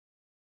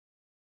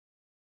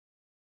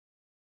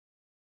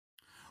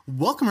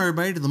Welcome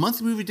everybody to the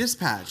Monthly Movie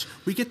Dispatch.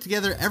 We get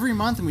together every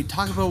month and we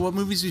talk about what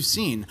movies we've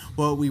seen,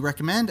 what we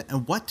recommend,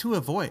 and what to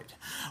avoid.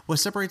 What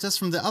separates us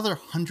from the other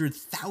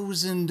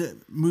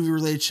 100,000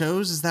 movie-related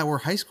shows is that we're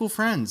high school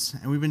friends,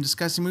 and we've been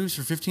discussing movies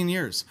for 15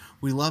 years.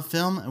 We love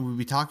film, and we'll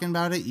be talking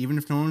about it even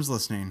if no one's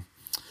listening.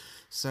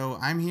 So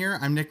I'm here.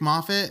 I'm Nick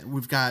Moffat.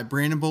 We've got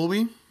Brandon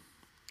Bowlby.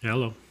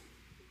 Hello.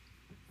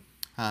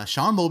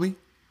 Sean Bowlby.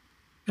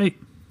 Hey.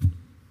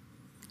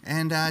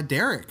 And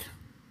Derek.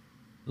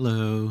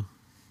 Hello.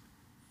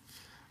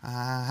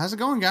 How's it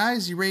going,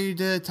 guys? You ready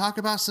to talk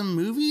about some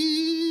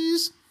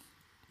movies?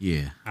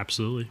 Yeah.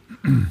 Absolutely.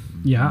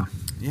 Yeah.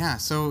 Yeah,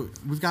 so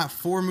we've got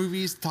 4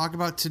 movies to talk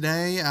about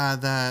today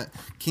that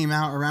came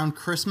out around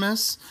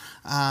Christmas.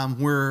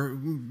 We're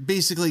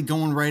basically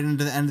going right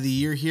into the end of the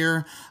year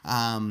here.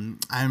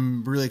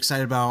 I'm really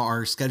excited about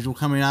our schedule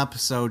coming up.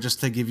 So just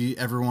to give you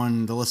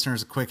everyone, the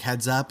listeners, a quick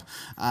heads up,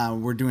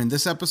 we're doing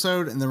this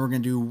episode, and then we're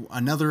going to do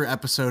another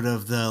episode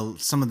of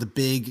some of the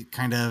big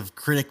kind of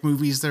critic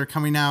movies that are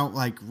coming out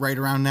like right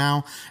around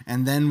now,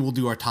 and then we'll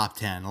do our top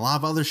 10. A lot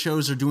of other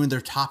shows are doing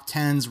their top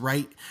 10s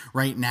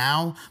right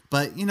now,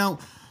 but you know,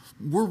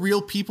 we're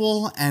real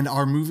people, and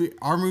our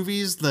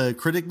movies, the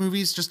critic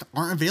movies, just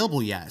aren't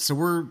available yet. So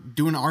we're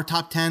doing our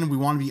top 10. We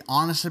want to be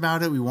honest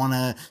about it. We want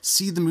to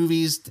see the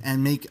movies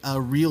and make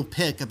a real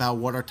pick about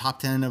what our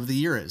top 10 of the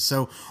year is.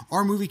 So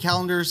our movie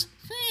calendars,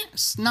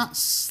 it's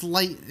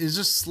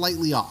just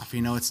slightly off.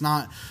 You know, it's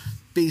not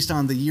based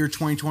on the year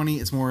 2020.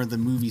 It's more the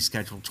movie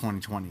schedule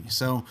 2020.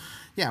 So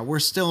yeah, we're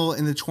still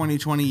in the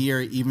 2020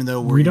 year, even though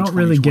we don't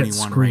really get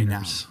screeners, right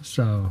now.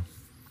 So.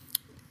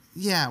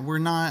 Yeah, we're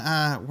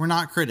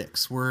not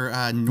critics. We're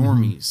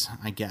normies,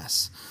 I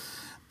guess.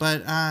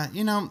 But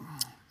you know,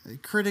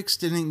 critics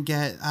didn't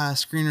get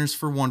screeners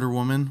for Wonder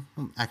Woman.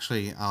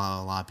 Actually,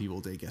 a lot of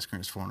people did get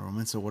screeners for Wonder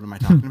Woman. So what am I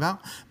talking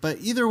about? But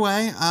either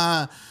way,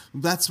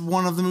 that's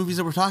one of the movies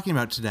that we're talking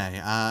about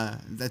today.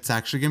 That's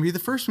actually going to be the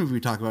first movie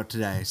we talk about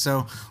today.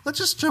 So let's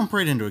just jump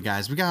right into it,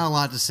 guys. We got a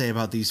lot to say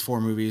about these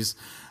 4 movies.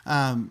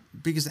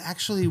 Because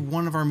actually,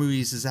 one of our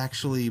movies is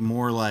actually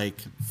more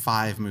like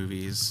 5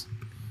 movies.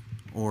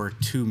 Or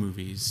 2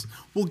 movies.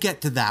 We'll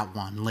get to that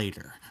one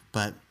later.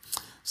 But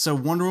so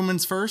Wonder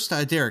Woman's first.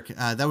 Derek,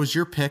 that was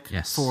your pick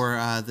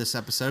for this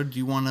episode. Do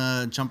you want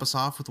to jump us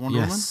off with Wonder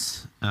Woman?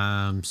 Yes.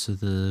 So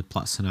the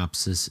plot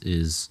synopsis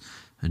is: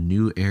 a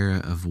new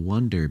era of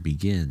wonder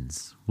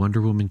begins.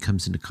 Wonder Woman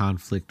comes into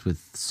conflict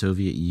with the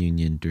Soviet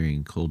Union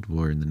during Cold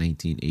War in the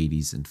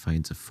 1980s and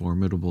finds a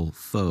formidable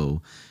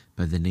foe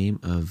by the name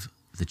of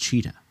the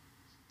Cheetah.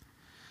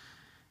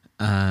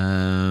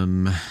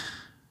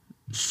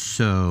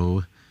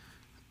 So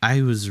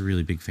I was a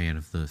really big fan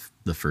of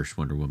the first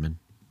Wonder Woman.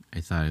 I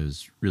thought it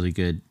was really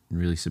good and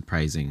really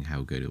surprising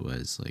how good it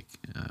was. Like,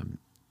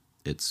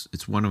 it's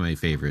one of my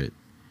favorite.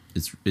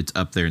 It's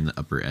up there in the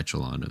upper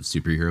echelon of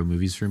superhero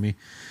movies for me.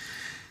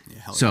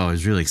 Yeah, so I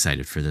was really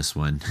excited for this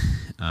one.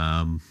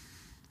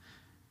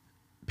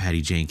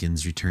 Patty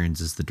Jenkins returns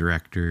as the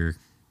director.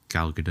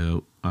 Gal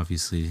Gadot,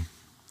 obviously,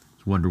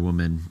 Wonder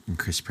Woman, and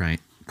Chris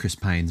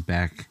Pine's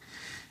back.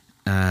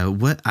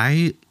 What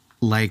I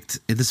liked,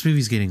 this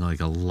movie's getting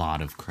like a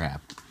lot of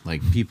crap.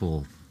 Like,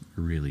 people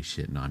are really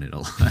shitting on it a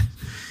lot.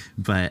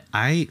 But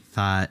I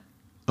thought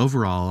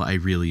overall I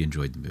really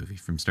enjoyed the movie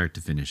from start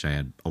to finish. I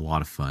had a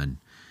lot of fun.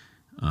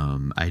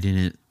 I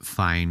didn't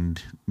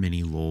find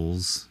many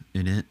lulls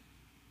in it.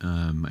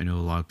 I know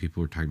a lot of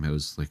people were talking about it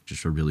was like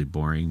just a really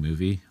boring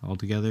movie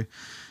altogether,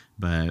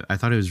 but I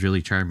thought it was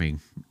really charming.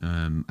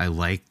 I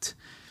liked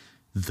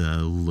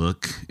the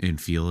look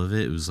and feel of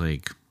it. It was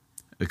like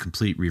a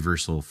complete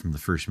reversal from the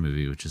first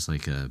movie, which is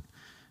like a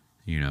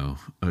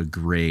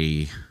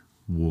gray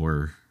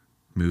war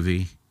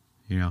movie,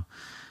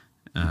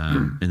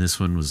 and this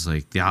one was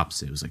like the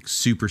opposite. It was like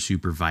super,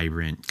 super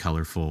vibrant,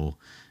 colorful,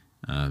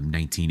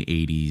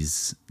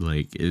 1980s,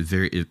 like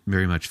it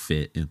very much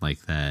fit in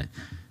like that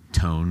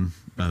tone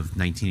of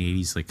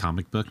 1980s, like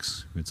comic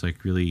books. It's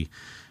like really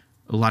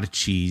a lot of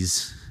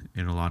cheese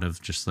and a lot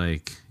of just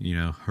like,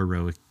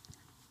 heroic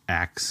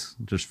acts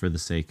just for the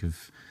sake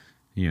of,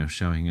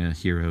 showing a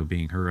hero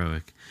being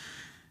heroic,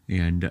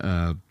 and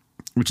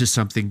which is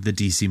something the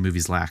DC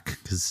movies lack,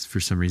 because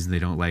for some reason they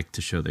don't like to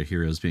show their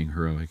heroes being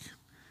heroic.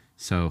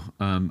 So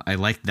I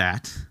like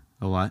that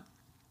a lot.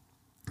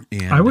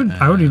 And I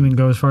would even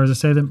go as far as to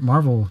say that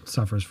Marvel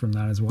suffers from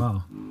that as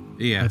well.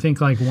 Yeah, I think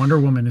like Wonder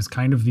Woman is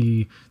kind of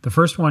the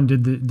first one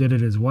did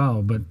it as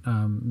well, but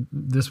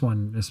this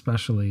one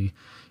especially,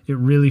 it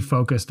really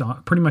focused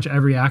on pretty much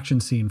every action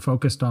scene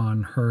focused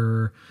on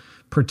her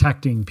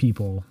protecting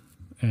people.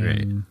 And,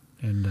 right.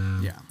 And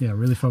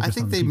really focused on I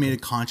think they people. made a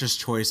conscious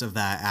choice of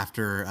that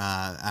after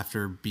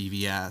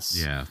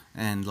BVS. Yeah.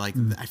 And like,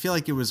 I feel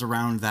like it was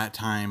around that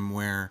time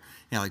where,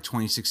 like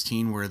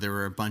 2016, where there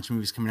were a bunch of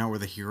movies coming out where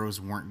the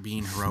heroes weren't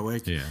being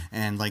heroic. Yeah.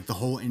 And like the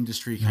whole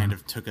industry kind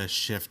of took a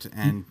shift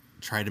and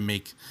tried to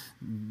make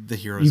the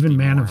heroes even be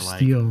Man more of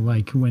Steel,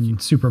 like when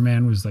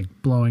Superman was like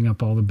blowing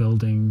up all the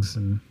buildings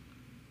and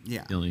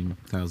killing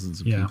thousands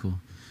of people.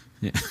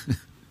 Yeah.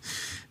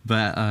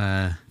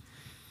 But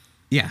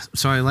Yeah,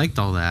 so I liked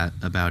all that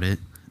about it.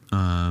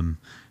 I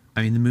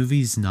mean, the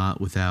movie's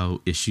not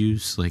without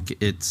issues. Like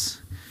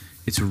it's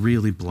a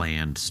really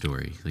bland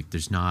story. Like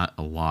there's just not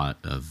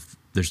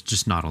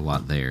a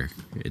lot there.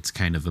 It's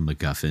kind of a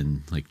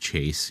MacGuffin like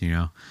chase, you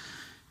know.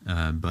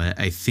 But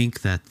I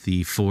think that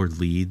the four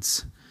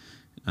leads,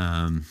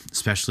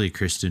 especially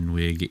Kristen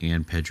Wiig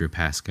and Pedro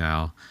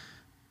Pascal,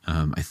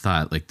 I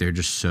thought like they're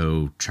just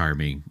so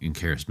charming and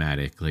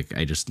charismatic. Like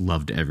I just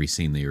loved every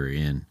scene they were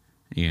in,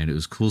 and it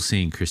was cool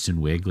seeing Kristen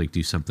Wiig like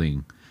do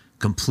something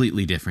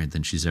completely different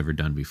than she's ever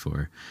done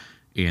before.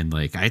 And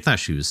like I thought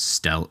she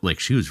was like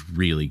she was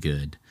really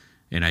good,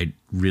 and I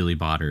really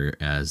bought her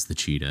as the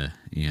cheetah.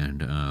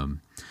 And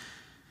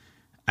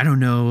I don't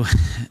know,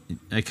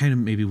 I kind of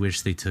maybe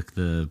wish they took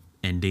the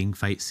ending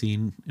fight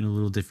scene in a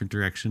little different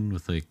direction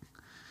with like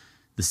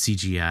the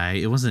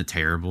CGI. It wasn't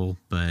terrible,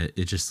 but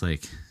it just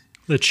like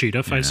the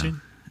cheetah fight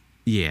scene.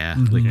 Yeah,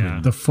 like Yeah.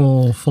 the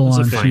full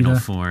on final cheetah.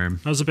 form.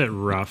 That was a bit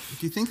rough.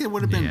 Do you think it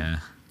would have been? Yeah.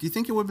 Do you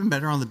think it would have been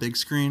better on the big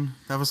screen?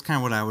 That was kind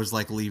of what I was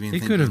like leaving. It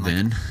thinking, could have like,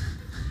 been.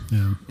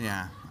 Yeah.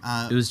 Yeah.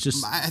 It was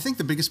just. I think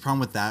the biggest problem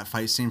with that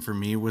fight scene for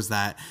me was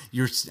that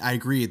I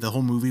agree. The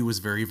whole movie was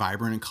very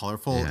vibrant and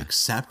colorful, Yeah.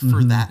 except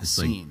for that It's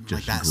like scene.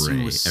 just Like that scene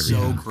gray. was so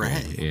Everything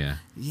gray. Yeah.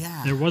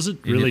 Yeah. There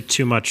wasn't And really it-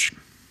 too much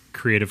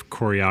creative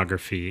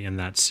choreography in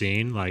that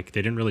scene. Like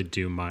they didn't really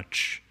do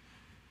much.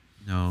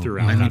 No,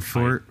 throughout I mean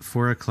that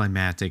for a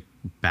climatic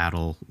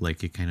battle,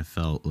 like it kind of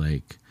felt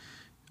like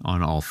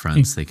on all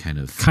fronts they kind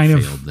of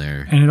failed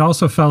there. And it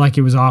also felt like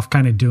it was off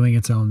kind of doing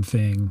its own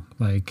thing,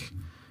 like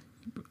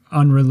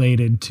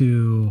unrelated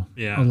to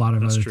Yeah, a lot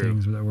of that's other true.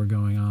 things that were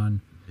going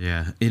on.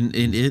 Yeah, and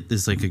it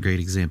is like a great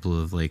example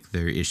of like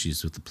their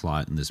issues with the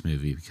plot in this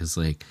movie, because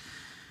like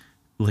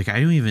I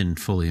don't even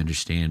fully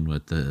understand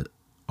what the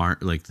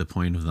the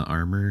point of the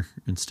armor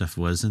and stuff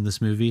was in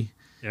this movie.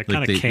 Yeah, it Like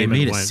kind of they came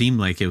made and it went. seem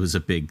like it was a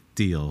big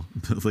deal,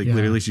 but like Yeah.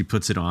 literally she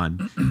puts it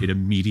on, it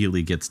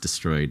immediately gets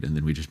destroyed, and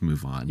then we just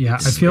move on. Yeah, I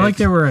It's- feel like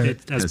there were As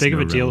has big of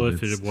no a deal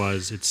relevance. if it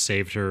was, it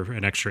saved her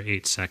an extra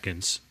 8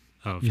 seconds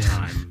of Yeah.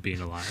 time being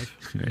alive.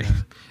 Right.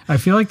 I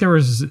feel like there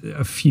was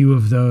a few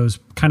of those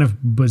kind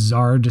of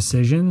bizarre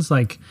decisions.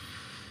 Like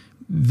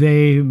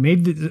they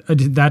made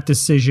that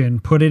decision,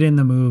 put it in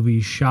the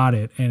movie, shot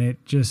it, and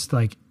it just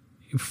like,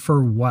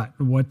 for what?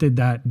 What did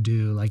that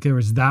do? Like there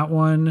was that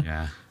one.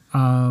 Yeah.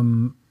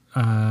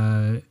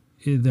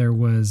 There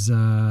was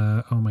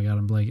oh my god,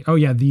 I'm blanking. Oh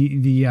yeah,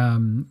 the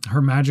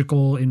her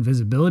magical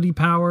invisibility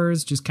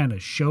powers just kind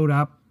of showed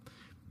up,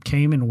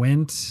 came and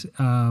went.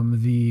 I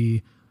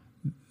mean,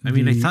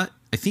 I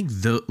think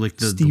the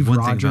Steve one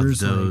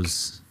Rogers, thing about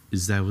those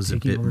is that was a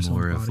taking bit over more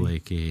someone's of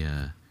body.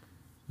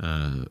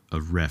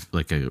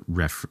 like a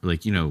ref,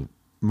 like, you know,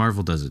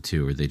 Marvel does it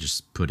too, where they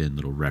just put in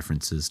little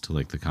references to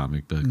like the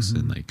comic books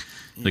and like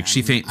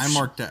I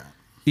marked out.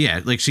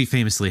 yeah, like she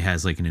famously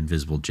has like an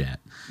invisible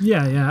jet.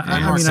 Yeah. I I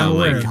marked mean, out I'm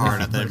aware really of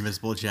hard that, at the but-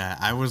 invisible jet.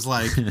 I was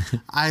like,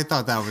 I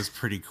thought that was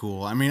pretty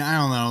cool. I mean, I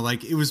don't know,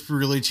 like it was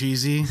really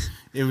cheesy.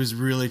 It was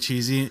really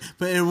cheesy,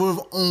 but it would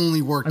have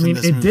only worked. I mean,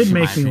 in this it movie, did in my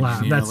make me opinion,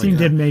 laugh. you know, That like scene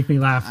did make me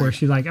laugh. Where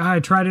she's like,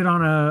 I tried it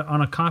on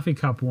a coffee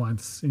cup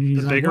once, and he's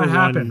The like, bigger "What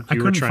happened? one I you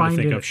were couldn't trying find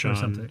to think it of, or Sean,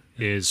 something."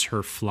 is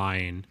her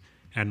flying.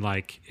 And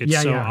like it's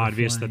Yeah, so yeah, her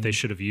obvious that flying. they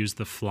should have used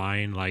the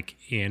flying like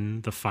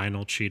in the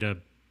final cheetah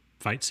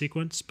fight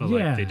sequence, but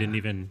Yeah. like they didn't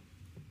even,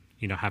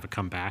 have it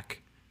come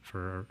back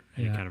for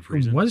any Yeah. kind of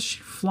reason. Was she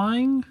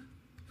flying?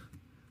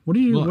 What do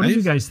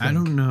you guys think? I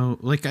don't know.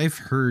 Like I've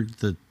heard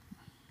that.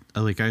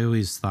 Like I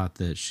always thought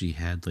that she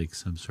had like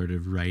some sort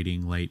of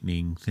riding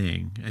lightning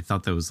thing. I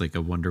thought that was like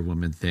a Wonder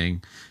Woman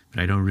thing, but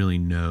I don't really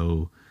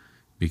know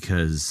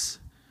because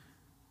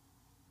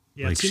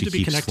Yeah, like it seemed she to be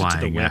keeps connected to the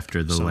flying whip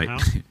after the somehow.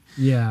 light.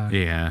 Yeah.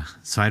 Yeah,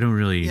 so I don't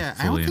really Yeah,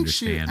 fully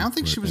understand. I don't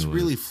think she what was that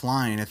really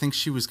flying. I think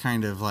she was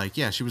kind of like,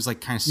 she was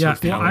like kind of Yeah,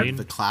 surfing well, over I-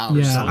 the clouds.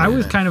 Yeah, a I little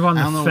was bit. kind of on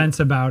I don't the know- fence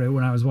about it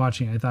when I was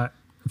watching. I thought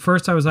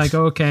first I was like,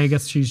 okay, I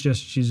guess she's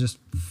just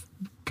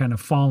kind of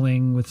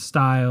falling with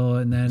style,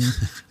 and then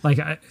like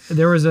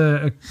there was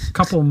a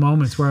couple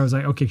moments where I was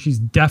like, okay, she's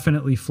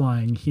definitely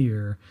flying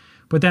here.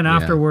 But then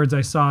afterwards,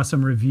 I saw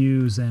some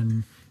reviews,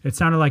 and it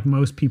sounded like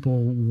most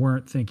people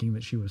weren't thinking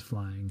that she was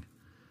flying.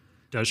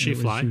 Does she It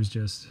was- fly? She was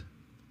just.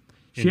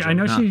 In I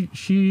know general?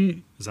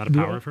 she. Is that a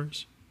power of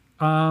hers?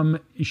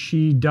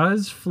 She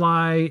does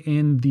fly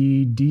in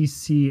the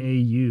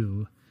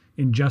DCAU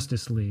in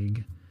Justice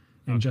League,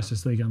 in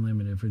Justice League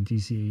Unlimited for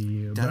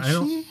DCAU. Does I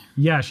don't. she?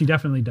 Yeah, she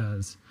definitely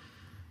does.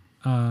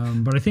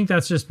 But I think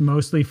that's just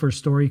mostly for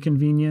story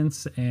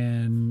convenience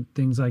and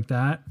things like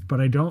that. But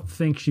I don't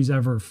think she's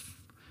ever,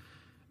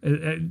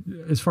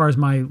 as far as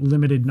my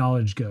limited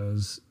knowledge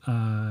goes.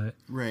 Right.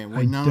 Well,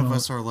 I none of don't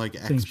us are like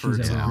think she's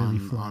experts ever really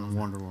on flown.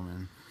 Wonder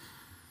Woman.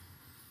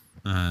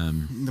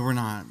 We're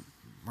not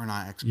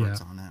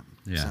experts Yeah. on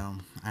it. Yeah. So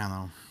I don't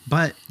know.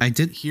 But I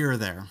did, Here or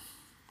there.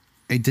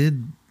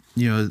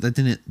 that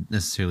didn't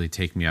necessarily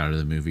take me out of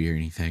the movie or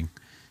anything.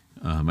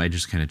 I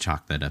just kind of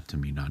chalked that up to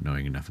me not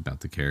knowing enough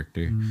about the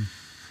character.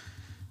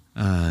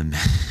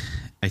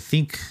 I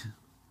think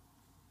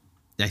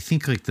I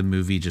think like the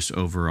movie just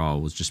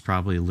overall was just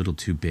probably a little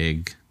too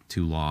big,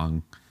 too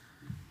long,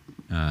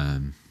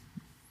 and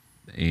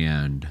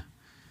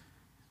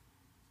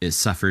it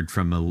suffered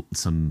from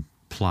some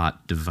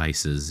plot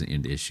devices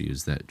and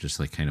issues that just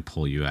like kind of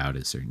pull you out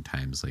at certain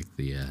times. Like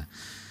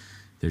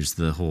there's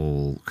the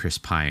whole Chris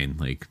Pine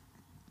like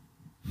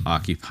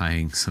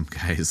occupying some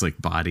guy's like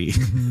body,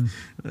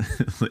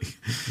 like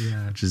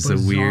just a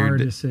weird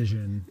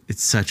decision.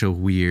 It's such a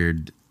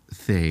weird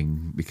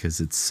thing because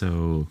it's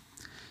so.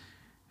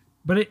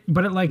 But it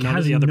like None of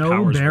has the other no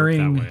powers work that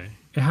bearing. way.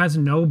 It has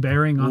no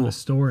bearing on the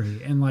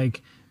story, and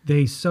like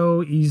they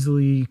so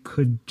easily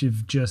could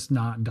have just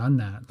not done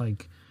that.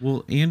 Like,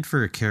 well, and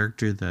for a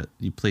character that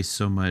you place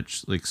so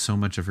much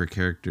of her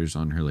characters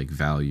on her like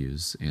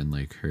values and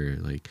like her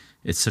like,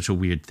 it's such a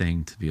weird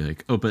thing to be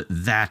like, oh, but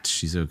that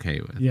she's okay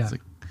with. Yeah. It's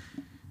like,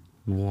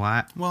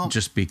 what? Well,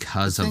 just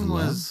because of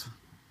love.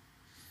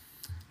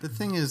 The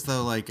thing is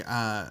though, like,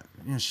 I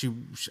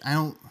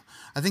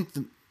think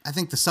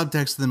the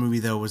subtext of the movie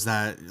though was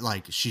that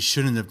like she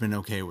shouldn't have been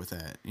okay with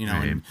it,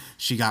 Right. and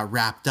she got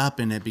wrapped up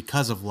in it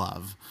because of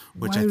love,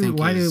 which why, I think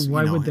is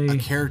would they a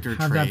character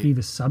have trait. that be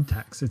the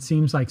subtext? It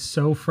seems like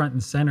so front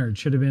and center. It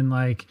should have been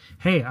like,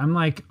 hey, I'm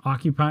like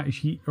occupying,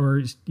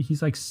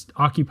 he's like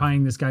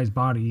occupying this guy's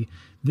body.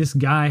 This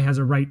guy has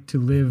a right to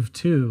live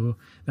too.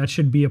 That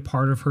should be a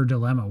part of her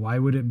dilemma. Why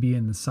would it be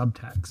in the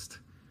subtext?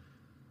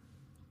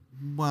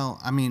 Well,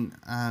 I mean,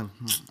 I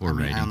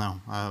writing. don't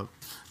know.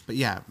 But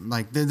yeah,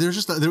 like there's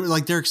just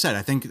like Derek said,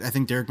 I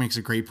think Derek makes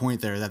a great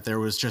point there that there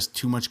was just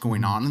too much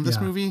going on in this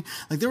movie.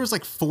 Like there was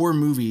like 4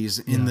 movies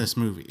in this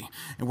movie,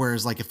 and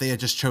whereas like if they had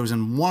just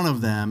chosen one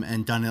of them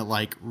and done it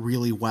like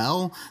really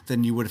well,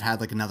 then you would have had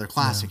like another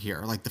classic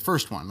here. Like the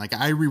first one, like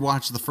I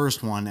rewatched the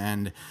first one,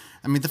 and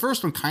I mean the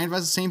first one kind of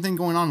has the same thing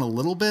going on a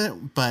little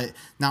bit, but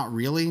not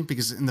really,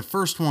 because in the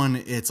first one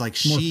it's like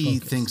she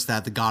thinks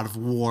that the God of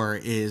War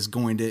is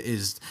going to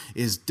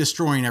is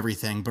destroying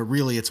everything, but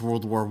really it's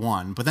World War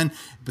I.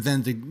 But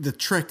then the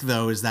trick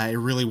though is that it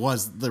really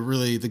was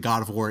the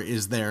God of War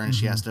is there, and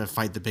she has to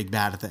fight the big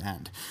bad at the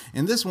end.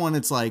 In this one,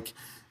 it's like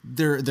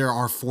there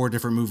are 4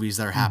 different movies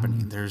that are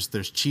happening. There's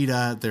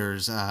Cheetah,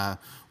 there's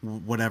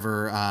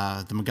whatever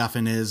the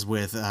MacGuffin is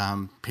with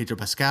Pedro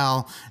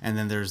Pascal, and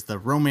then there's the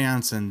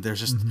romance, and there's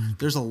just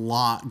there's a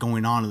lot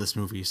going on in this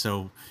movie.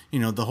 So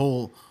the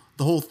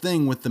whole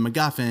thing with the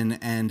MacGuffin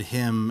and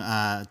him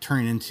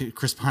turning into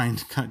Chris Pine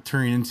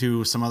turning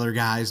into some other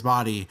guy's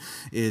body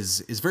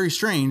is very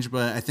strange.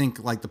 But I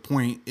think like the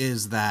point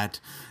is that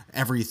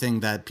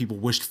everything that people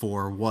wished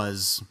for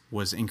was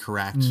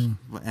incorrect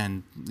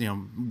and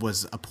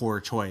was a poor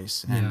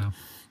choice,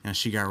 and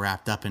she got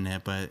wrapped up in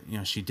it. But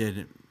she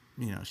did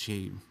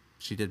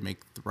she did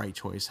make the right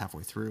choice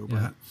halfway through.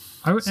 But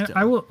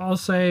I'll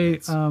say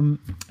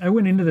I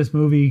went into this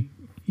movie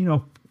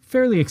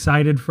fairly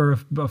excited for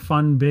a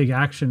fun big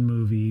action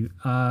movie,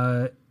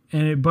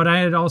 but I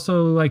had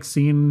also like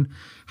seen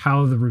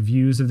how the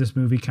reviews of this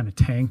movie kind of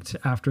tanked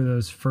after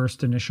those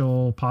first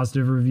initial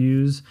positive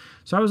reviews,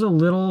 so I was a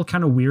little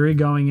kind of weary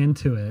going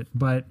into it.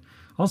 But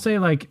I'll say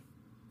like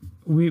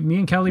me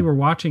and Kelly were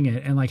watching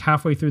it, and like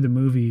halfway through the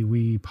movie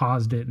we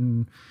paused it,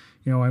 and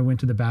I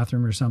went to the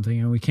bathroom or something,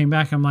 and we came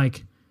back. I'm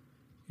like,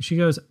 she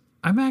goes,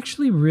 I'm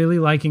actually really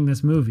liking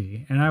this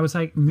movie. And I was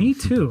like, me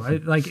too.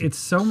 It's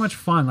so much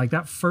fun. Like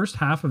that first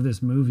half of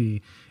this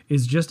movie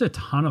is just a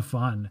ton of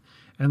fun.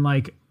 And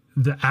like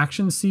the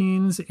action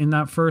scenes in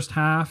that first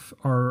half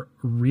are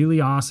really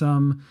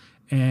awesome.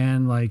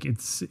 And like,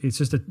 it's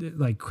just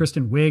like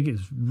Kristen Wiig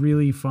is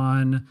really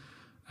fun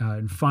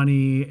and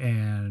funny.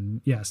 And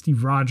yeah,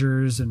 Steve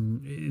Rogers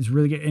and is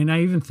really good. And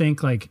I even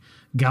think like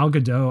Gal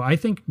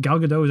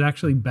Gadot is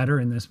actually better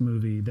in this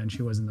movie than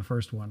she was in the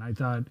first one. I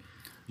thought,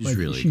 She's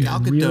really good.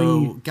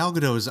 Gal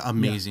Gadot is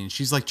amazing.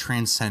 She's like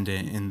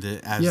transcendent in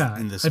this.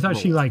 I thought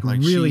role. she like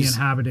really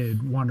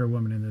inhabited Wonder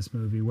Woman in this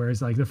movie, whereas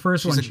like the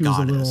first one she was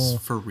a little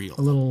for real,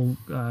 a little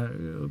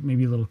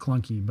maybe a little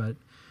clunky, but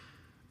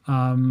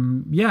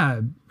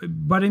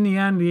But in the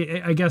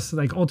end, I guess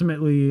like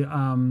ultimately,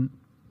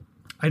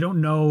 I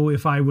don't know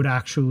if I would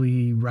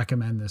actually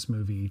recommend this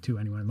movie to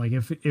anyone. Like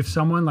if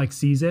someone like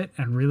sees it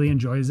and really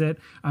enjoys it,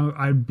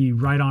 I'd be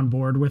right on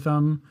board with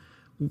them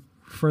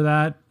for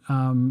that.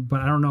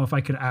 But I don't know if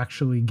I could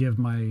actually give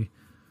my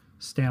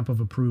stamp of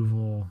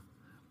approval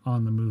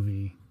on the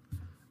movie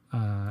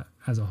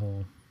as a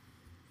whole.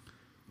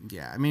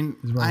 Yeah, I mean,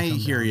 I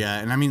hear you.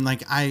 And I mean,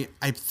 like, I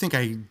think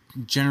I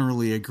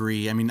generally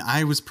agree. I mean,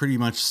 I was pretty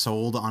much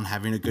sold on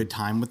having a good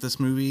time with this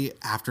movie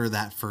after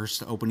that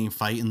first opening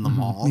fight in the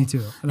mall. Me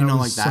too.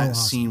 That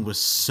scene was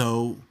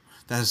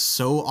that is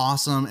so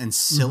awesome and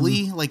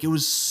silly. Mm-hmm. Like, it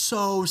was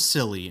so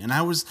silly. And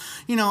I was,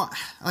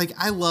 like,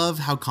 I love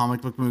how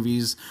comic book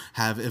movies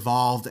have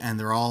evolved and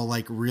they're all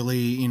like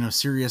really,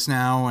 serious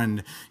now.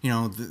 And,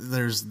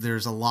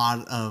 there's a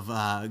lot of,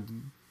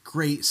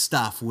 great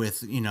stuff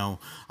with, you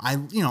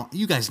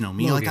guys know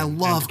me. Logan, like I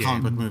love Endgame.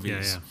 comic book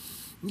movies.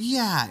 Yeah.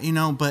 Yeah,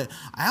 but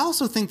I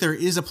also think there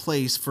is a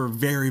place for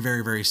very,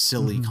 very, very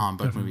silly comic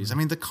book movies. I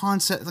mean, the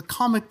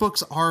comic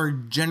books are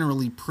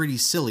generally pretty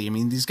silly. I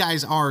mean, these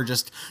guys are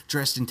just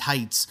dressed in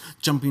tights,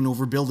 jumping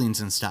over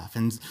buildings and stuff.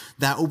 And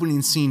that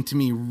opening scene to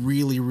me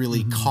really,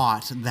 really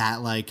caught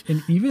that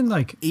and even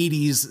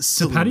 80s silliness.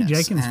 To Patty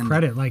Jenkins'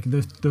 credit,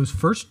 those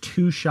first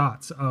two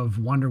shots of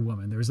Wonder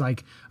Woman, there's a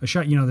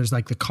shot, there's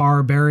the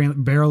car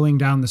barreling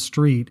down the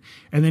street,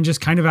 and then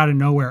just kind of out of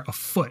nowhere, a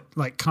foot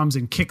comes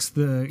and kicks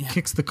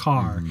the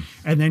car,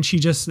 and then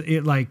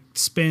it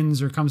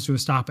spins or comes to a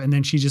stop, and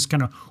then she just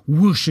kind of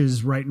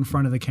whooshes right in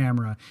front of the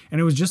camera. And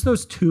it was just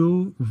those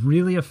two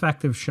really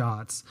effective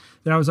shots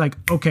that I was like,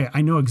 okay,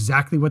 I know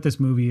exactly what this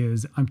movie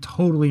is. I'm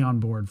totally on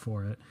board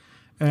for it.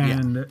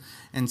 And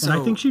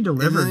I think she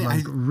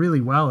delivered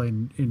really well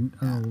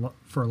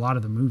for a lot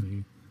of the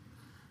movie.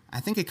 I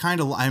think it kind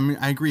of,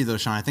 I agree though,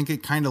 Sean. I think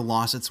it kind of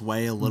lost its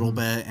way a little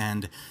bit.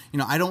 And,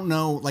 I don't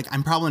know,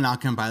 I'm probably not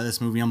going to buy this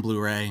movie on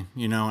Blu-ray,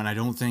 and I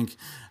don't think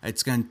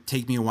it's going to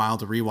take me a while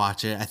to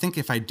rewatch it. I think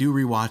if I do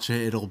rewatch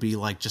it, it'll be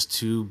just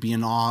to be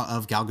in awe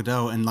of Gal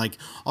Gadot and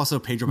also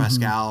Pedro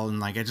Pascal.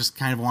 And I just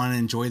kind of want to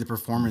enjoy the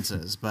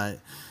performances. But,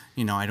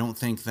 I don't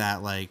think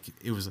that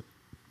it was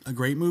a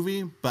great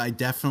movie, but I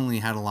definitely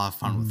had a lot of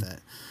fun with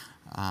it.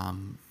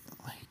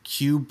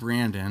 Cue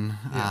Brandon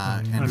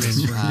and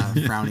his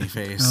frowny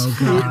face. Oh,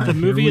 God. The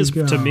movie is,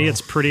 to me,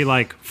 it's pretty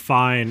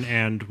fine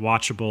and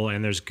watchable,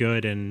 and there's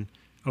good and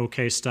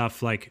okay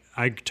stuff.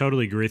 I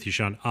totally agree with you,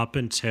 Sean, up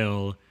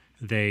until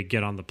they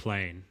get on the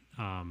plane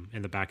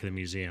in the back of the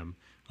museum.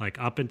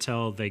 Up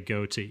until they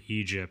go to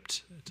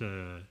Egypt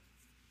to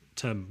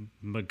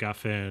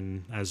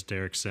MacGuffin, as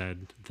Derek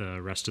said, the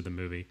rest of the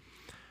movie.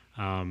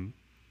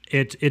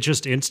 It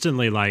just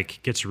instantly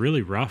gets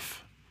really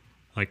rough.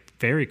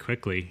 Very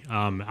quickly.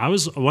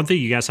 One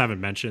thing you guys haven't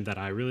mentioned that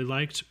I really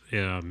liked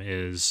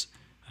is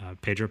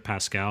Pedro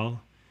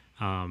Pascal.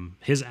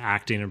 His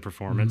acting and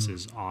performance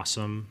is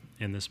awesome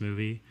in this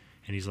movie,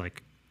 and he's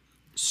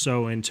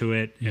so into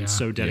it and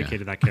so dedicated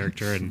to that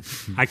character. And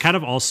I kind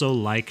of also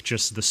like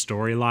just the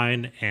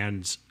storyline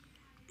and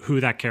who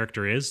that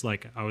character is.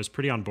 I was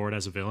pretty on board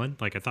as a villain.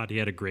 I thought he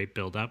had a great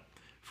build up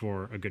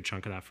for a good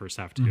chunk of that first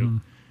half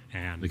too,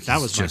 and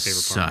that was my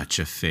favorite part. Such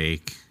a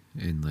fake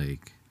and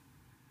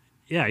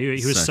Yeah,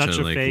 he was such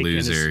a fake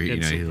loser.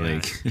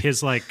 And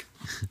his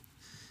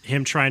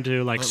him trying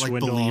to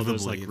swindle all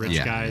those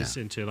rich guys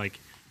into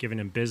giving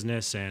him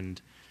business.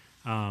 And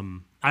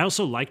I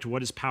also liked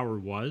what his power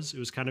was. It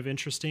was kind of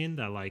interesting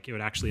that it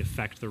would actually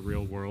affect the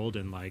real world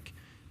and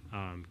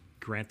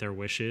grant their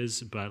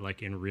wishes, but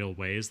in real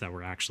ways that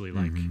were actually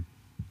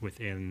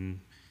within,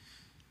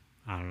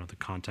 I don't know, the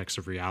context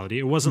of reality.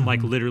 It wasn't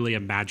literally a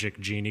magic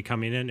genie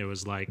coming in. It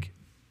was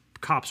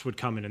cops would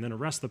come in and then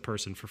arrest the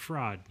person for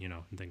fraud, and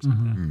things like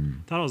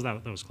that.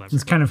 That was clever.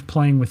 It's kind of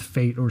playing with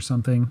fate or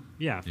something.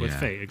 Yeah, with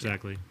fate,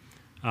 exactly.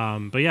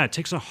 But yeah, it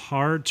takes a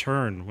hard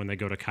turn when they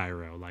go to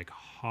Cairo,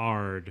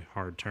 hard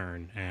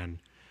turn. And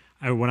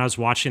when I was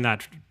watching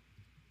that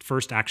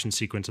first action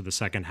sequence of the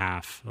second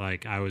half,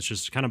 I was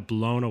just kind of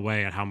blown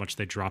away at how much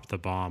they dropped the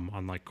bomb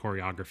on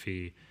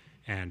choreography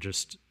and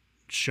just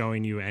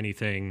showing you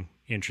anything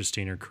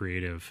interesting or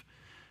creative.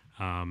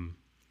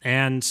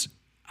 And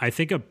I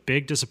think a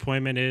big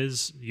disappointment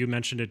is, you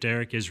mentioned it,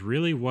 Derek, is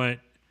really what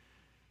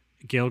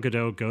Gal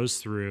Gadot goes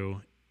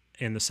through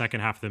in the second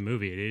half of the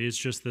movie. It is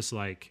just this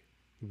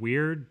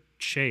weird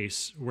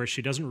chase where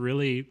she doesn't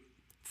really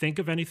think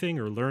of anything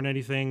or learn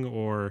anything,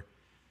 or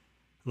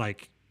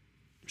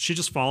she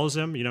just follows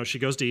him. She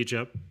goes to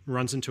Egypt,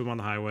 runs into him on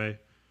the highway.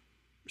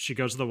 She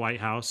goes to the White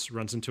House,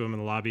 runs into him in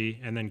the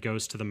lobby, and then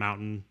goes to the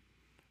mountain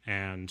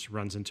and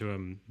runs into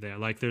him there.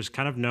 There's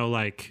kind of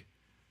no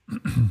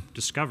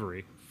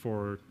discovery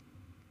for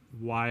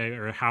why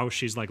or how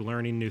she's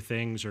learning new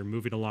things or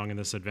moving along in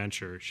this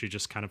adventure. She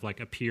just kind of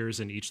appears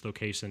in each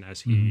location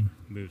as he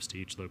moves to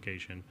each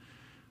location.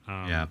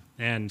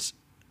 And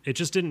it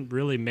just didn't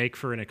really make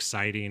for an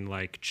exciting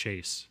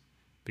chase,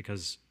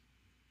 because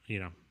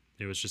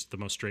it was just the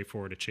most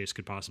straightforward a chase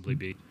could possibly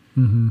be.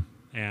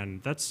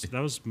 And that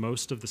was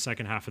most of the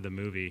second half of the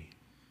movie.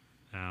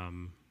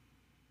 And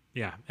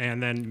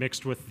then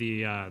mixed with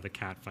the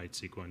cat fight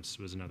sequence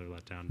was another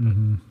letdown. But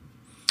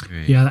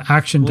Right. Yeah, the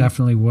action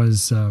definitely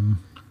was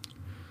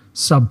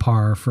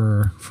subpar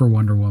for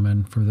Wonder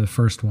Woman for the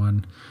first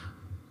one.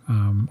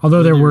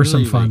 Although there were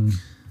some fun,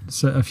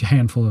 a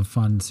handful of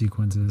fun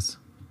sequences.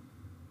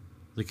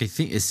 I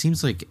think it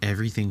seems like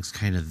everything's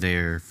kind of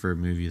there for a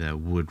movie that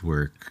would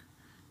work,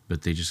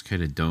 but they just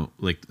kind of don't.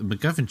 The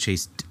MacGuffin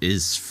chase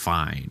is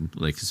fine,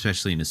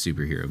 especially in a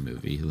superhero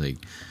movie.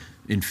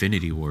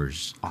 Infinity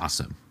War's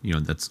awesome.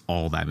 That's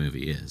all that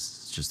movie is.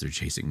 It's just they're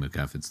chasing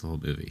MacGuffins the whole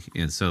movie,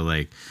 and so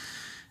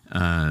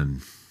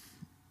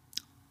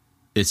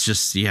it's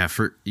just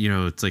for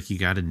it's you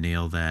got to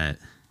nail that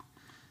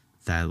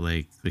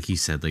like he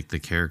said, the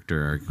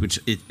character arc, which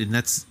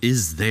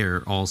is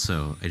there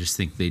also. I just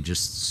think they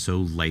just so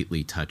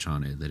lightly touch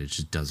on it that it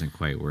just doesn't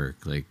quite work.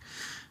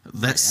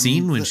 That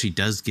scene when she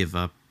does give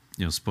up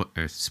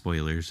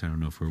spoilers. I don't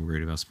know if we're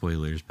worried about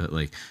spoilers, but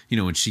like,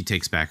 when she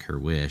takes back her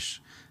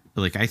wish,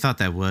 like I thought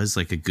that was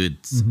like a good.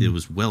 It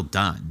was well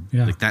done.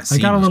 Yeah, like that. I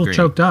Scene got a was little great.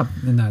 choked up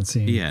in that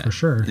scene. Yeah, for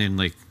sure. And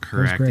like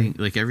her was acting, great.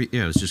 like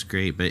it was just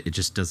great. But it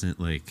just doesn't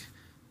like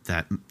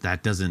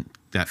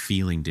that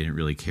feeling didn't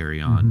really carry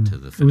on to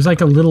the. It was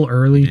like a little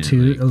early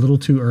too, a little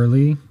too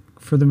early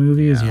for the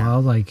movie as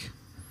well. Like,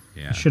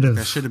 yeah, should have.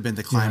 That should have been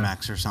the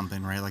climax or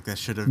something, right? Like that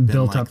should have been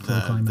Built like up to the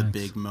the climax.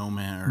 big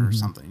moment or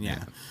something.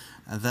 Yeah.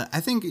 I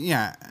think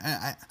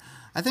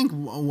I think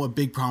a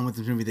big problem with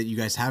the movie that you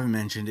guys haven't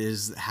mentioned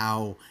is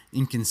how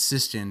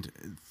inconsistent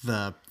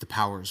the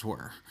powers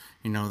were.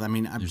 I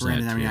mean,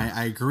 Brandon, that, yeah.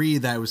 I agree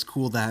that it was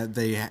cool that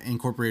they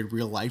incorporated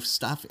real life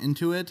stuff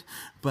into it,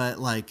 but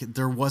like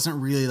there wasn't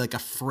really like a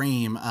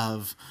frame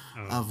of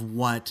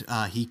what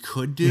he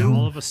could do.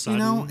 All of a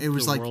sudden, it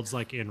was the like world's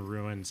like in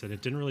ruins, and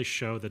it didn't really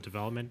show the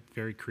development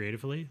very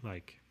creatively,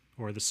 like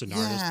or the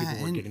scenarios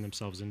people were getting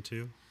themselves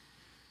into.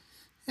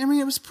 I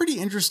mean, it was pretty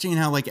interesting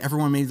how like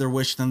everyone made their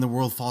wish, then the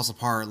world falls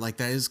apart. Like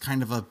that is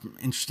kind of a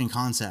interesting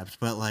concept,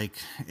 but like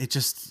it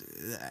just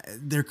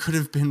there could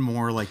have been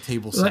more like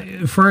table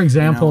setting. For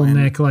example, and-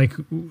 Nick, like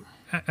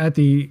at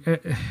the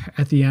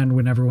end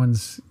when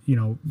everyone's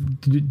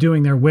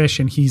doing their wish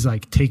and he's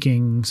like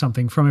taking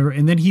something from it,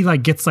 and then he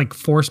like gets like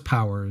force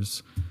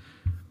powers.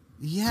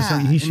 Yeah, So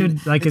he should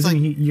and like it's isn't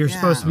he? You're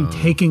supposed to be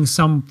taking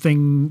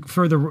something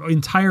for the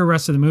entire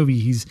rest of the movie.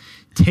 He's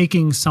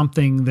taking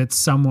something that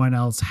someone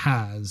else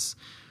has,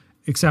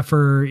 except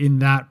for in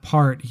that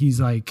part,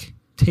 he's like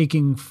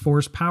taking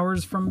force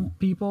powers from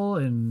people,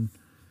 and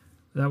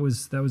that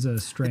was a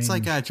strange. It's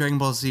like Dragon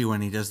Ball Z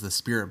when he does the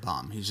spirit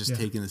bomb. He's just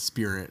taking the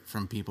spirit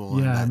from people,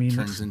 Yeah, and that I mean,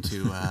 turns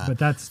into but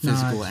that's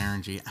physical not-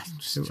 energy. I'm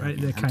just Right,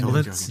 joking. that I'm kind totally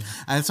of- joking.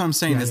 That's what I'm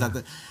saying. Yeah, is yeah.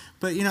 that,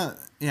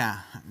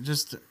 but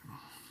just.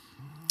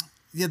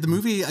 Yeah, the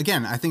movie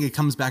again. I think it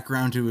comes back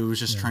around to it was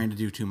just trying to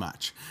do too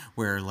much.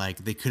 Where like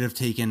they could have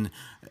taken,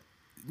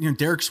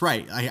 Derek's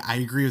right. I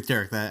agree with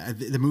Derek that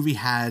the movie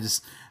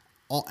has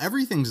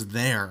everything's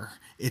there.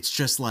 It's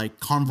just like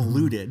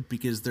convoluted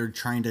because they're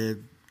trying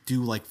to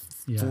do like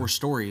four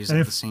stories And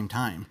at if- the same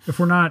time. If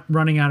we're not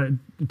running out of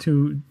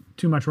too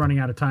much running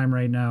out of time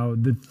right now,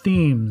 the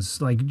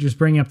themes, like just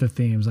bringing up the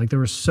themes, like they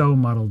were so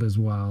muddled as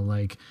well.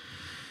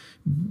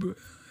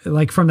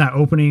 Like from that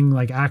opening,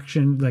 like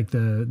action, like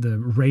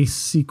the race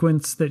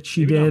sequence that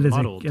she Maybe did not as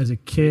muddled. a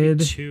kid.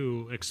 Maybe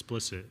too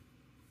explicit.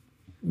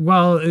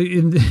 Well,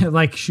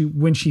 like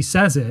when she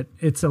says it,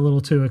 it's a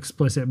little too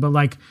explicit. But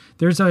like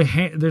there's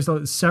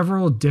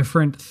several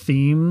different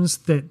themes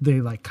that they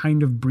like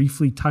kind of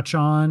briefly touch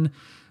on,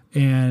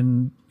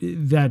 and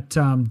that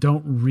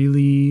don't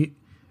really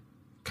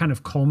kind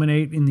of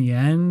culminate in the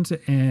end.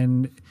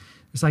 And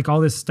it's like all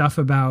this stuff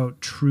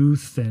about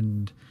truth,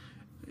 and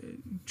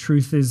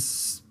truth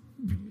is,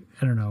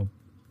 I don't know,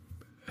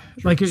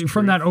 like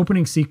from that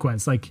opening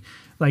sequence, like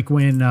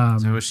when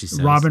that what she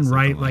says? Robin Is that the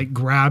Wright line? like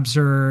grabs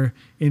her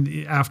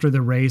after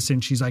the race,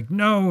 and she's like,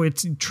 "No,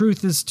 it's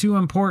truth is too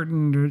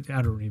important." Or,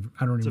 I don't even.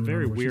 It's a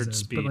very remember what she weird says,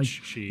 speech. but, like,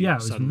 She yeah, it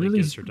was suddenly really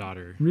gives her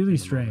daughter. in really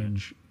the moment.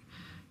 strange.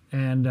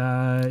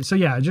 And so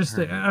yeah, just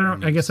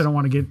I guess I don't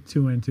want to get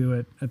too into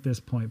it at this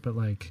point, but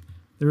like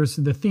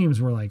the themes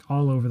were like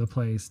all over the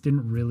place,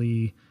 didn't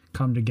really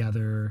come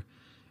together.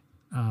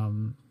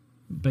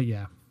 But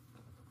yeah,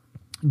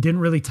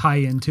 didn't really tie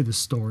into the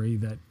story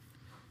that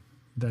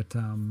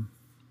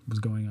was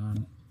going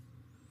on.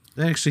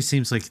 That actually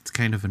seems like it's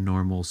kind of a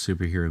normal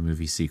superhero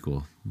movie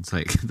sequel. It's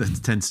like that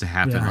tends to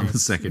happen Yeah, on the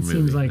second it movie.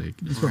 seems like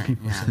that's what Right,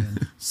 people are yeah. saying.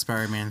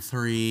 Spider-Man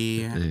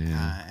 3,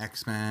 Yeah.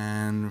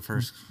 X-Men,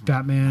 first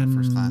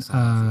Batman, class,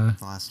 The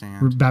Last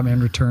Stand,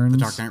 Batman Returns. The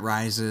Dark Knight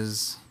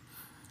Rises.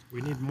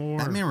 We need more.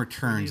 Batman We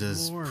Returns need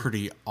is more.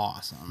 pretty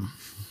awesome.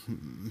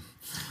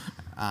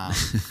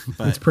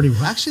 But It's pretty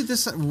wild. actually,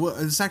 this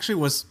actually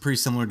was pretty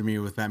similar to me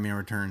with Batman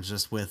Returns,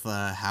 just with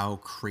how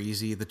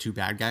crazy the two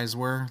bad guys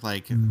were.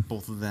 Like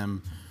both of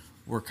them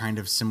were kind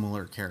of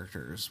similar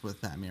characters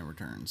with Batman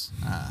Returns.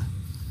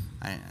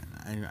 I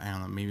don't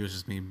know. Maybe it was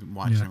just me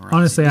watching Yeah. it. where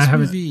Honestly, was I like,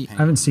 haven't movie- I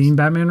haven't seen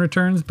Batman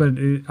Returns, but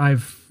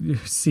I've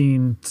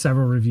seen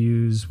several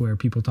reviews where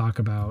people talk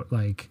about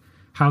like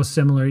how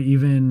similar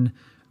even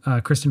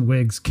Kristen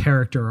Wiig's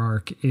character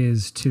arc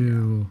is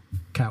to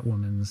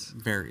Catwoman's.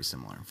 very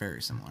similar.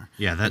 Very similar.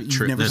 Yeah, But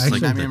you've never that's seen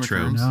like Batman the trope.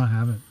 Returns? No, I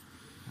haven't.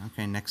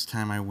 Okay, next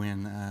time I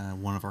win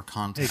one of our Hey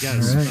contests.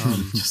 guys, All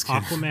right. Just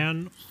kidding.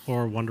 Aquaman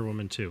or Wonder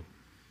Woman 2?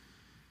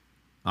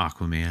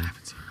 Aquaman.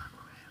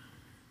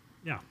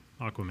 Yeah,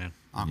 Aquaman.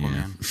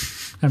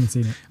 Aquaman. Haven't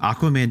seen it.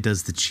 Aquaman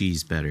does the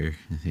cheese better.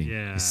 I think.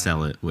 Yeah. They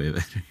sell it way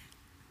better.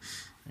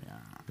 Yeah.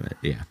 But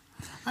yeah.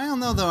 I don't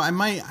know though. I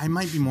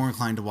might be more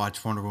inclined to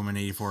watch Wonder Woman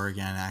 84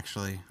 again.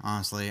 Actually,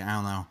 honestly, I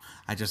don't know.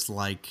 I just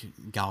like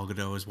Gal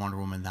Gadot as Wonder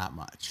Woman that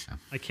much.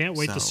 I can't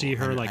wait to So, see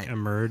her I- like I-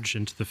 emerge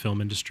into the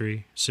film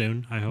industry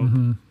soon. I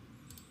hope.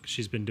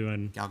 She's been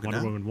doing Gal Wonder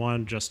Gadot? Woman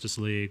 1, Justice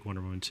League,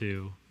 Wonder Woman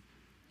 2.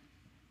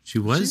 She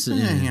was She's been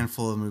in a in,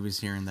 handful of movies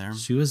here and there.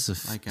 she was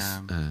a Like,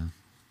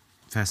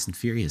 Fast and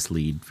Furious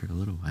lead for a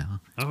little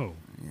while. Oh,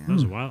 that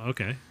was a while.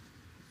 Okay.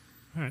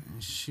 All right.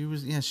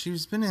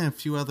 She's been in a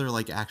few other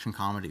like action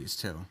comedies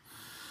too.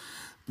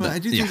 But I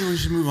do yeah. think that we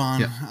should move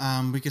on.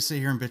 Yeah. We could sit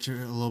here and bitch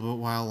a little bit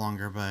while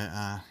longer, but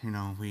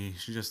we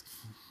should just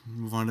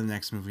move on to the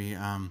next movie.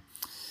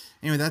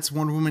 Anyway, that's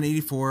Wonder Woman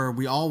 84.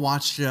 We all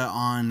watched it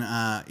on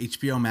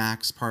HBO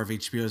Max, part of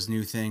HBO's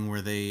new thing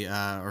where they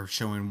are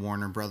showing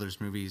Warner Brothers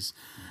movies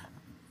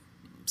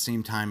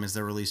same time as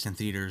they're released in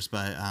theaters.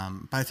 But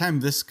by the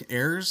time this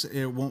airs,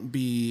 it won't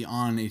be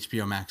on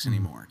HBO Max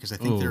anymore because I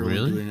think they're really?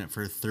 only doing it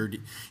for 30.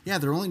 Yeah,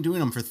 they're only doing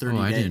them for 30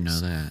 days. I didn't know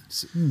that.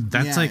 So,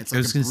 That's yeah, like it's I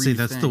was a gonna say brief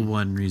that's the thing.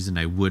 one reason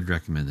I would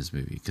recommend this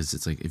movie because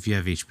it's like if you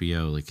have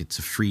HBO, like it's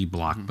a free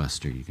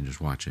blockbuster. You can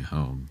just watch it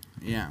home.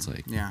 Yeah, It's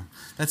like yeah.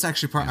 That's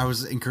actually part. I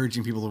was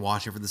encouraging people to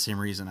watch it for the same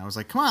reason. I was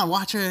like, "Come on,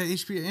 watch it,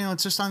 HBO.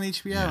 It's just on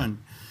HBO." Yeah. And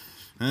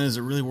is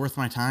it really worth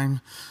my time?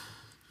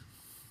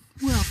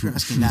 Well, if you're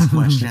asking that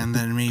question,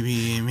 then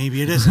maybe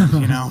it isn't.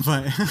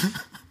 But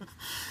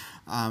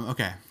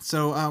okay.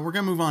 So we're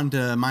gonna move on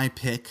to my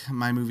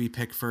movie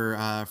pick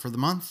for the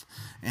month,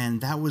 and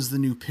that was the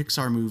new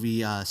Pixar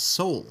movie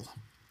Soul.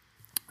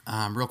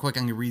 Real quick,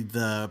 I'm gonna read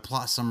the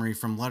plot summary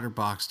from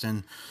Letterboxd,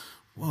 and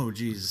whoa,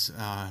 geez.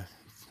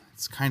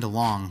 It's kind of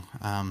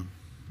long.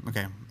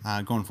 Okay,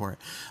 going for it.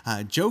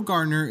 Joe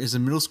Gardner is a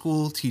middle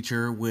school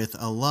teacher with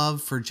a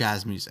love for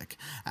jazz music.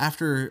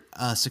 After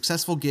a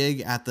successful gig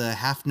at the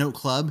Half Note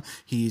Club,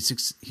 he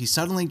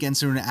suddenly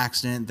gets into an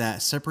accident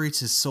that separates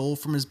his soul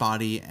from his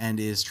body and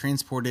is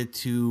transported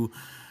to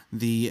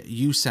the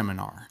U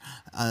Seminar,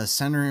 a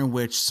center in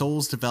which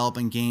souls develop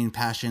and gain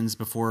passions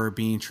before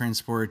being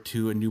transported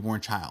to a newborn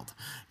child.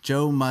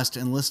 Joe must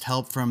enlist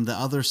help from the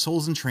other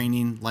souls in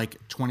training,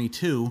 like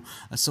 22,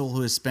 a soul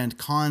who has spent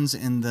cons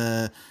in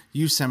the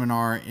U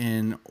Seminar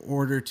in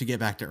order to get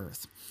back to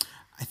Earth.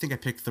 I think I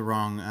picked the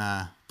wrong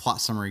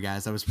plot summary,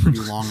 guys. That was pretty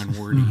long and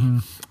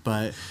wordy.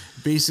 But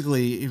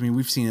basically, I mean,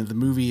 we've seen it. The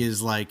movie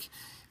is like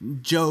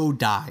Joe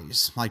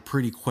dies like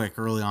pretty quick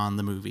early on in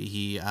the movie.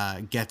 He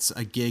gets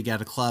a gig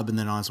at a club, and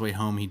then on his way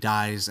home he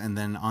dies, and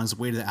then on his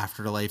way to the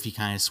afterlife he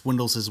kind of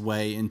swindles his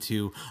way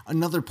into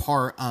another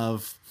part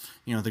of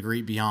the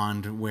great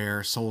beyond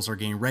where souls are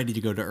getting ready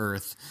to go to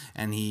Earth,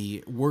 and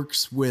he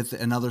works with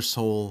another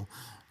soul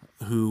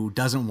who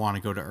doesn't want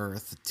to go to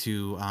Earth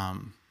to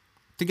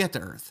get to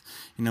Earth.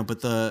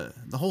 But the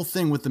whole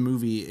thing with the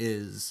movie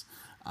is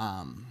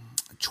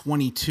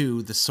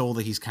 22, the soul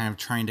that he's kind of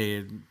trying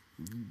to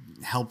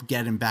help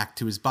get him back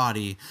to his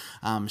body,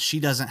 she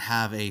doesn't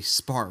have a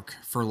spark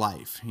for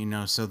life,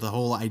 so the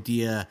whole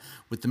idea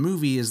with the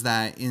movie is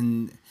that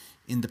in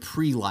the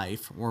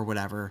pre-life or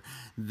whatever,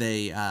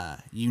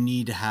 you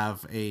need to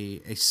have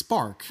a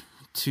spark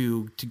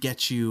to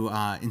get you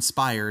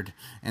inspired,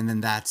 and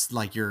then that's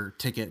like your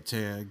ticket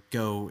to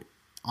go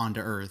onto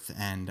Earth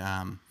and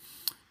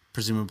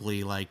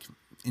presumably like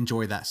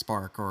enjoy that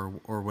spark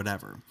or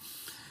whatever.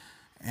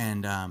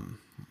 And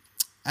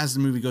as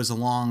the movie goes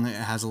along, it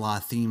has a lot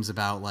of themes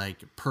about like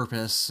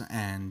purpose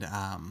and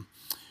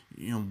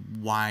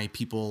why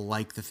people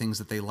like the things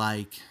that they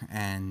like,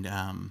 and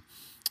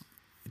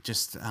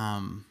just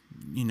the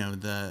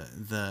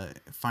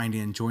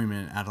finding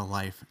enjoyment out of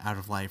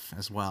life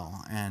as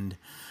well. And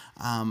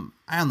I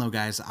don't know,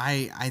 guys,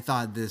 I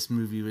thought this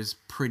movie was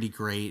pretty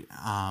great.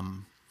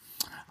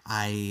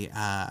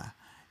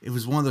 It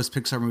was one of those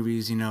Pixar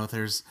movies,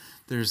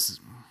 there's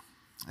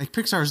like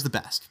Pixar is the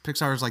best.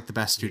 Pixar is like the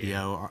best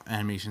studio,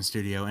 animation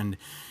studio, and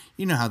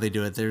you know how they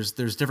do it. There's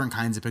different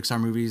kinds of Pixar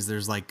movies.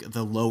 There's like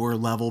the lower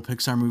level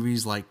Pixar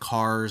movies like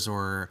Cars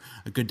or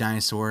A Good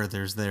Dinosaur.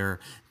 There's their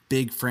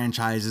big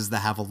franchises that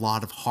have a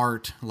lot of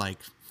heart, like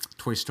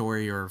Toy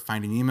Story or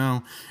Finding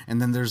Nemo,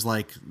 and then there's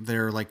like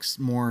their like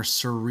more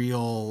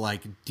surreal,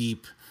 like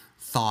deep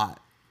thought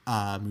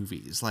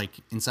movies like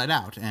Inside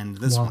Out and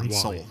this one,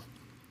 Soul.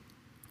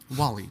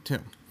 WALL-E too.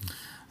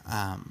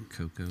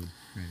 Coco,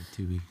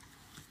 Ratatouille.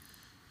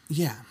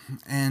 Yeah,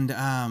 and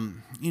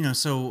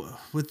so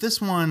with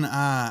this one,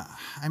 I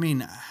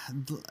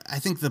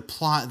think the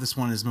plot of this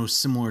one is most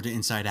similar to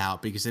Inside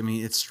Out because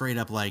it's straight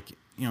up like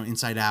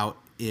Inside Out.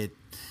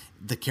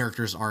 The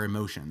characters are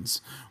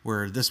emotions,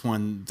 where this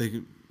one,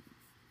 the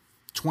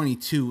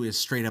 22 is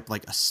straight up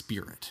like a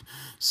spirit.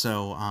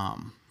 So,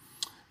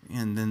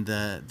 and then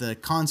the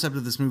concept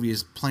of this movie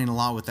is playing a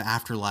lot with the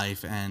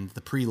afterlife and the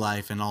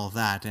pre-life and all of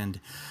that, and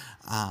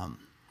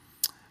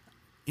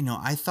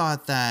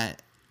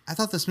I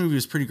thought this movie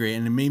was pretty great,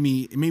 and it made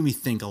me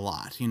think a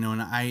lot, and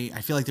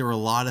I feel like there were a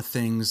lot of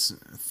things.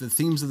 The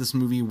themes of this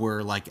movie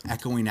were like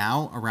echoing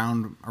out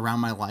around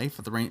my life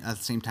at the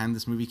same time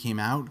this movie came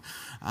out.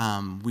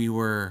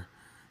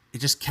 It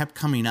just kept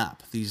coming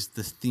up,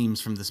 the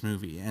themes from this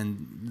movie,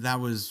 and that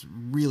was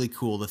really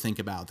cool to think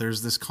about.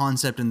 There's this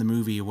concept in the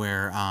movie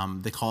where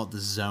they call it the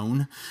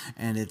zone,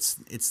 and it's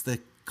the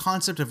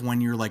concept of when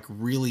you're like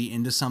really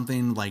into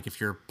something, like if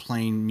you're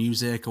playing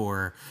music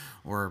or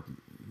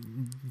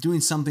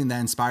doing something that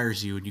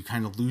inspires you, and you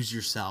kind of lose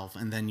yourself,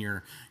 and then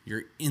you're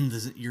in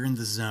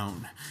the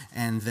zone,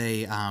 and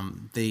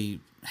they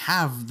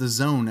have the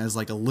zone as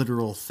like a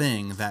literal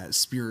thing that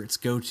spirits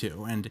go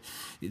to, and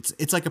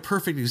it's like a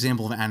perfect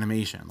example of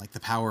animation, like the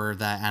power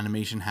that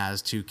animation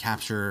has to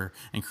capture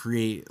and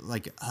create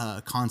like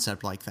a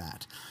concept like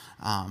that.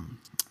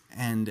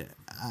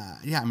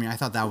 Yeah, I mean, I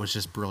thought that was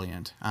just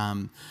brilliant.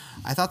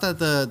 I thought that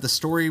the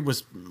story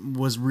was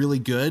really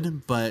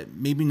good, but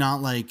maybe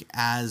not like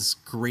as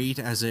great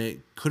as it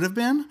could have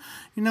been.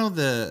 You know,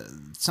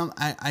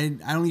 I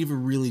don't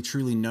even really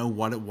truly know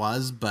what it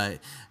was, but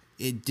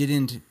it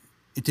didn't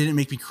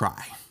make me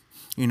cry.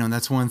 You know, and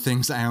that's one of the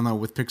things, I don't know,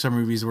 with Pixar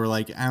movies where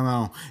like, I don't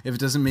know, if it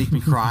doesn't make me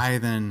cry,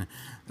 then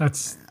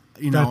that's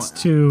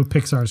to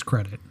Pixar's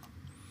credit.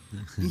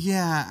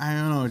 Yeah, I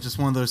don't know. It's just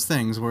one of those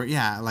things where,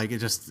 yeah, like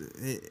it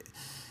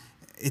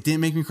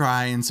didn't make me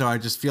cry, and so I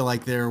just feel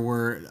like there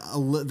was a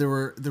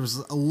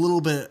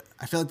little bit.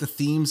 I feel like the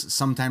themes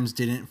sometimes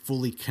didn't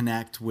fully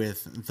connect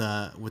with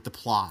the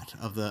plot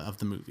of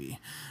the movie.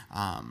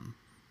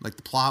 Like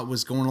the plot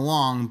was going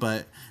along,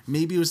 but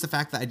maybe it was the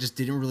fact that I just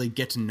didn't really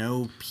get to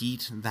know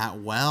Pete that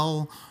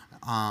well.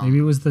 Maybe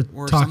it was the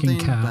talking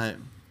cat. But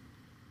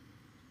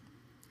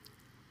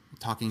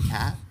talking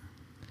cat.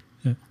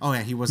 Yeah. Oh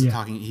yeah, he wasn't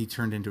talking. He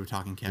turned into a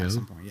talking cat at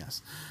some point.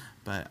 Yes,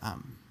 but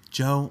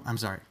Joe. I'm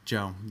sorry,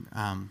 Joe.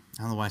 I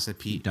don't know why I said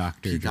Pete.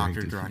 Doctor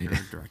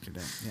directed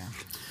it. Yeah.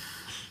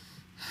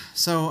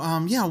 So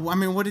yeah, I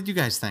mean, what did you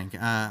guys think?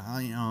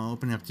 I'll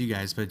open it up to you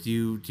guys. But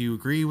do you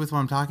agree with what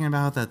I'm talking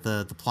about? That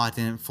the plot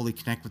didn't fully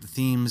connect with the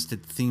themes.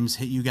 Did the themes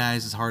hit you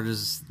guys as hard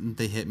as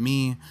they hit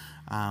me?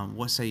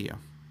 What say you?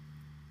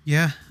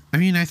 Yeah, I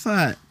mean, I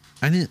thought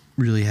I didn't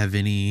really have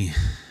any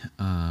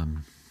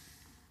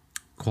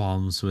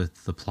qualms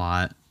with the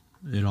plot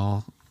at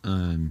all.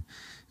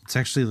 It's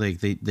actually like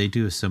they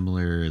do a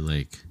similar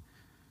like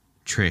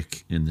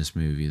trick in this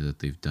movie that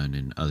they've done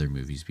in other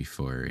movies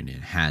before, and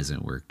it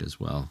hasn't worked as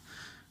well.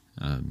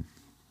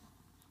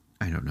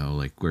 I don't know,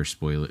 like we're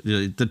spoiling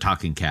the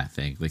talking cat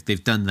thing. Like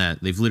they've done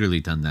that. They've literally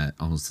done that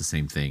almost the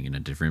same thing in a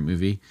different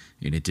movie,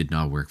 and it did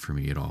not work for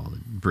me at all.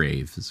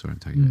 Brave is what I'm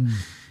talking about.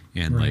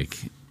 And right.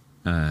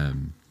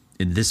 Like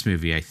in this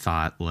movie, I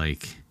thought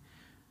like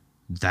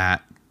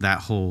that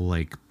whole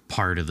like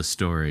part of the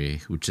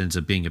story, which ends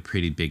up being a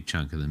pretty big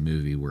chunk of the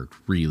movie, worked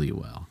really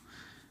well.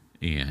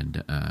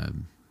 And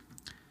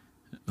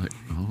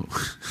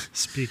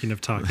speaking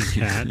of talking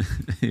cat,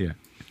 yeah,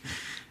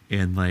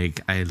 and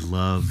like I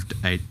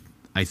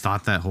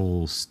thought that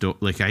whole story,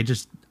 like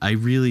I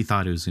really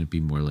thought it was going to be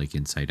more like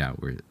Inside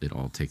Out, where it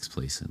all takes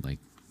place in like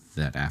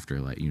that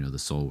afterlife, you know, the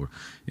soul world.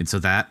 And so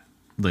that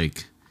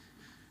like,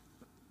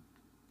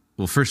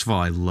 well, first of all,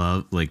 I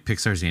love like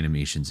Pixar's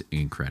animation's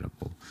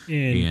incredible.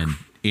 And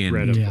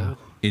yeah.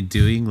 In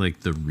doing like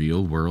the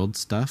real world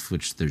stuff,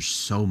 which there's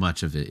so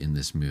much of it in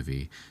this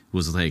movie,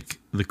 was like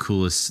the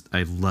coolest.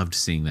 I loved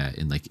seeing that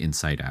in like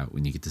Inside Out,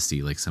 when you get to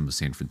see like some of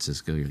San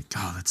Francisco. You're like,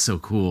 oh, that's so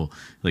cool.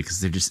 Like,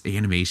 cause they're just,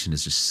 animation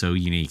is just so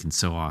unique and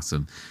so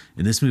awesome.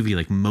 And this movie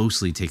like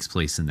mostly takes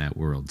place in that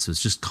world. So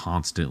it's just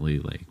constantly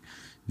like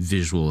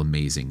visual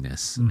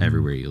amazingness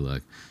everywhere you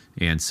look.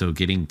 And so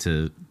getting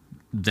to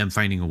them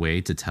finding a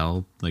way to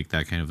tell like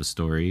that kind of a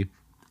story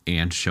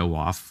and show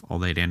off all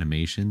that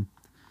animation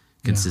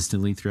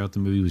consistently throughout the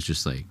movie was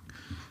just like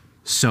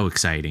so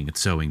exciting.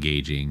 It's so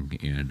engaging.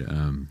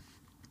 And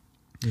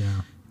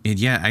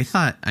I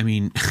thought, I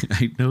mean,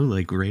 I know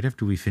like right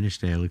after we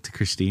finished it, I looked at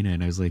Christina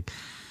and I was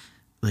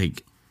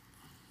like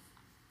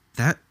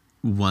that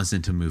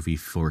wasn't a movie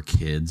for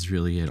kids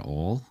really at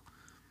all.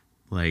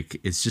 Like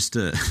it's just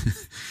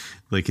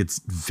like it's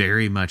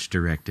very much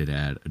directed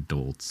at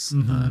adults.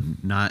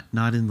 Not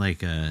in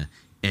like a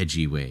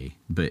edgy way,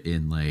 but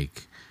in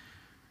like,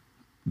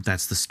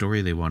 that's the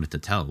story they wanted to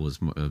tell, was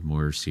a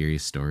more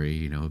serious story,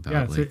 you know,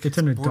 about it's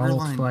an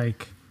adult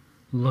like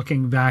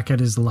looking back at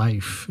his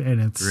life, and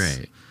it's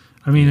right.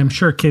 I mean, I'm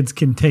sure kids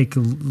can take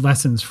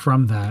lessons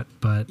from that,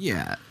 but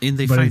and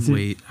they find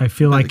way. I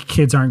feel like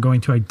kids aren't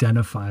going to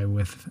identify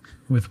with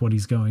what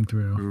he's going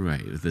through,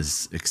 right? With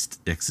this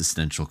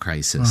existential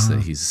crisis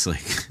that he's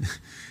like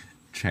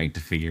trying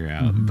to figure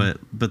out. But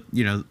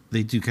you know,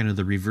 they do kind of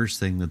the reverse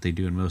thing that they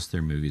do in most of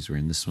their movies, where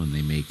in this one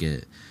they make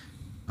it.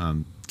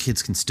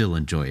 Kids can still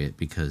enjoy it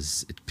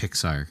because it's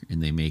Pixar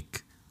and they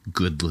make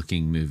good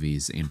looking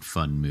movies and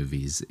fun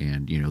movies,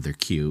 and you know, they're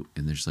cute,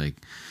 and there's like,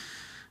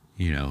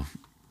 you know,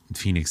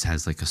 Phoenix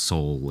has like a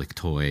soul like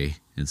toy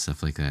and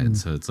stuff like that. And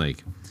so it's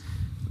like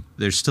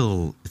it's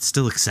still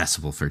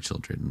accessible for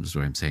children, is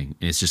what I'm saying.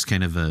 And it's just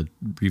kind of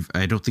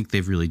I don't think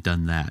they've really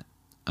done that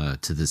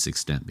to this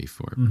extent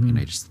before. And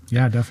I just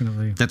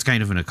definitely, that's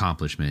kind of an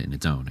accomplishment in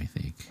its own, I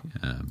think.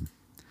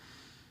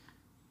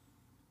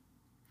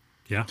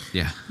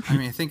 Yeah. I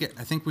mean, I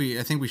think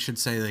we should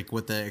say like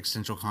what the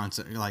existential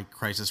concept, like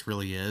crisis,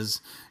 really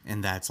is,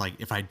 and that's like,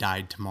 if I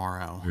died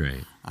tomorrow,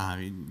 right?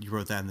 You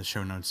wrote that in the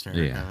show notes,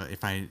 Derek. Yeah.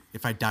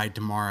 If I died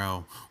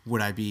tomorrow,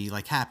 would I be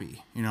like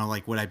happy? You know,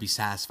 like would I be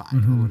satisfied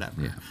or whatever?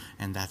 Yeah.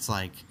 And that's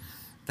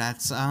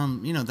that's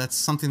that's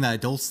something that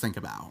adults think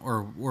about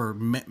or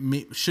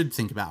should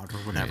think about or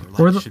whatever. Like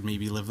Or should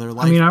maybe live their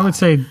life. I mean, I by, would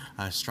say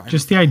strive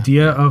just for the that.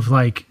 idea of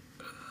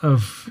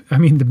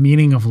the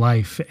meaning of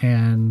life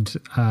and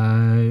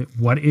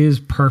what is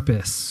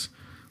purpose?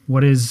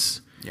 What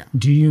is, Yeah.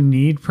 do you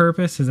need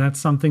purpose? Is that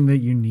something that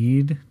you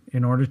need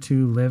in order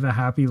to live a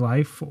happy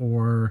life?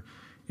 Or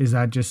is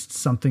that just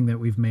something that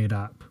we've made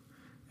up?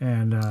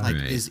 And Like,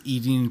 Right. is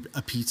eating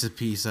a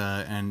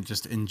pizza and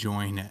just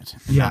enjoying it?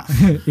 yeah,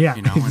 enough? yeah,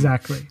 You know, and,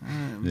 exactly.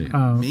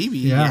 maybe,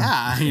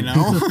 yeah. yeah.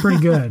 It's pretty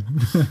good.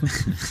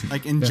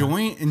 Like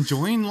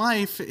enjoying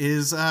life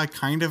is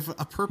kind of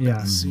a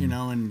purpose,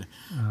 and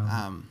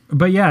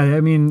But yeah,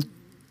 I mean,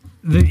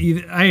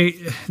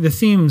 the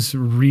themes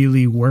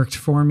really worked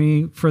for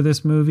me for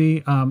this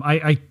movie.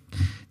 I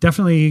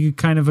definitely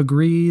kind of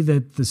agree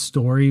that the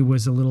story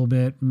was a little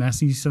bit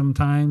messy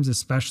sometimes,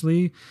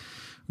 especially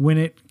when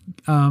it,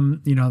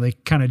 they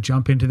kind of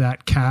jump into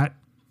that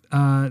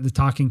the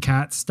talking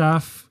cat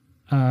stuff.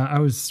 I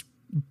was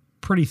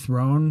pretty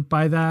thrown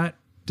by that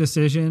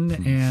decision,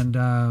 and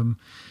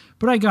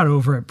but I got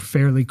over it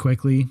fairly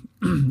quickly.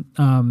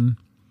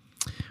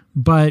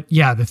 But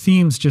yeah, the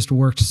themes just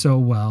worked so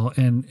well,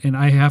 and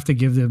I have to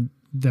give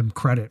them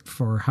credit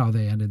for how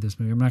they ended this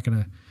movie. I'm not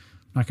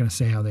gonna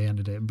say how they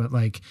ended it, but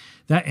like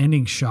that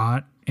ending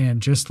shot and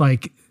just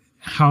like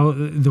how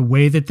the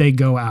way that they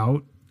go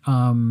out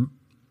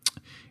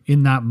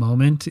in that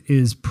moment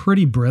is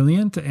pretty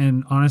brilliant,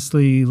 and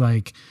honestly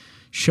like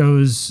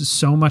shows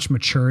so much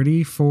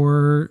maturity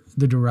for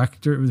the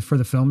director, for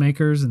the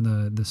filmmakers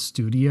and the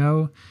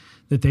studio,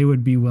 that they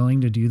would be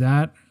willing to do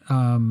that.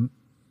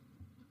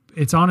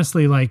 It's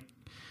honestly like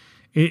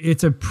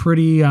it's a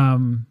pretty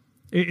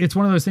it's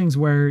one of those things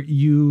where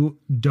you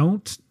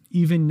don't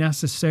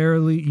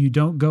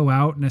go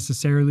out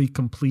necessarily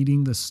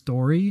completing the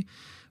story,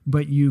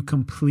 but you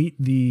complete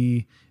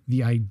the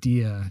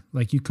idea.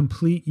 Like you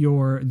complete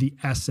the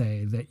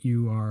essay that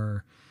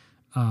you're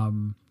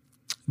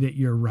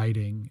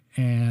writing,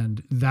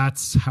 and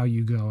that's how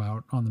you go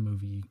out on the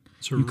movie.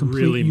 It's a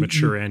really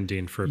mature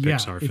ending for a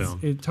Pixar film.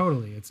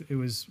 It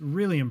was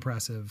really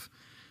impressive.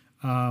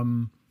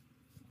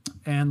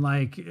 And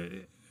like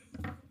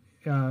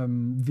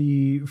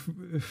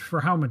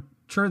for how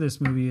mature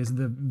this movie is,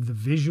 the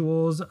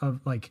visuals of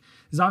like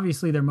is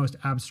obviously their most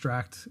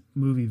abstract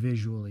movie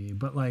visually,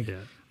 but like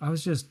I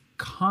was just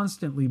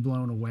constantly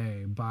blown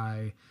away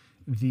by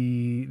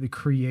the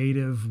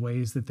creative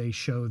ways that they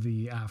show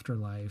the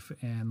afterlife,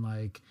 and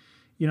like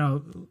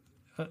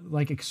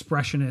like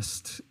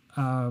expressionist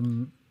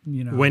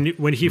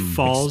when he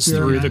falls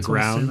through the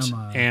ground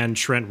cinema. and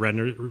Trent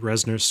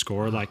Reznor's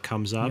score like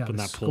comes up and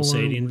the that score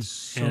pulsating was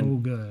so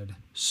and good.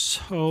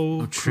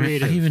 so Trent, I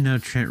creative. didn't even know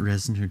Trent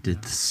Reznor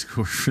did the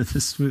score for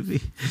this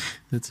movie.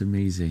 That's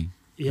amazing.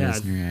 Yeah,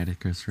 Reznor,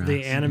 Atticus Ross.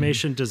 the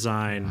animation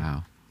design.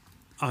 Wow.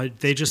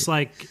 They just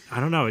like, I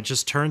don't know, it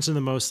just turns in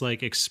the most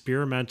like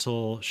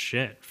experimental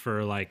shit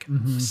for like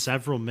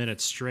several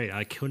minutes straight.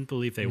 I couldn't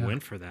believe they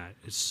went for that.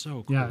 It's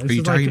so cool. Yeah, Are this you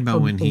is talking like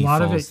about when he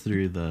lot of falls it-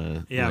 through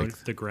the like,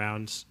 the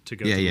grounds to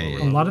go Yeah, to yeah, lower yeah. A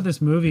level. lot of this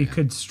movie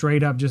could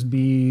straight up just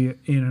be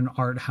in an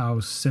art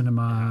house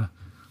cinema,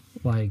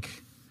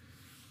 like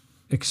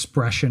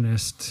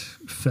expressionist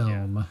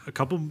film.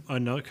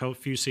 A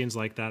few scenes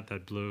like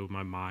that blew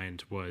my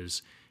mind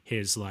was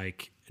his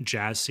like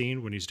jazz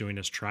scene when he's doing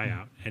his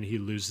tryout and he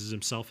loses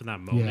himself in that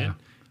moment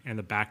and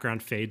the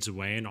background fades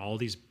away and all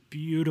these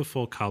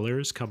beautiful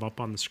colors come up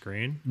on the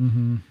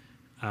screen.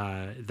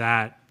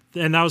 That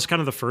was kind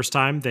of the first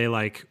time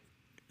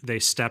they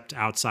stepped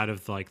outside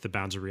of like the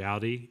bounds of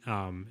reality.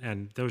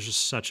 And that was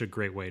just such a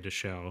great way to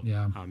show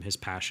his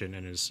passion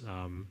and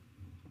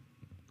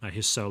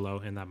his solo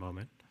in that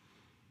moment.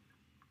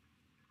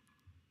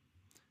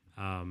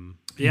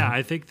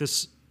 I think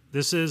this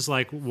is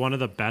like one of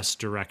the best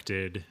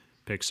directed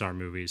Pixar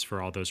movies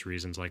for all those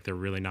reasons. Like they're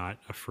really not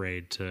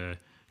afraid to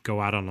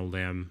go out on a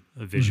limb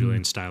visually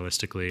and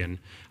stylistically. And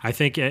I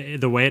think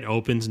the way it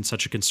opens in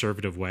such a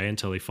conservative way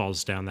until he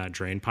falls down that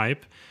drain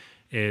pipe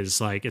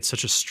is like, it's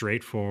such a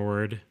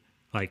straightforward,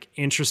 like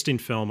interesting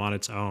film on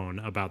its own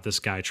about this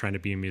guy trying to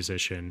be a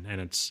musician.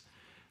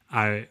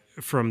 And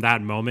from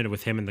that moment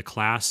with him in the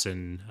class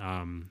and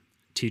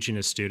teaching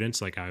his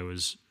students, like I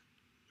was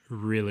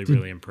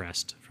really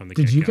impressed from the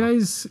get-go. Did you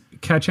guys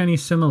catch any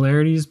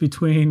similarities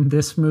between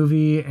this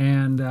movie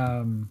and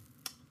the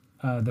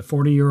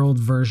 40-year-old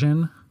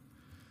version?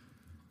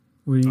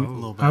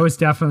 I was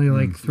definitely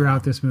like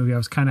throughout this movie, I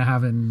was kind of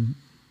having,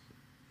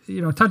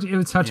 it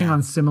was touching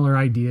on similar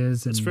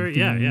ideas and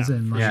themes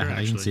and like,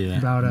 I can see that.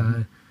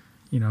 about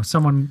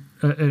someone,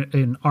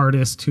 an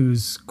artist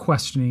who's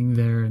questioning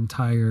their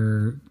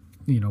entire,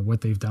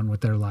 what they've done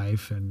with their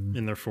life and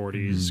in their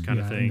 40s kind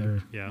of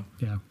thing. Yeah.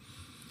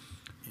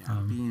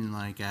 Being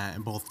like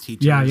both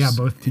teachers.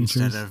 Both teachers.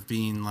 Instead of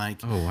being like,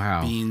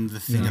 being the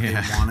thing that they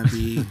want to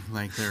be.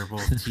 Like they're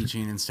both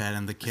teaching instead,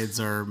 and the kids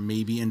are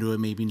maybe into it,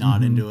 maybe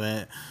not into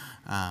it.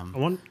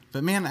 One,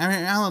 But man, I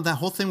don't know, that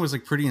whole thing was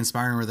like pretty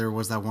inspiring. Where there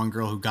was that one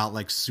girl who got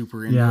like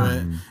super into Yeah.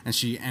 it, and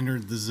she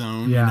entered the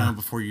zone, Yeah.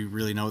 before you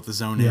really know what the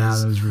zone Yeah,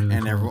 is. that was really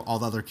and cool. all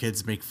the other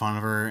kids make fun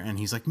of her, and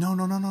he's like, no.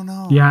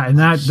 Yeah, and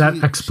Like, that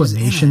she's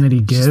explanation in it. that he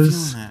She's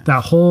gives, feeling it.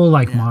 that whole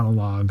like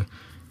monologue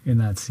in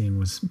that scene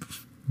was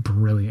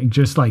brilliant. It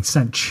just like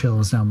sent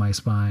chills down my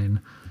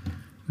spine.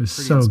 It was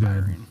Pretty so good.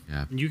 inspiring.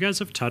 Yeah. you guys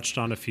have touched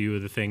on a few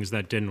of the things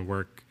that didn't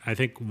work. I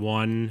think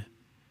one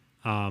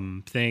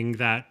thing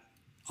that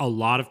a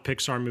lot of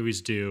Pixar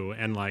movies do,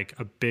 and like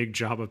a big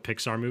job of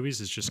Pixar movies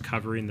is just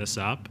covering this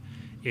up,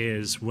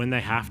 is when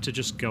they have to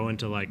just go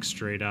into like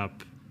straight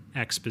up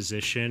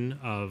exposition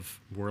of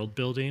world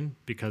building,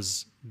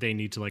 because they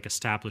need to like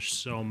establish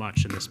so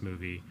much in this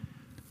movie,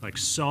 like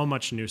so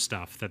much new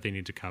stuff that they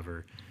need to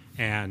cover,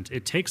 and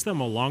it takes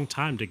them a long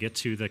time to get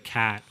to the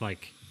cat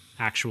like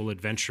actual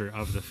adventure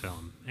of the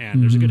film.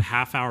 And there's a good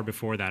half hour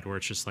before that where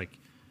it's just like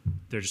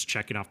they're just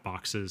checking off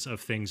boxes of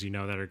things that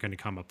are going to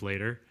come up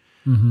later.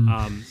 And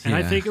I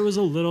Yeah. think it was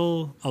a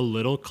little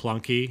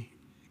clunky,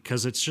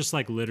 because it's just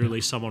like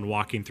literally someone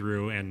walking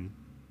through and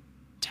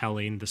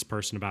telling this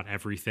person about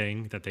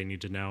everything that they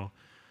need to know,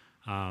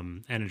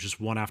 and it's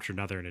just one after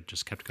another, and it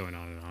just kept going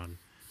on and on.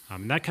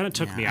 And that kind of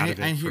took Yeah, me out of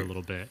I it for hear- a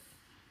little bit.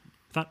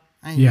 Thought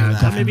I hear Yeah,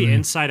 that. definitely. maybe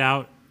Inside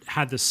Out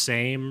had the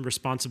same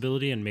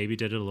responsibility and maybe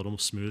did it a little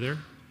smoother.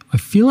 I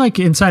feel like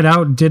Inside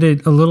Out did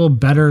it a little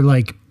better,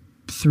 like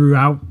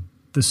throughout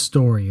the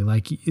story.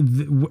 Like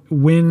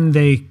when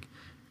they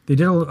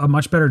did a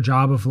much better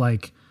job of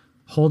like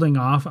holding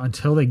off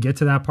until they get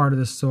to that part of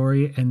the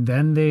story, and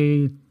then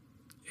they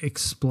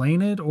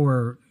explain it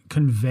or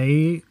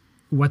convey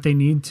what they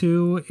need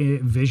to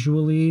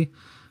visually,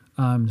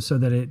 so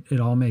that it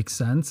all makes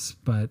sense.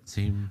 But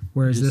Same.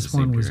 whereas it is this the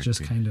same one was just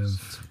director. kind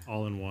of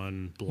All in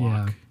one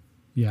block.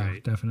 yeah,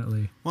 Right.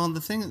 definitely. Well, the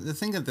thing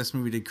that this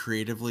movie did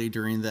creatively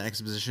during the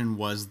exposition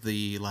was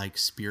the like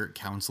spirit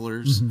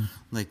counselors,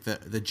 like the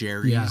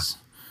Jerrys. Yeah.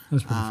 That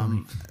was pretty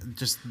funny.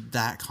 Just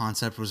that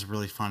concept was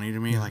really funny to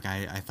me. Like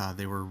I thought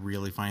they were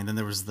really funny. Then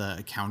there was the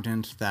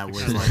accountant that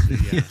was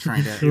like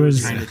trying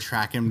to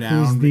track him down.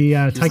 It was the He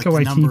was like, Taika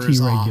 "The number is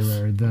Waititi off."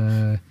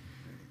 regular.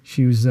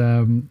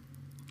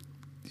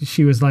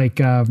 She was like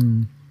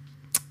the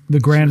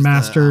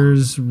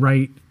Grandmaster's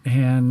right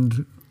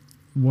hand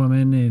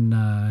woman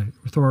in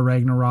Thor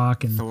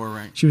Ragnarok, and Thor,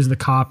 right? she was the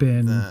cop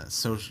in The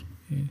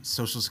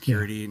social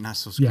security, not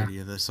social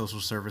security, the social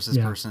services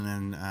Yeah. person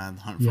in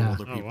Hunt for Yeah.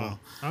 Older Oh, People. wow.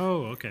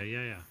 Oh, okay.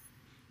 Yeah.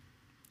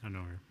 I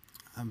know her.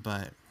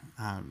 But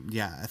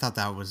yeah, I thought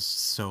that was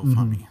so Mm-hmm.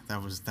 funny.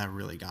 That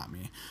really got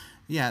me.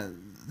 Yeah,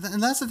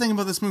 and that's the thing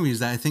about this movie is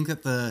that I think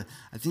that the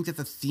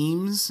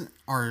themes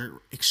are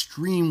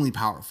extremely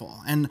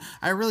powerful, and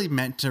I really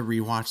meant to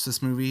rewatch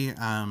this movie.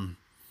 And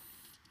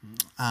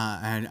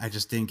I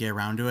just didn't get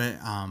around to it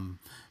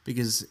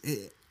because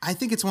I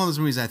think it's one of those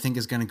movies that I think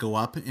is going to go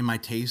up in my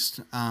taste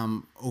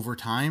over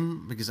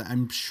time, because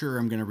I'm sure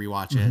I'm going to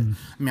rewatch it.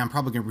 I mean, I'm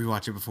probably going to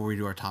rewatch it before we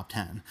do our top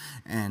 10.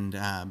 And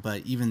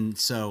but even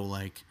so,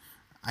 like,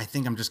 I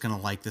think I'm just going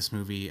to like this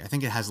movie. I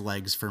think it has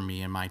legs for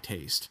me and my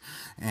taste.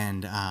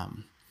 And I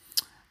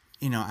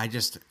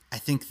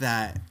think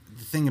that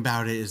the thing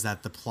about it is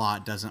that the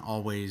plot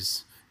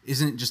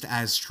isn't just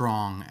as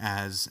strong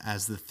as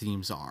the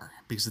themes are,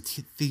 because the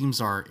themes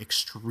are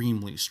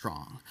extremely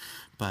strong.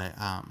 But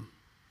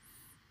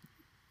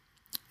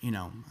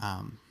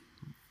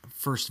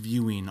first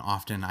viewing,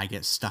 often I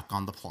get stuck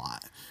on the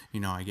plot.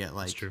 I get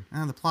like, true.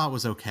 The plot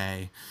was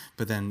okay,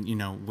 but then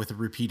with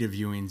repeated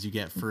viewings, you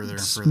get further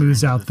and further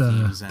Smooths into out the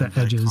themes and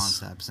edges.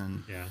 concepts,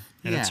 and Yeah.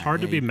 And it's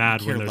hard to yeah, be you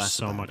mad care when there's less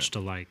so about much it. to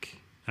like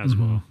as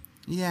well.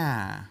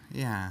 Yeah.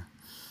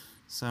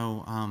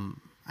 So,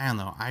 I don't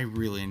know. I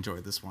really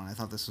enjoyed this one. I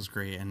thought this was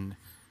great, and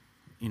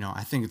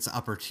I think it's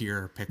upper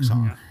tier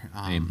Pixar.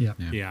 Same. Yeah.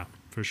 Yeah,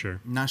 for sure.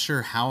 Not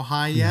sure how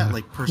high yet. Yeah.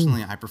 Like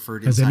personally, I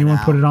preferred. Has Inside anyone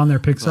put Out, it on their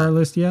Pixar but-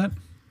 list yet?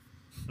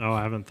 Oh,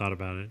 I haven't thought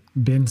about it.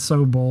 Been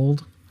so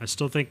bold. I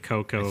still think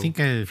Coco I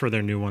think for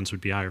their new ones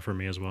would be higher for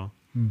me as well.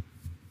 I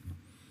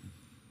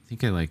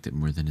think I liked it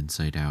more than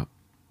Inside Out.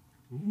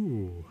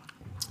 Ooh.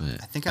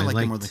 But I think I liked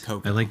it more than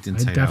Coco. I liked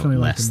Inside Out definitely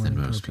liked it less more than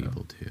than most Coco.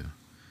 people too.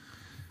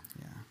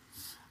 Yeah,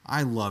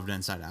 I loved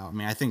Inside Out. I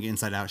mean, I think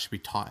Inside Out should be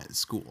taught at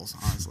schools,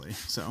 honestly.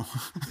 So,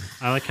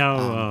 I like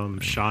how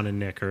Sean and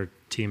Nick are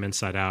team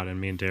Inside Out, and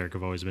me and Derek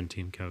have always been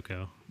team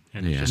Coco.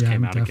 And it Yeah. just Yeah,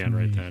 came I'm out again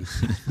right then.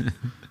 definitely-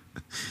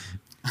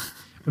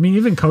 I mean,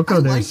 even Coco. I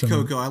there's liked some.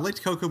 Coco. I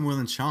liked Coco more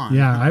than Sean.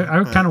 Yeah,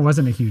 I but- kind of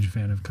wasn't a huge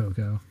fan of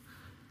Coco.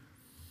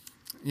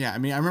 Yeah, I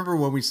mean, I remember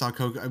when we saw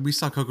Coco. We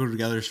saw Coco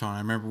together, Sean. I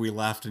remember we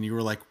left, and you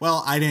were like,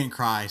 "Well, I didn't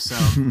cry." So,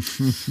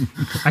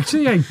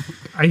 Actually,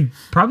 I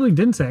probably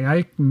didn't say.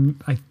 I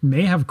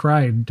may have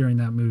cried during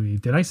that movie.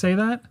 Did I say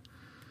that?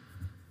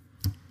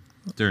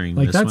 During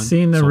Like this that one,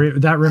 scene, that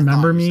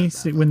Remember you Me,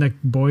 said that, when the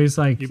boys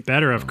like. You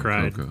better have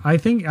cried. Coco.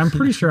 I'm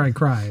pretty sure I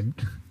cried,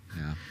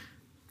 Yeah.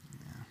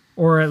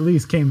 or at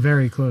least came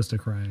very close to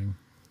crying.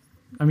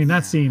 I mean,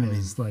 that scene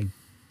is like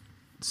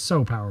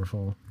so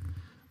powerful.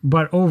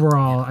 But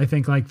overall, I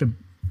think like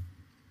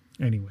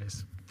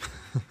anyways,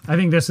 I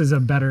think this is a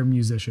better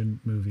musician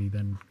movie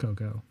than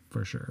Coco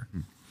for sure.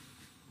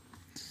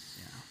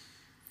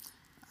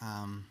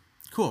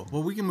 Cool.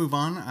 Well, we can move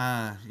on.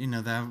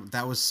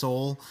 That was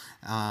Soul.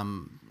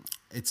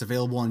 It's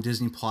available on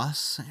Disney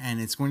Plus,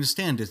 and it's going to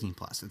stay on Disney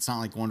Plus. It's not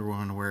like Wonder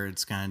Woman where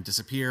it's going to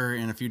disappear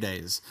in a few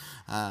days.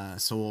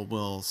 Soul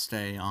will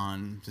stay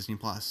on Disney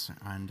Plus,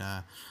 and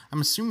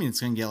I'm assuming it's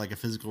going to get like a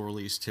physical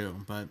release too.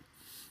 But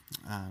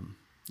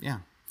yeah,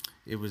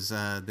 it was.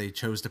 They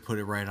chose to put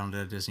it right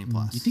onto Disney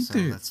Plus. You think so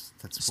they're that's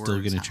still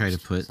going to try to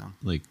put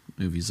like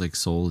movies like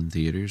Soul in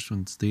theaters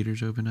once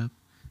theaters open up?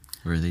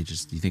 Or are they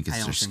just, you think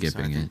it's just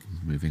skipping it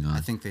and moving on? I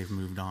think they've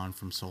moved on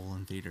from Soul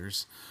in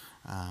theaters.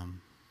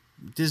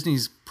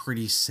 Disney's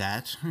pretty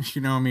set.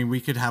 I mean, we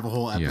could have a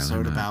whole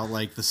episode about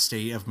like the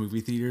state of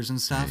movie theaters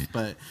and stuff, right.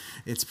 But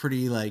it's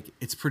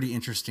pretty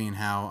interesting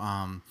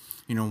how,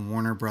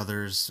 Warner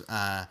Brothers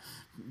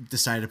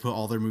decided to put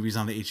all their movies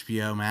onto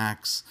HBO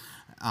Max.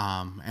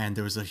 And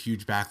there was a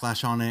huge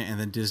backlash on it. And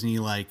then Disney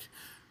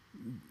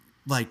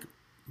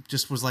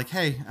just was like,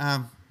 hey,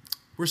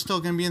 we're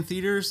still going to be in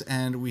theaters,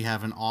 and we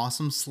have an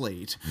awesome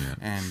slate. Yeah.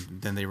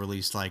 And then they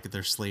released like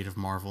their slate of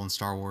Marvel and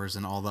Star Wars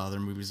and all the other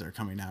movies that are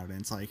coming out. And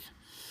it's like,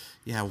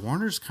 yeah,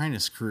 Warner's kind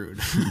of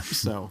screwed.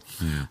 So,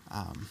 yeah.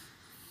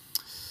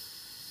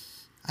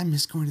 I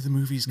miss going to the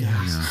movies,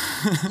 guys.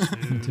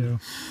 Yeah. Me too.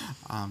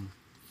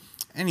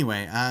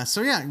 Anyway,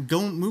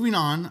 moving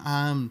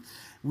on.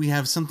 We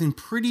have something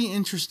pretty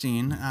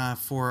interesting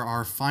for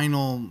our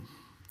final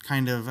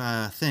kind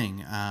of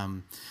thing.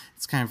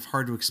 It's kind of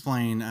hard to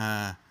explain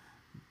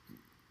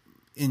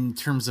in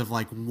terms of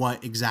like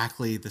what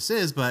exactly this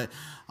is, but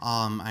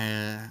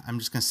I'm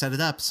just going to set it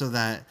up so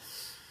that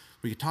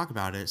we could talk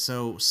about it.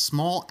 So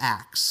Small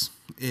Axe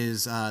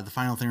is the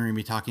final thing we're going to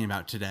be talking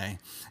about today,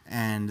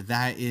 and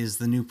that is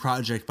the new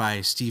project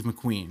by Steve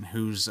McQueen,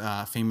 who's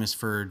famous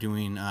for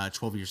doing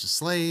 12 Years a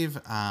Slave,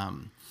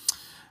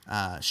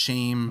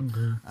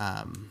 Shame,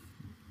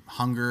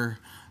 Hunger,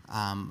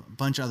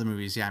 bunch of other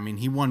movies. Yeah, I mean,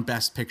 he won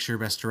Best Picture,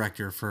 Best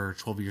Director for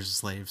 12 Years a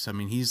Slave. So, I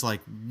mean, he's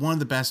like one of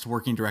the best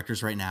working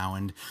directors right now.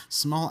 And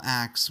Small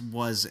Axe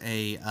was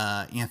a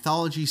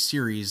anthology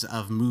series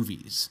of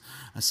movies.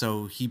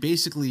 So he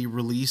basically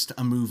released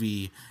a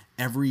movie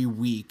every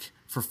week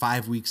for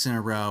 5 weeks in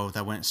a row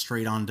that went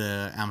straight onto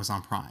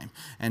Amazon Prime.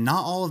 And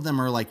not all of them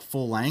are like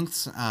full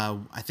lengths.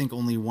 I think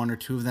only one or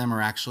two of them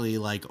are actually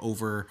like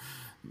over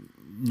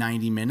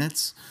 90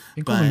 minutes. I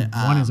think only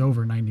one is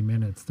over 90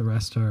 minutes. The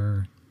rest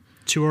are...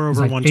 Two are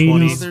over like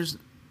 120.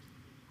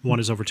 One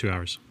is over 2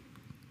 hours.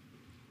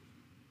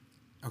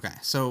 Okay,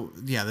 so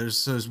yeah,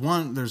 there's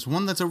one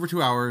that's over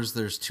 2 hours.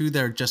 There's two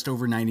that are just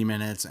over 90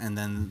 minutes, and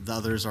then the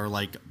others are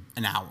like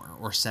an hour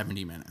or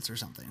 70 minutes or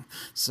something.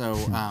 So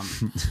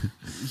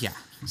yeah.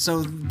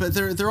 So, but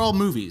they're all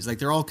movies. Like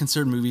they're all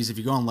considered movies. If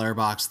you go on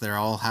Letterboxd, they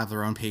all have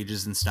their own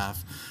pages and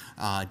stuff.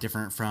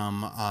 Different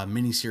from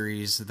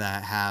miniseries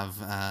that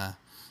have.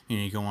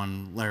 You go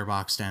on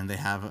Letterboxd and they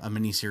have a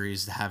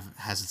miniseries that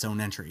has its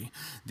own entry.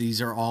 These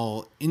are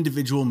all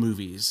individual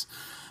movies,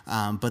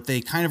 but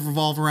they kind of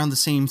revolve around the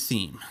same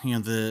theme.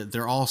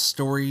 They're all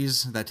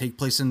stories that take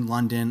place in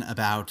London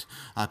about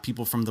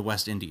people from the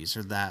West Indies,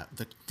 or that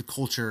the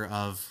culture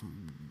of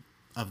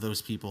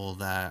those people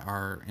that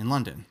are in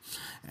London,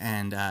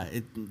 and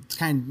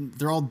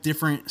they're all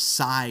different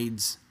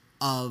sides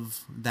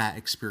of that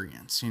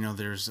experience.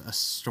 There's a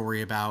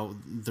story about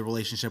the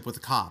relationship with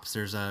the cops.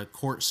 There's a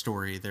court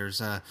story. There's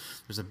a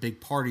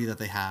big party that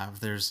they have.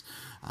 They're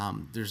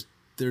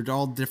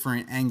all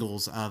different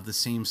angles of the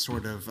same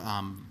sort of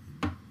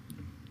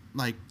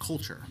like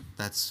culture.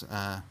 That's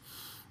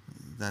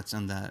what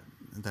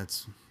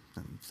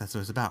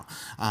it's about.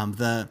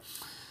 I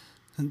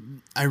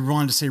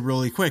wanted to say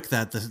really quick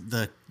that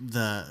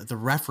the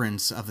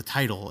reference of the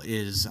title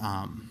is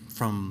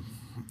from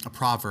a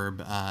proverb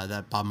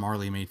that Bob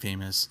Marley made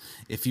famous.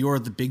 If you are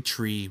the big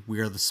tree, we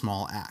are the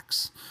small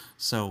axe.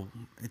 So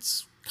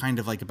it's kind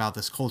of like about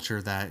this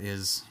culture that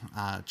is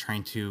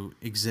trying to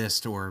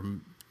exist or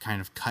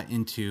kind of cut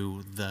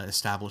into the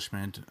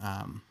establishment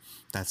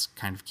that's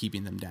kind of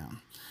keeping them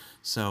down.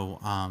 So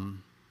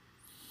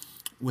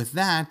with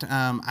that,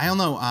 I don't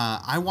know.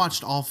 I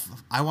watched all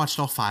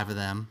 5 of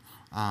them.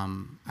 I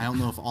don't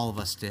know if all of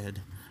us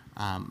did.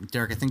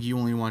 Derek, I think you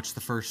only watched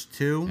the first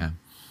 2. Yeah.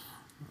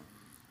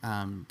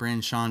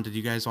 Brandon, Sean, did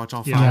you guys watch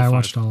all 5? Yeah, I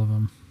watched all of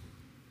them.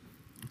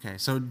 Okay,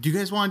 so do you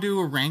guys want to do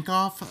a rank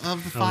off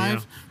of the 5? Yeah.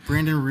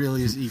 Brandon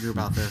really is eager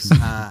about this.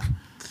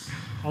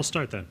 I'll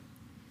start then.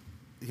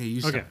 Okay, you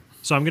start. Okay,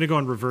 so I'm going to go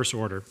in reverse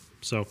order.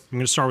 So I'm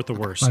going to start with the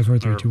worst. 5, 4,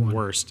 3, 2, 1.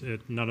 Worst.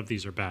 None of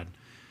these are bad.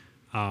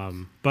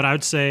 But I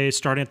would say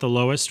starting at the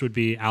lowest would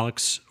be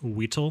Alex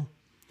Wheatle.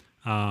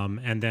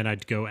 And then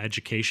I'd go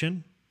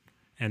Education.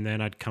 And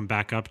then I'd come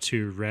back up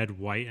to Red,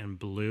 White, and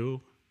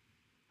Blue.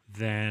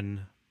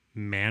 Then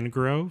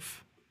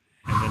Mangrove.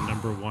 And then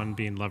number 1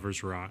 being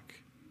Lover's Rock.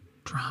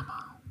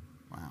 Drama.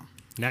 Wow.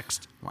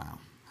 Next. Wow.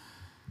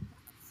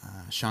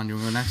 Sean, do you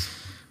want to go next?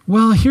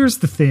 Well, here's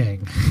the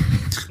thing.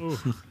 Ooh,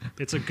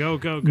 it's a go.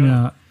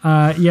 No.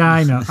 Yeah,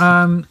 I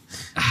know.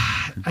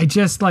 I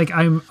just like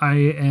I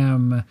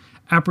am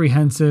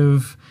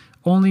apprehensive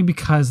only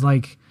because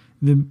like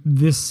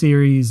this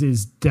series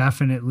is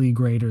definitely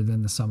greater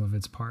than the sum of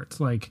its parts.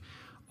 Like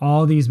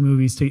all these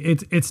movies,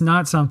 it's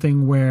not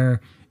something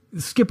where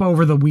skip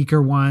over the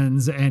weaker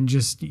ones and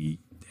just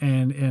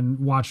and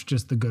watch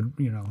just the good,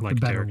 Like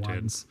the better Derek did.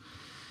 ones.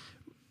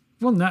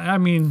 Well, I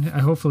mean,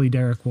 hopefully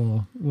Derek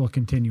will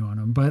continue on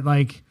them, but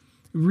like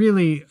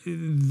really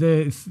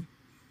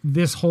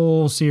this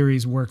whole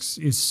series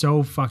is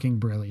so fucking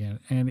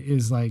brilliant and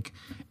is like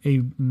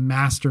a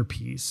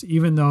masterpiece,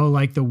 even though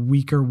like the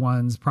weaker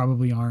ones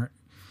probably aren't,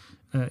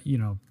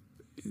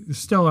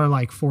 still are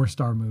like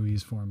 4-star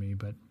movies for me.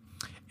 But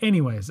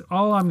anyways,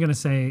 all I'm going to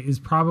say is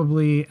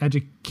probably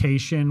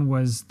Education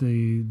was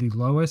the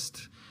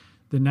lowest.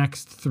 The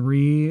next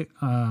three,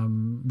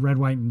 Red,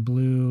 White, and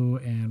Blue,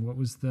 and what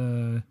was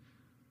the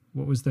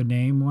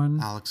name one?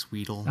 Alex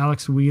Wheatle.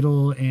 Alex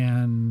Wheatle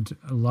and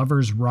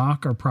Lovers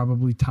Rock are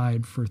probably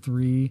tied for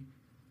 3,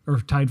 or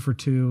tied for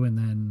 2,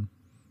 and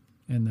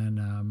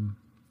then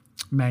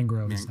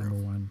Mangrove is number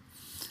 1.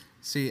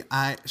 See,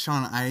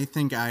 Sean, I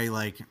think I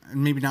like,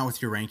 maybe not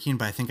with your ranking,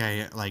 but I think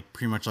I like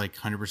pretty much like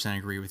 100%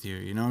 agree with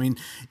you. I mean,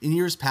 in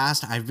years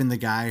past, I've been the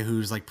guy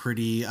who's like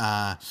pretty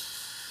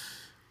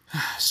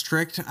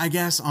strict, I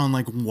guess, on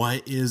like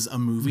what is a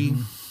movie.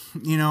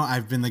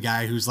 I've been the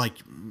guy who's like,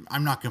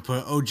 I'm not going to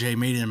put OJ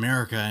Made in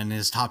America in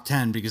his top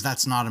 10 because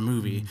that's not a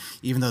movie,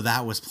 even though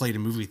that was played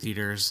in movie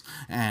theaters,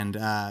 and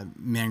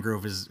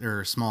Mangrove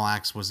or Small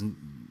Axe was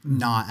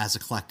not as a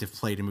collective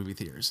played in movie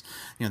theaters.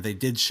 They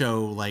did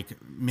show like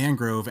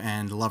Mangrove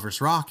and Lovers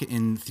Rock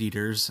in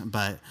theaters,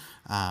 but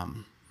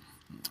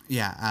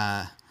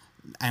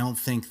I don't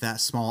think that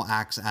Small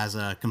Axe as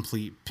a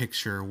complete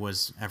picture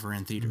was ever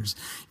in theaters.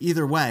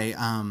 Either way,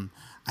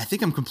 I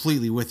think I'm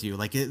completely with you.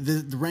 Like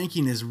the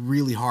ranking is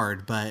really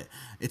hard, but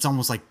it's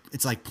almost like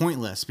it's like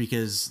pointless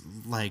because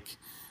like,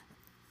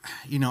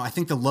 I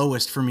think the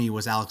lowest for me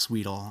was Alex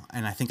Wheatle,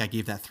 and I think I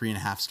gave that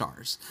 3.5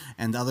 stars.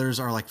 And the others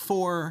are like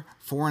 4,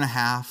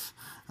 4.5.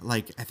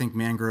 Like I think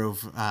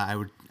Mangrove, I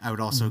would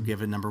also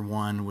give it number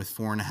 1 with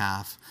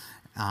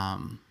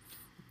 4.5.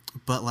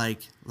 But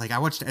like I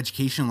watched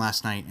Education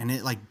last night and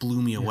it like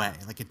blew me away.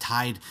 Like it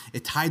tied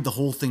the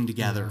whole thing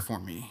together for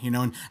me,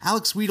 and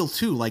Alex Wheatle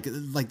too, like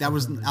that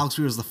was Alex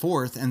Wheatle was the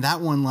 4th. And that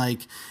one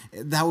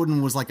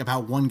was like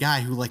about one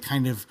guy who like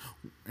kind of,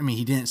 I mean,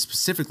 he didn't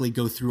specifically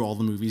go through all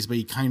the movies, but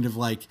he kind of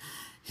like,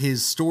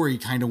 his story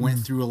kind of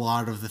went through a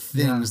lot of the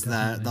things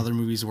that the other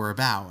movies were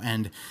about.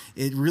 And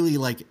it really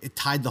like, it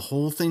tied the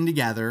whole thing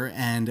together.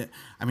 And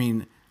I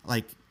mean,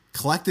 like,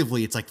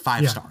 collectively it's like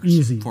 5 stars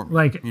easy for me.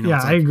 Like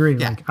I agree.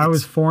 Yeah, like I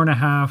was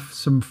 4.5,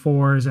 some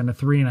 4s and a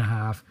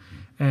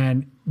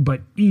 3.5,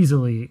 but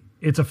easily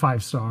it's a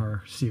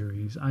 5-star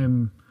series.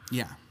 I'm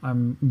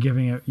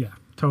giving it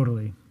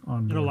totally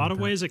on board. In a lot of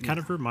ways it kind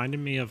of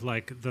reminded me of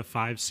like the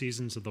 5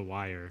 seasons of The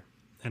Wire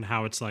and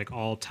how it's like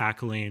all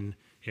tackling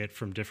it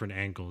from different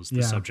angles,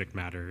 the subject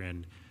matter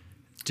and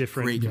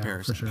different Great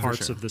comparison,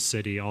 parts of the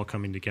city all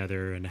coming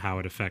together and how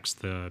it affects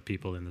the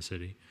people in the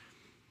city.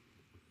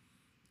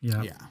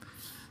 Yeah.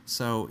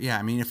 So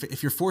I mean,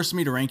 if you're forcing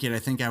me to rank it, I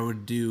think I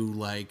would do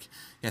like,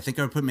 I think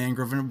I would put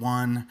Mangrove at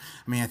 1.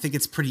 I mean, I think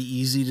it's pretty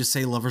easy to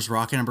say Lovers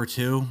Rock at number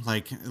 2.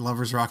 Like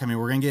Lovers Rock, I mean,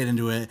 we're gonna get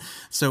into it,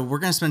 so we're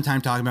gonna spend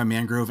time talking about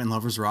Mangrove and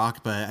Lovers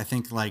Rock. But I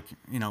think like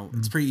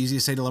it's pretty easy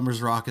to say to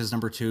Lovers Rock is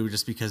number 2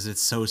 just because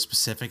it's so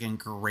specific and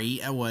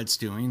great at what it's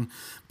doing.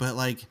 But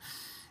like,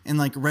 in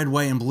like Red,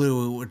 White, and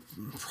Blue, it would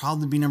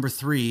probably be number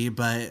 3.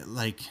 But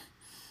like,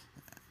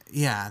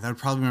 yeah, that would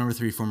probably be number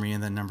 3 for me,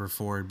 and then number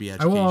 4 would be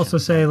Education. I will also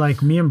say,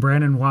 like, me and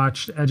Brandon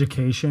watched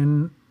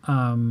Education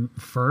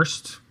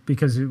first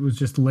because it was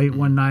just late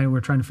one night. We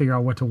were trying to figure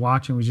out what to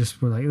watch, and we just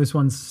were like, this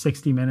one's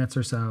 60 minutes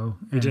or so.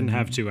 We didn't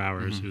have 2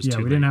 hours. It was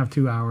we didn't have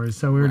 2 hours,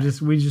 so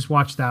we just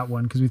watched that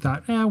one because we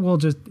thought, we'll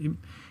just.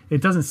 It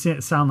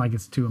doesn't sound like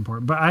it's too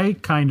important, but I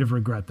kind of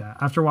regret that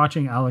after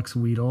watching Alex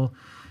Wheatle,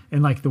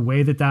 and like the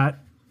way that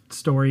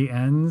story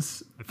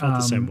ends. I felt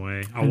the same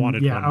way. I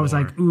wanted one I was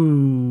more. like,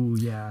 ooh,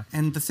 yeah.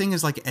 And the thing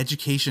is, like,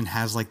 Education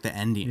has like the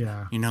ending.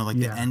 Yeah.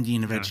 The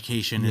ending of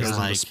Education is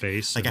like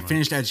space. Like I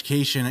finished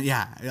Education.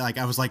 Yeah, like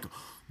I was like,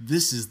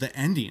 this is the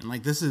ending.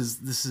 Like this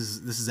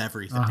is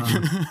everything.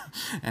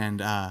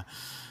 And I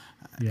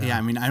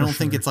mean, I don't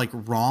think it's like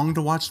wrong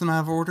to watch them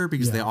out of order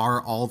because they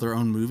are all their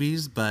own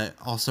movies, but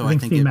also I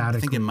think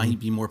it might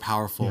be more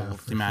powerful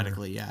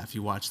thematically. Yeah, if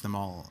you watch them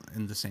all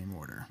in the same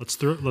order. Let's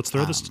throw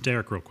this to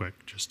Derek real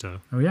quick, just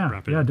to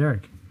wrap it. Yeah,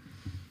 Derek.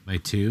 My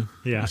 2.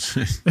 Yeah,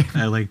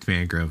 I liked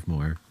Mangrove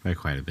more by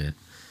quite a bit,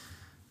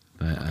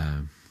 but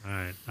all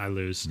right, I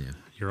lose. Yeah.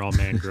 You're all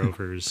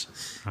Mangrovers.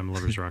 I'm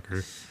Lovers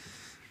Rocker.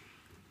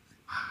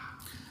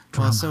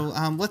 Well, so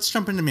let's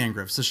jump into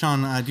Mangrove. So,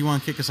 Sean, do you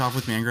want to kick us off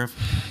with Mangrove?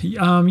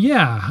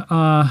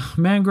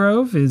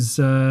 Mangrove is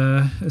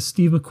a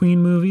Steve McQueen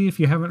movie, if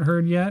you haven't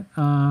heard yet.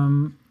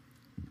 The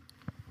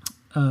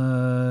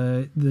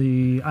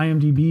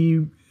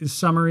IMDb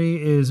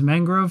summary is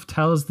Mangrove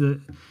tells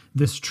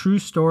this true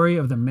story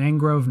of the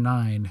Mangrove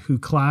Nine, who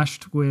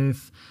clashed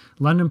with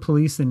London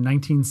police in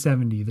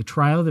 1970. The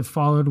trial that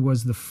followed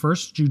was the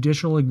first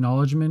judicial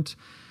acknowledgement.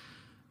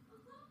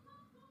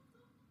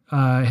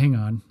 Hang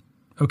on.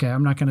 Okay,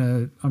 I'm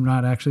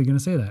not actually gonna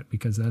say that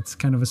because that's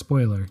kind of a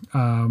spoiler.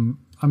 I'm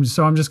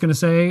just gonna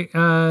say,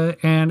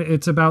 and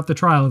it's about the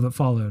trial that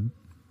followed,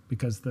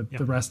 because the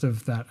rest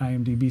of that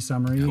IMDb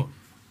summary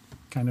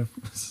kind of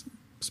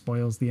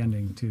spoils the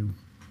ending to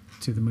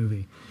the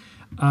movie.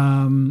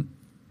 I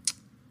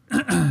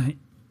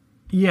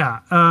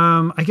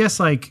guess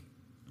like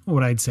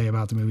what I'd say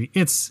about the movie,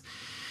 it's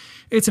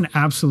an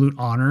absolute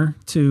honor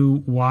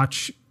to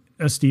watch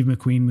a Steve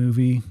McQueen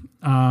movie.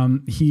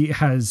 He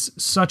has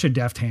such a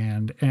deft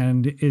hand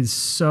and is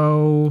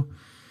so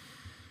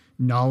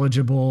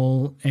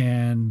knowledgeable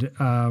and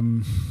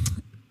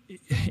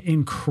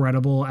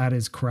incredible at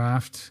his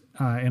craft.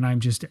 And I'm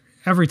just,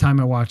 every time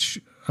I watch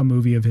a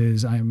movie of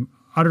his, I'm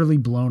utterly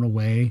blown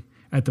away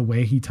at the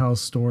way he tells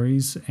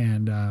stories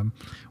and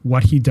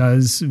what he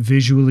does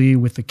visually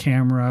with the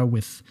camera,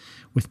 with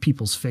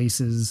people's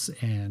faces.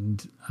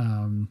 And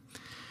I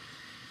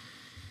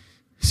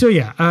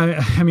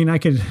mean, I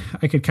could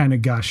kind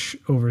of gush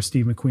over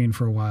Steve McQueen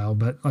for a while,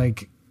 but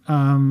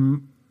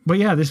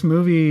this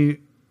movie,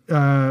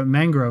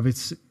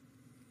 Mangrove,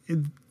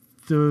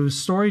 the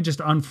story just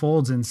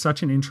unfolds in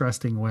such an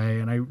interesting way.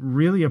 And I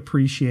really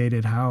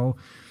appreciated how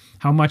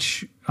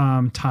much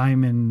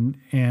time and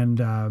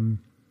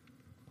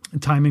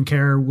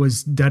care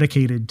was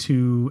dedicated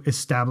to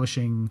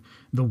establishing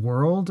the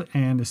world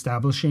and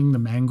establishing the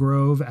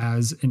mangrove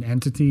as an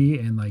entity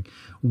and like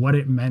what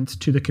it meant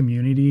to the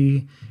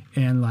community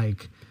and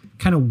like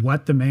kind of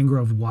what the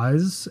mangrove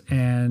was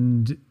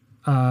and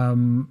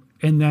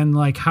then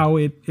like how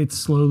it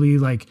slowly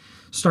like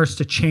starts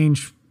to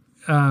change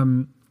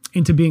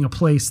into being a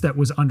place that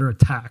was under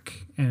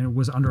attack and it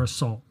was under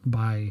assault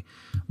by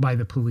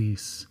the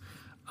police.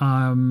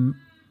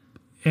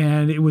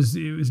 And it was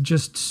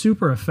just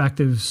super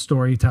effective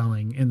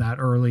storytelling in that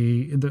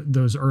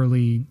those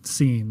early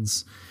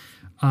scenes.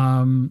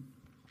 And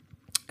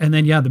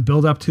then, the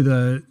build up to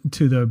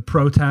the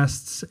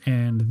protests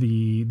and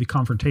the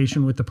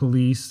confrontation with the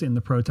police in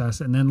the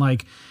protests. And then I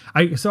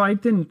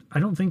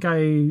don't think I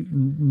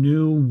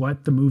knew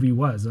what the movie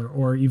was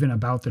or even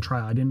about the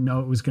trial. I didn't know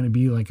it was going to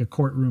be like a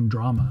courtroom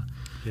drama.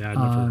 Yeah. I'd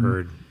never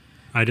heard.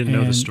 I didn't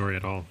know the story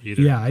at all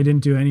either. Yeah, I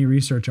didn't do any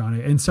research on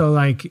it. And so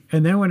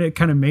and then when it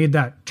kind of made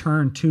that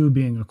turn to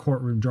being a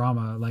courtroom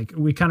drama,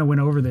 we kind of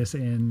went over this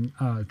in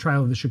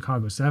Trial of the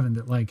Chicago 7,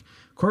 that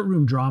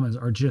courtroom dramas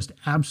are just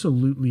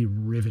absolutely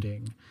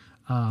riveting.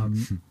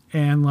 And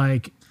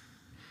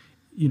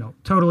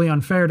totally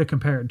unfair to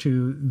compare it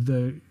to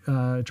the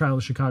Trial of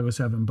the Chicago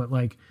 7, but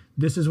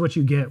this is what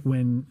you get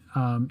when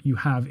you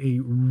have a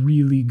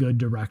really good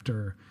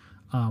director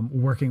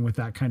working with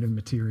that kind of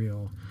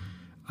material.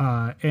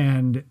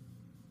 And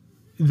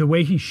the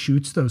way he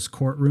shoots those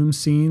courtroom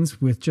scenes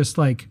with just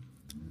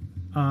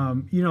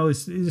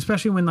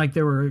especially when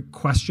they were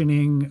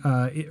questioning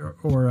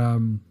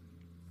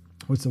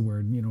what's the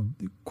word,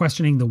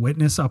 questioning the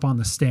witness up on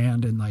the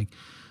stand and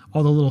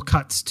all the little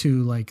cuts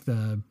to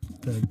the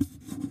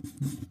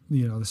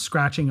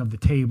scratching of the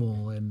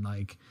table and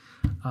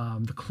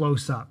the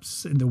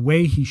close-ups and the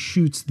way he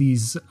shoots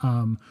these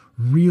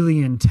really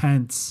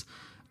intense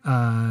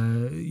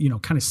kind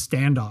of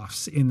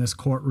standoffs in this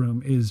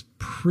courtroom is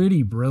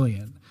pretty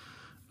brilliant.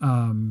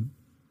 I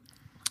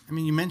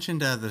mean, you mentioned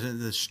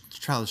the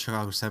Trial of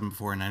Chicago 7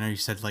 before, and I know you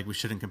said we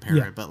shouldn't compare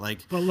it, but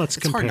let's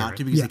it's compare hard not it.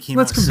 to because it came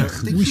let's out compare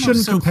so it. We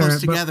shouldn't compare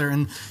close it, together,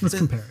 and let's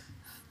compare it.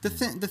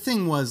 The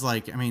thing was I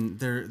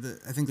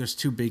think there's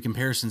two big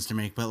comparisons to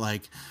make, but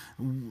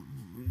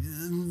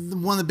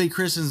one of the big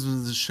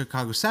criticisms of the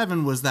Chicago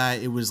 7 was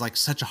that it was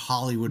such a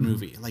Hollywood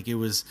movie.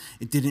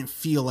 It didn't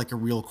feel like a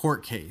real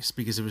court case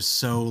because it was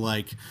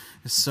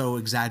so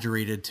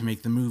exaggerated to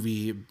make the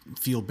movie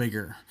feel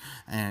bigger.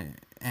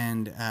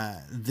 And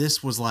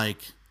this was a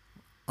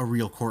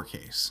real court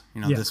case.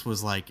 This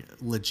was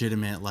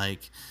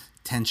legitimate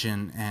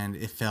tension, and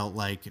it felt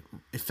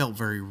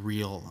very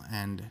real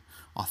and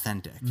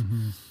authentic.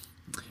 Mm-hmm.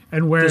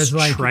 And whereas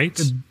trite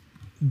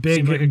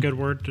seems like a good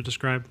word to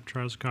describe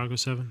Trial of Chicago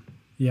 7.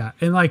 Yeah,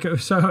 and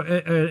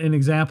an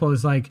example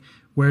is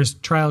whereas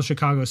Trial of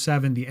Chicago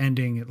 7, the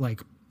ending, it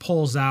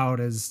pulls out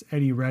as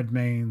Eddie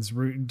Redmayne's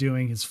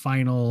doing his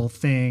final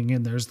thing,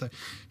 and there's the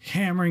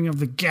hammering of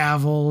the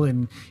gavel,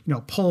 and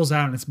pulls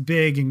out, and it's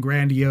big and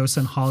grandiose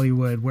in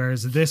Hollywood.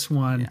 Whereas this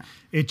one,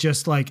 it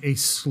just a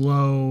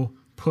slow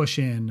push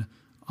in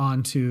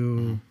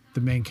onto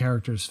the main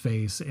character's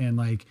face, and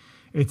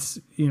it's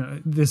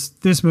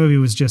this movie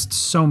was just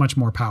so much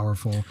more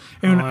powerful.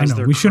 And I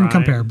know we shouldn't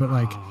compare, but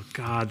oh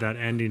god, that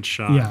ending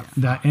shot. Yeah,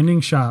 that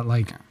ending shot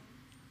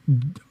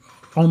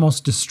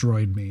almost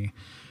destroyed me.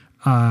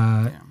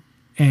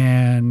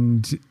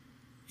 And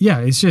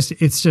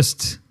it's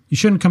just you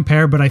shouldn't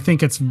compare, but I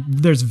think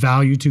there's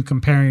value to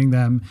comparing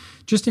them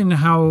just in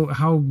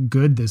how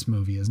good this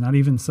movie is. Not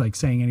even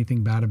saying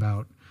anything bad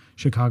about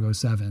Chicago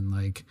 7.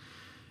 Like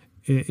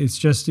it's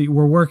just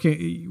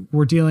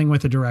we're dealing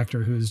with a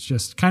director who's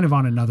just kind of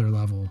on another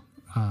level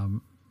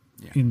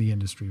in the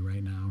industry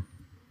right now.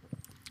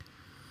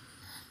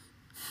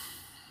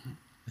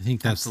 I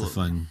think that's the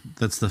fun.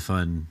 That's the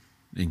fun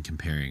in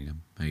comparing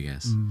them, I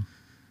guess.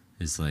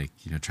 Is like,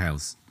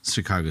 Trials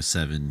Chicago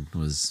 7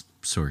 was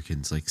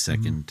Sorkin's like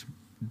second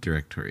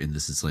director, and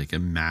this is like a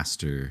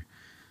master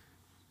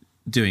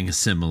doing a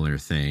similar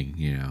thing,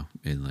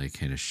 and like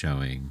kind of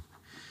showing.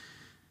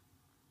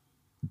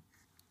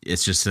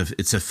 It's just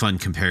it's a fun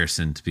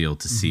comparison to be able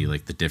to see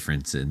like the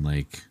difference in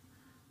like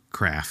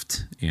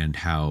craft and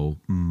how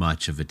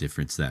much of a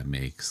difference that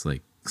makes,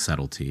 like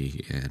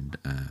subtlety and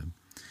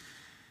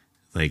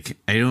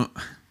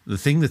the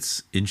thing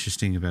that's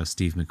interesting about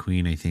Steve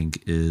McQueen, I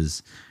think,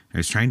 is I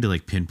was trying to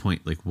like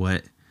pinpoint like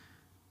what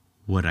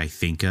I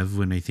think of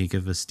when I think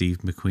of a Steve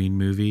McQueen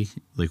movie.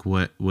 Like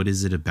what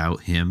is it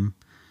about him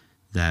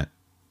that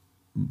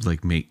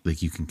like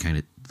you can kind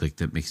of like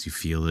that makes you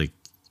feel like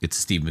it's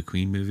a Steve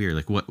McQueen movie, or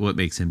like what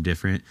makes him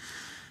different?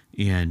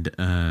 And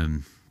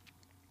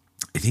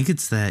I think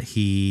it's that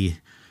he's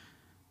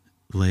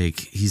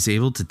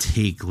able to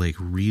take like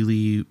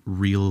really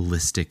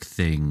realistic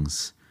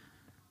things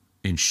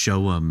and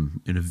show them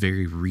in a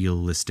very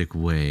realistic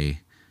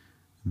way,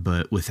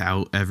 but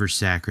without ever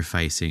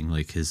sacrificing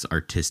like his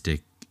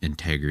artistic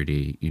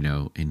integrity,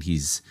 and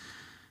he's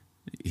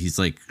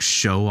like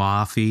show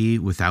offy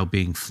without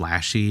being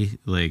flashy.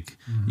 Like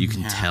you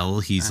can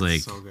tell he's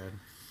like, so good.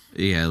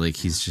 Yeah, like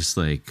he's just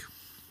like,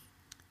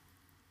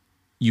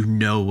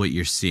 what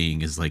you're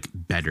seeing is like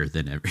better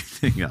than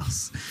everything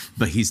else,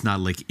 but he's not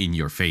like in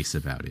your face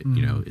about it.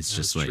 It's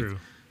just like, true.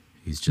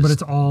 He's just but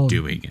it's all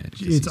doing it.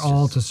 It's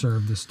all to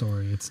serve the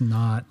story. It's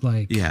not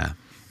like, yeah,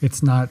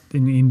 it's not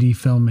an indie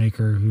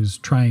filmmaker who's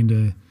trying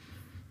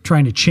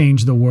to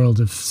change the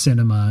world of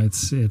cinema.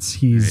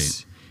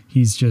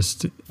 He's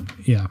just,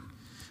 yeah.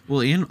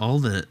 Well, and all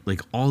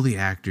the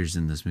actors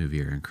in this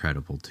movie are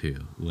incredible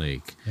too.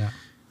 Like, yeah.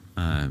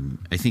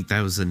 I think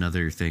that was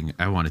another thing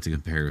I wanted to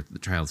compare with the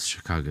Trials of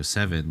Chicago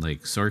 7.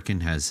 Like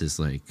Sorkin has his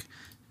like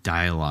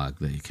dialogue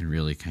that he can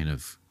really kind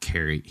of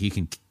carry. He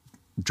can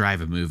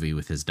drive a movie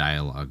with his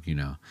dialogue,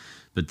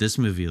 but this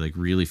movie like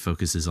really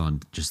focuses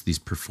on just these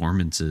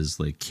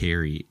performances, like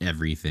carry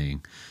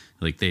everything.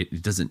 Like they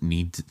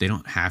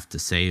don't have to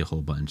say a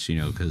whole bunch,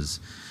 because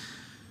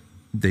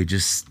they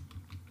just,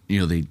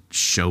 they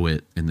show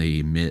it and they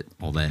emit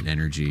all that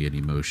energy and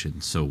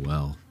emotion so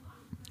well.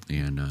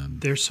 And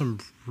there's some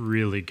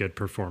really good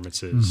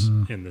performances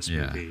in this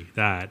movie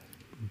that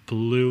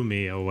blew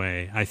me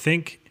away. I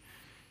think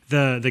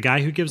the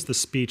guy who gives the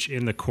speech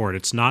in the court,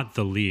 it's not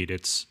the lead,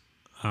 it's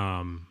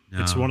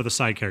one of the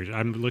side characters.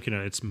 I'm looking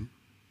at it's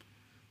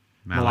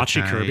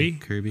Malachi Kirby,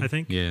 I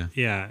think.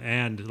 Yeah,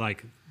 and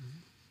like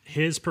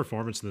his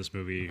performance in this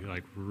movie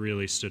like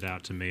really stood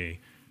out to me.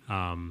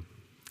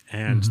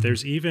 And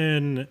there's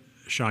even,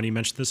 Sean, you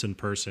mentioned this in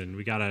person.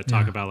 We got to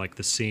talk about like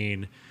the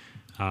scene.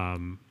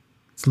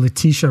 It's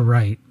Letitia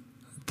Wright,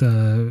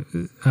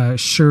 the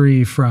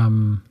Shuri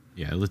from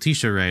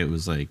Letitia Wright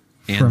was like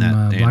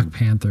Black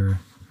Panther.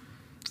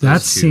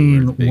 That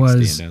scene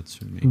was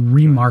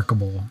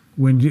remarkable.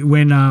 When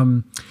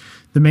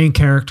the main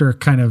character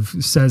kind of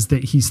says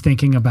that he's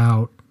thinking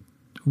about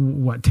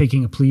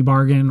taking a plea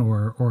bargain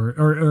or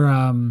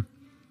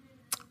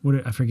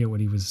what, I forget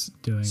what he was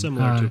doing.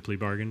 Similar to a plea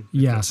bargain.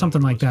 Yeah,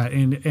 something like that.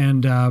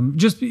 And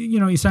just,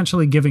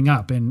 essentially giving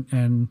up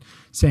and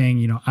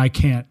saying, I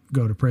can't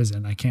go to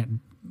prison.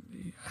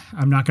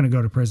 I'm not going to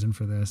go to prison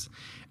for this.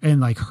 And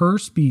like her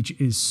speech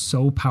is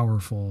so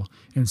powerful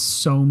and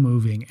so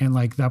moving. And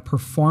like that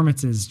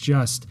performance is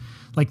just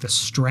like the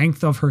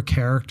strength of her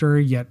character,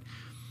 yet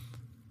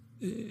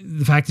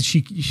the fact that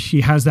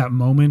she has that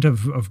moment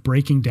of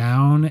breaking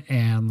down,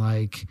 and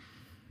like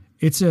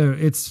it's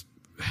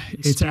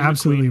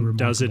absolutely remarkable.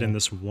 Does it in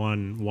this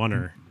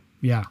oneer.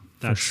 Yeah,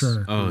 that's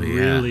for sure.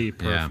 Really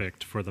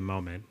perfect for the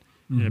moment.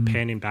 And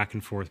panning back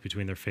and forth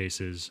between their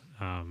faces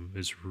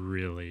is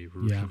really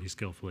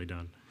skillfully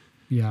done.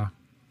 Yeah,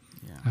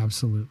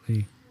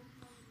 absolutely.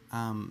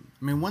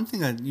 One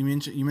thing that you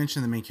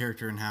mentioned the main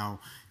character and how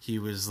he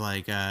was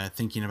like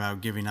thinking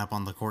about giving up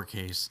on the court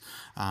case.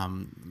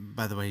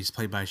 By the way, he's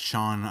played by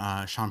Sean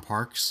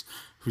Parks,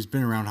 who's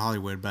been around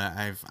Hollywood, but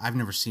I've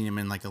never seen him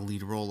in like a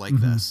lead role like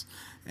this.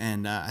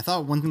 And I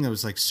thought one thing that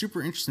was like super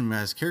interesting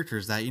about his character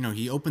is that,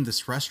 he opened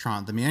this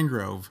restaurant, the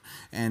Mangrove,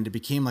 and it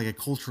became like a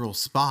cultural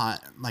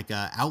spot, like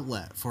a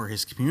outlet for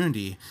his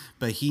community.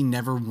 But he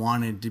never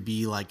wanted to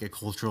be like a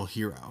cultural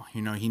hero.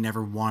 He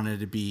never wanted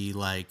to be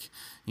like,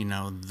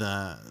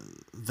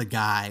 the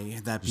guy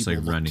that just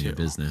people like running to. a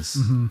business.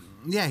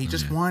 Yeah, he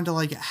just wanted to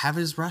like have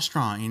his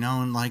restaurant,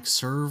 and like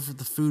serve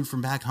the food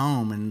from back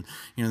home. And,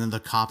 then the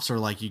cops are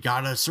like, you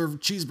gotta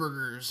serve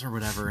cheeseburgers or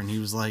whatever. And he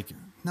was like,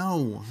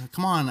 no,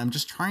 come on. I'm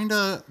just trying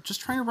to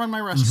run my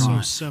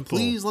restaurant. So simple.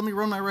 Please let me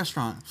run my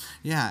restaurant.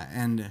 Yeah.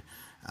 And,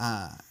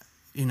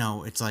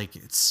 it's like,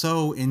 it's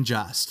so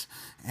unjust.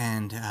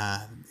 and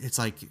it's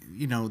like,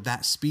 you know,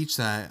 that speech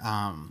that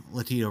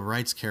Letitia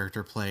Wright's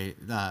character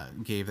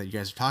gave that you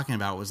guys are talking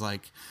about was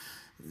like,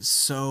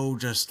 so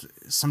just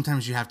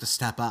sometimes you have to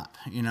step up,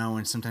 you know,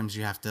 and sometimes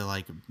you have to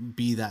like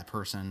be that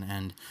person,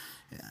 and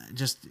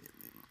just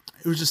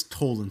it was just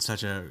told in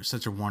such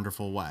a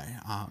wonderful way.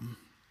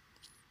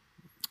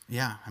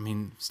 Yeah, I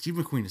mean, Steve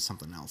McQueen is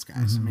something else,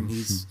 guys. I mean,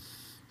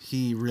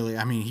 he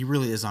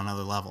really is on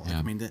another level. Yeah.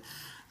 I mean,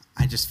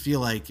 I feel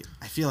like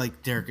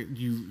Derek,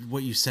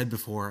 what you said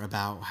before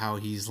about how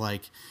he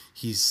like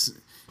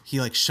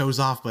shows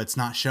off, but it's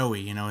not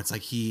showy. You know, it's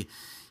like he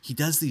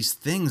does these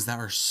things that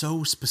are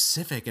so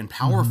specific and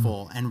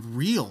powerful and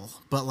real,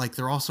 but like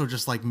they're also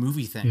just like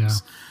movie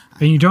things. Yeah.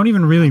 And you don't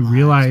even really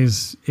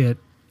realize it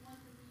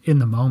in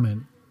the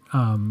moment,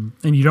 and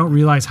you don't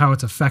realize how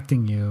it's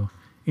affecting you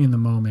in the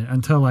moment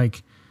until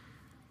like,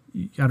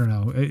 I don't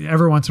know,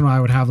 every once in a while I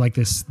would have like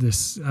this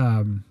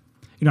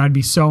you know, I'd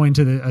be so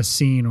into a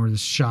scene or this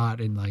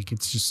shot, and like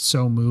it's just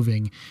so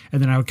moving,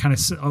 and then I would kind of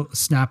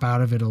snap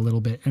out of it a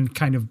little bit and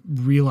kind of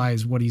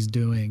realize what he's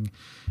doing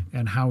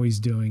and how he's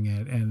doing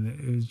it, and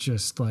it was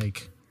just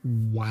like,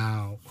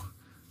 wow.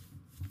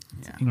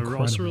 Yeah. We're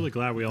also really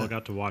glad we all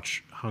got to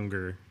watch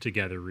Hunger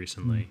together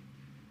recently.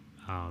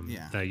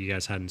 That you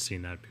guys hadn't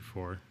seen that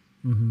before.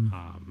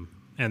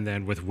 And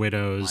then with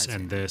Widows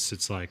and this,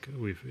 it's like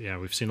we've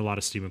seen a lot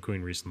of Steve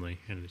McQueen recently,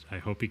 and I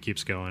hope he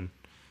keeps going.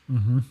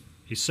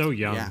 He's so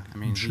young. Yeah, I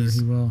mean, I'm sure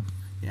he will.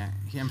 Yeah,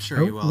 I'm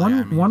sure he will.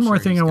 One more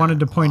thing I wanted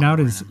to point out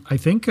is I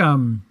think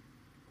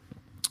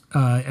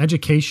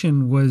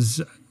Education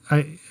was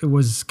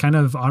kind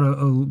of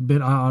a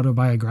bit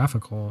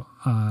autobiographical.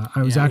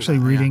 I was actually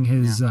reading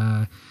his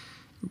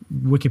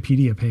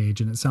Wikipedia page,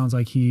 and it sounds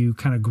like he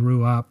kind of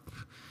grew up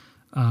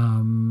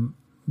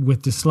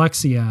with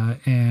dyslexia,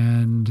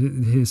 and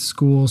his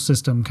school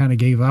system kind of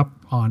gave up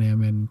on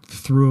him and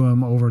threw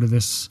him over to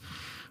this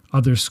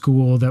other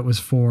school that was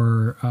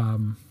for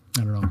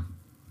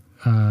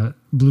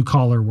blue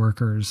collar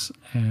workers,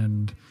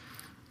 and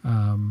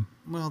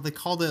well, they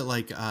called it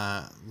like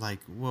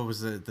what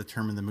was the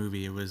term in the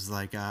movie? It was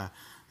like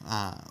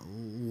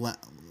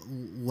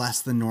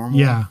less than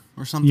normal,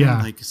 or something,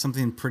 like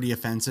something pretty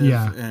offensive.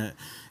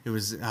 It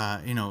was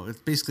it's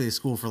basically a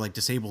school for like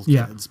disabled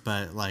kids,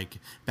 but like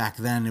back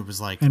then it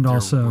was like, and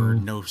there were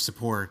no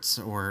supports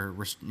or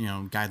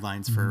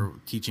guidelines for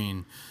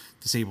teaching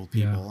disabled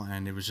people,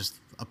 and it was just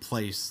a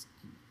place,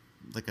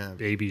 like a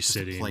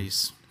babysitting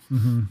place.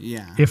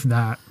 If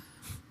that.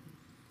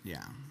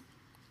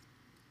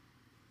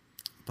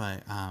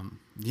 But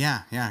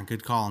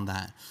good call on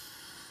that.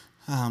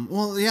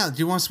 Do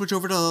you want to switch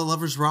over to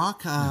Lovers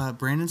Rock,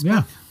 Brandon's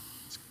book?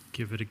 Let's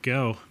give it a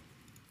go.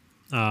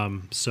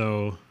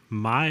 So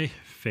my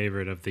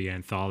favorite of the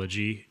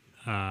anthology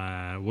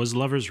was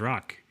Lovers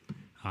Rock.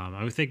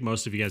 I would think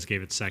most of you guys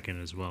gave it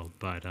second as well,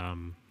 but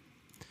the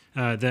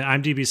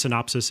IMDb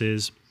synopsis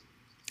is: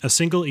 a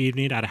single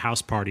evening at a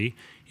house party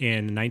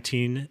in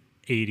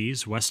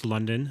 1980s West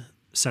London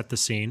set the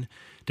scene,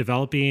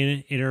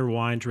 developing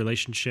intertwined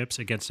relationships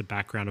against a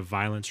background of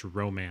violence,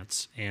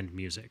 romance, and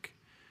music.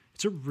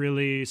 It's a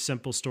really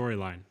simple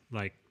storyline.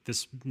 Like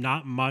this,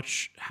 not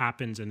much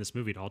happens in this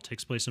movie. It all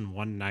takes place in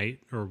one night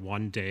or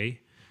one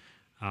day,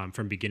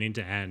 from beginning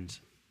to end.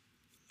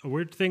 A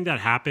weird thing that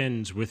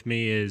happened with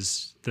me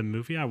is the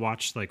movie I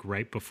watched like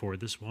right before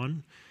this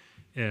one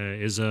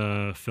is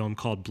a film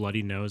called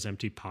Bloody Nose,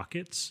 Empty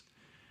Pockets.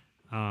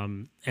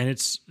 And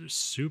it's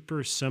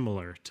super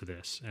similar to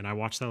this. And I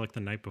watched that like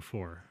the night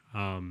before.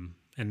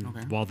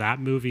 While that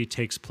movie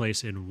takes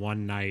place in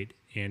one night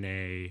in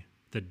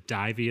the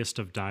diviest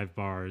of dive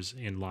bars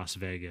in Las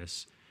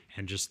Vegas,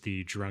 and just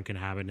the drunk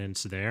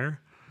inhabitants there,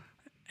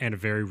 and a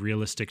very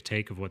realistic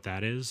take of what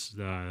that is.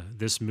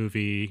 This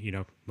movie,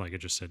 like I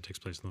just said, takes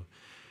place in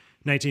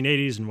the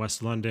 1980s in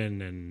West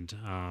London,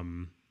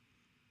 and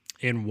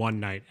in one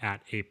night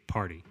at a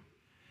party.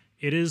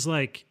 It is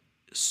like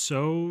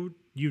so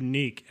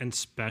unique and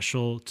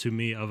special to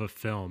me of a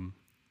film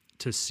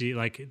to see,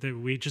 like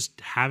we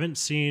just haven't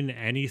seen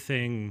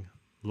anything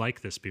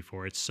like this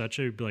before. It's such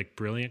a like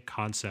brilliant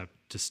concept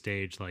to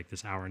stage like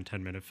this hour and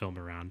 10-minute film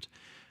around.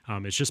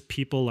 It's just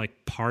people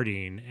like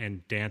partying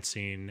and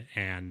dancing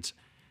and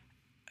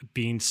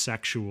being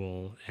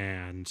sexual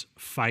and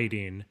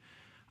fighting,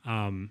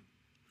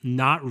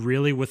 not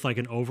really with like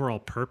an overall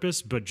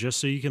purpose, but just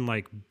so you can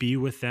like be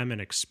with them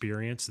and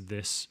experience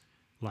this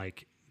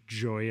like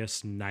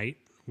joyous night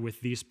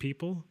with these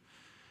people.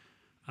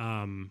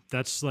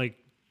 That's like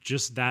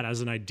just that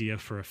as an idea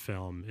for a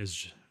film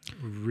is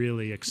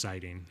really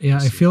exciting. Yeah,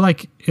 I feel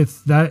like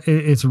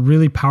it's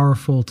really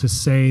powerful to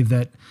say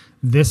that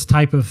this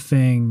type of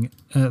thing,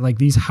 like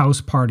these house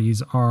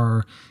parties,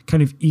 are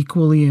kind of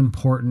equally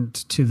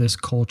important to this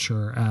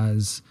culture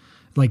as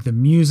like the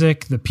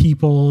music, the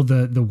people,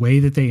 the way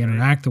that they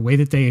interact, the way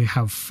that they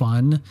have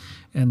fun,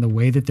 and the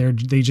way that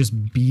they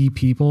just be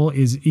people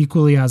is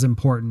equally as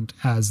important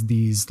as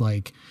these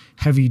like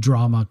heavy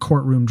drama,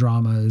 courtroom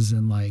dramas,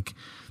 and like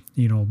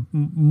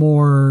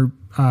more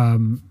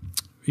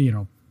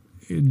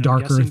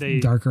darker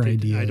I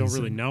ideas. don't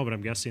really know, but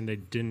I'm guessing they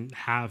didn't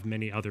have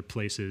many other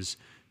places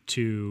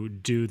to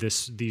do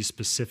these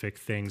specific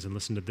things and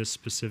listen to this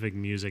specific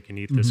music and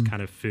eat this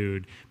kind of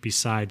food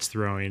besides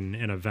throwing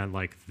an event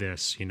like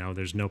this.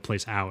 There's no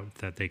place out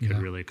that they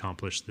could really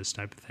accomplish this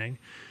type of thing.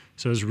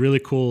 So it was really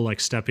cool, like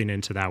stepping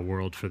into that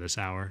world for this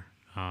hour.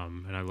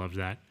 And I loved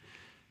that.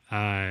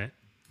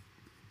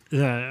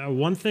 The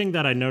one thing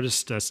that I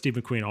noticed Steve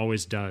McQueen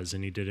always does,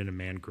 and he did it in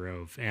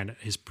Mangrove and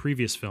his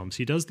previous films,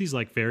 he does these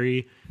like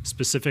very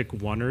specific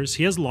oneers.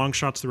 He has long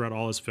shots throughout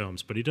all his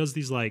films, but he does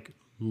these like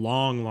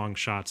long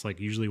shots, like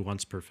usually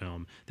once per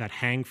film, that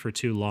hang for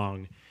too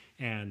long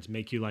and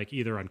make you like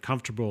either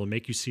uncomfortable or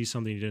make you see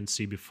something you didn't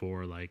see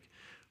before, like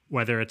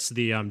whether it's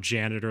the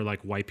janitor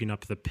like wiping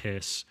up the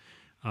piss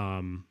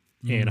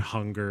in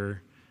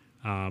Hunger,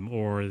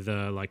 or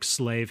the like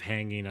slave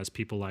hanging as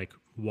people like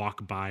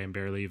walk by and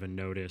barely even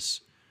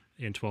notice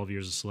in 12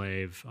 Years a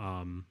Slave.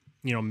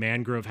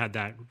 Mangrove had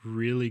that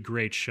really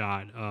great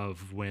shot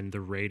of when the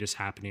raid is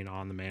happening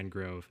on the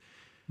mangrove.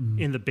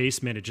 In the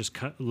basement, it just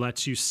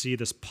lets you see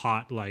this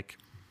pot like,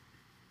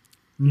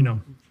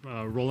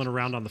 rolling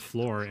around on the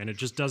floor, and it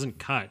just doesn't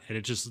cut, and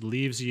it just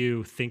leaves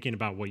you thinking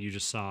about what you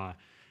just saw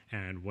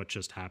and what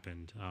just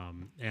happened.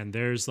 And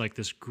there's like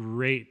this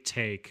great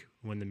take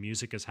when the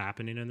music is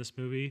happening in this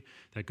movie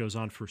that goes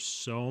on for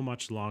so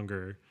much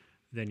longer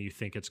than you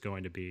think it's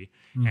going to be.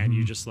 And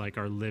you just like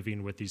are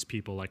living with these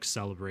people, like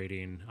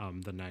celebrating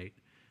the night.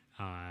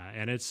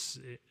 And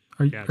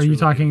are you really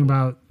talking beautiful.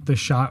 about the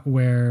shot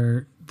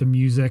where the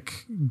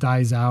music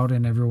dies out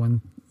and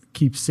everyone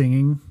keeps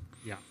singing?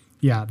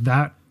 Yeah,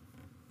 that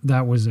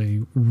was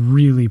a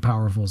really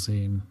powerful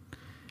scene.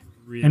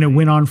 Really, And it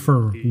went on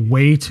for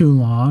way too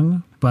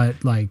long,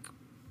 but like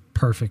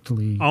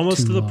perfectly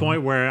almost too to the long.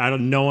 point where I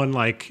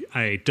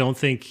don't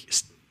think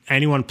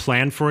anyone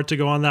planned for it to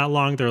go on that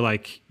long. They're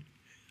like,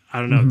 I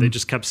don't know. They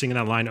just kept singing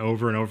that line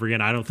over and over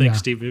again. I don't think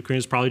Steve McQueen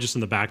is probably just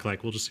in the back,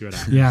 like, we'll just see what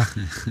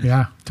happens.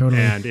 Yeah,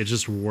 totally. And it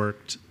just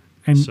worked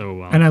so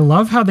well. And I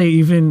love how he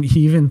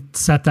even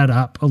set that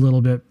up a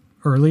little bit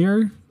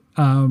earlier,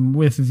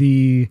 with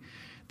the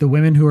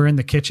women who are in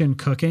the kitchen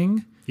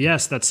cooking.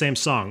 Yes, that same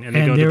song, and they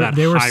And go to that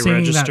they were high singing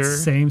register. that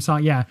same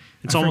song. Yeah,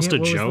 It's I almost a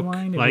forget what was the joke,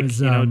 line. It like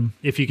was,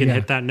 if you can yeah.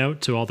 hit that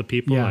note to all the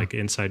people, Yeah. like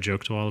inside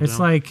joke to all of It's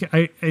them. like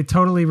it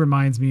totally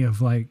reminds me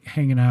of like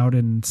hanging out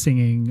and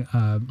singing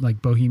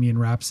like Bohemian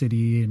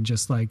Rhapsody and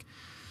just like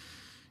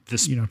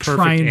this perfect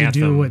trying to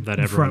do anthem what that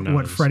everyone knows.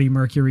 what Freddie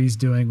Mercury's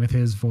doing with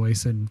his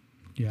voice, and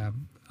that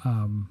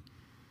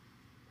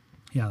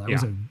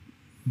was a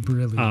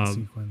brilliant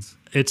sequence.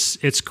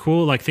 It's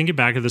cool. Like thinking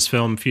back at this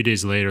film a few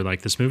days later,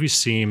 like this movie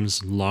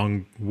seems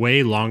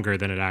way longer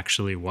than it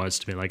actually was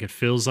to me. Like it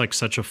feels like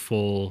such a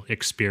full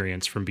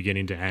experience from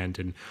beginning to end,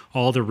 and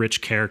all the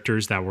rich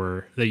characters that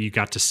you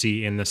got to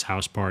see in this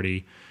house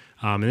party.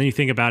 And then you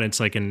think about it, it's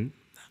like an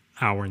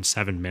hour and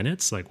 7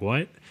 minutes. Like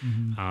what?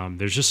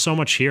 There's just so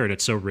much here, and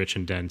it's so rich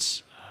and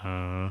dense.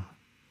 And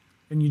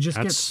you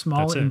just get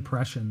small that's it.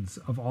 impressions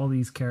of all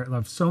these characters,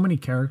 of so many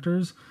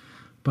characters,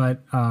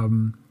 but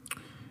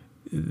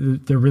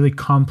they're really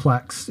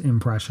complex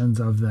impressions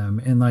of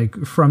them. And like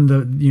from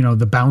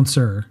the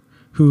bouncer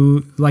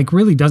who like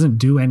really doesn't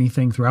do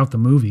anything throughout the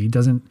movie,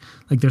 doesn't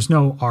like, there's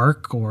no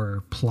arc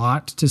or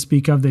plot to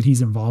speak of that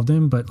he's involved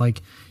in, but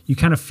like you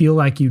kind of feel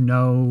like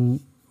you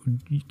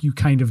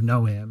kind of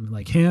know him,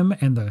 like him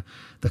and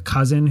the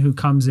cousin who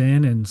comes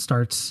in and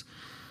starts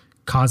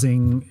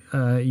causing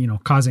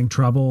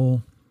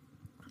trouble.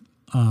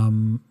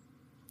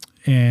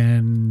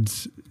 And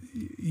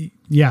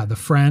yeah, the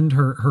friend,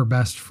 her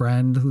best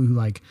friend who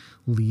like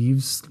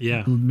leaves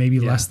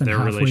maybe less than their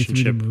halfway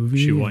through the movie.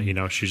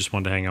 She just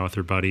wanted to hang out with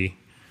her buddy.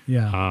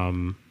 Yeah.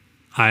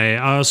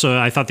 I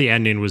thought the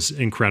ending was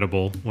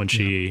incredible when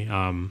she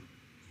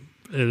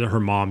her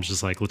mom's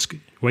just like, let's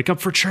wake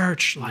up for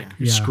church, like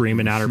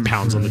screaming at her,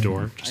 pounds on the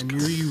door. I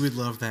knew you would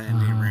love that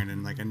ending,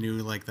 Brandon. Like I knew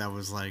like that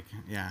was like,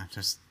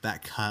 just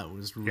that cut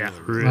was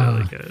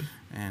really good.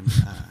 And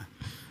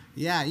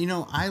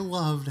I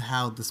loved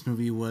how this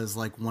movie was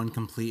like one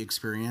complete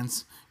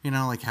experience.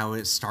 Like how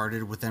it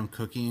started with them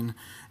cooking,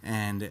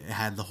 and it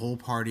had the whole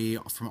party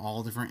from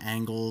all different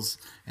angles,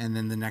 and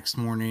then the next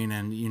morning,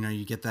 and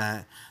you get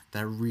that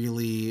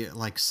really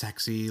like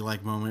sexy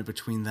like moment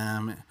between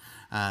them.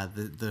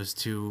 Those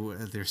two,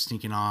 they're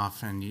sneaking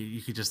off, and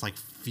you could just like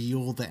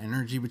feel the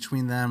energy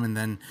between them, and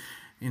then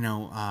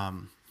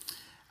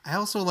I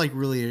also like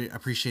really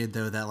appreciate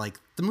though that like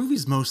the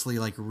movie's mostly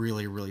like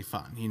really, really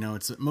fun.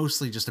 It's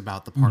mostly just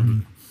about the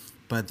party,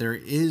 but there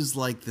is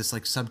like this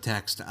like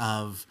subtext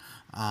of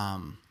I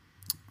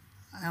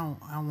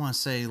don't want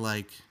to say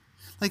like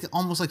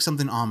almost like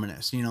something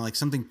ominous, like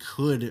something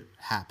could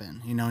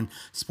happen, and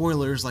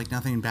spoilers, like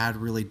nothing bad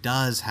really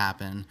does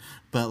happen,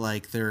 but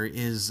like there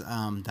is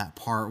that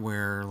part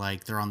where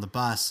like they're on the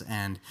bus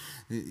and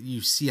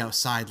you see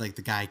outside like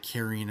the guy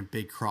carrying a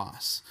big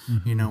cross,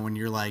 when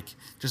you're like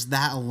just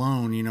that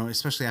alone,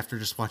 especially after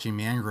just watching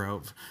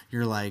Mangrove,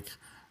 you're like,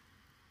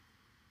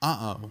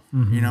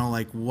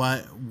 like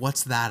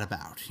what's that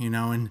about,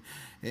 and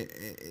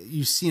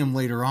you see him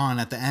later on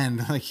at the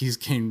end, like he's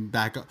came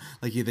back,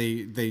 like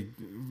they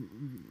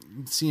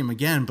see him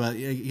again, but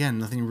again,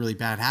 nothing really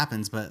bad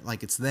happens, but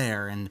like it's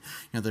there, and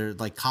they're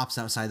like cops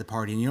outside the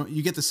party, and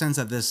you get the sense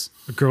that this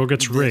A girl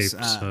gets this,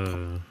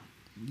 raped.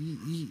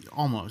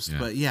 almost, Yeah.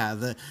 but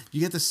yeah, you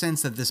get the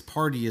sense that this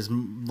party is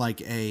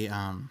like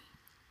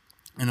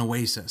an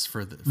oasis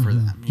for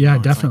them. Yeah,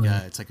 It's definitely.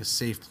 It's like a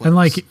safe place. And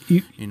like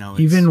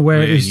even where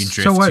Yeah, it's- you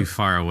so drift what? too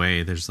far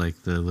away. There's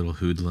like the little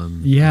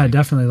hoodlum. Yeah, like,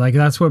 definitely. Like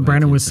that's what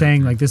Brandon was inside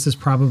saying. there. Like this is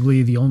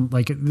probably the only,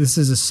 like this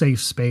is a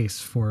safe space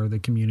for the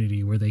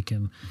community where they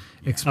can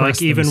express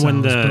Like, even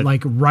when themselves. the- but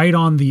like right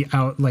on the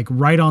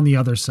right on the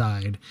other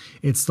side,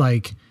 it's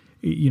like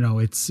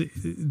it's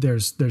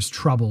there's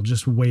trouble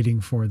just waiting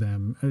for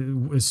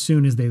them as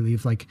soon as they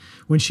leave. Like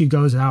when she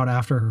goes out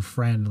after her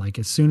friend, like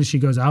as soon as she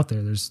goes out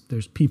there,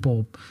 there's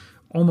people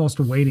almost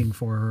waiting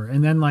for her.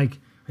 And then like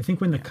I think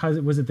when the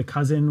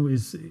cousin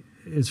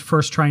is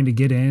first trying to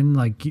get in,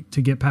 like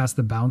to get past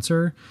the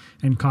bouncer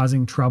and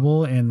causing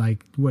trouble, and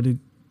like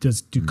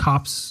do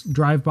cops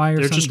drive by or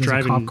They're something? just Does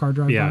driving. a cop car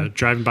drive yeah, by?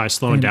 driving by,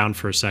 slowing And- down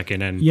for a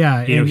second, and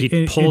Yeah, he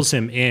and pulls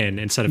him in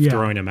instead of Yeah.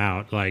 throwing him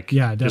out. Like,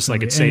 Yeah, definitely. just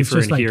like it's And safer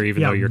just in like, here,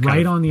 even though you're right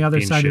kind of on the other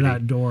being side of shitty.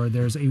 that door.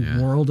 There's a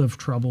world of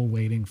trouble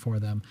waiting for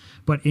them.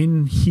 But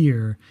in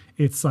here,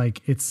 it's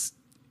like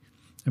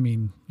I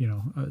mean,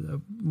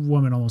 a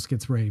woman almost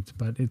gets raped,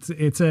 but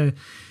it's a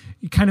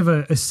kind of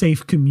a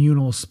safe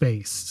communal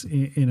space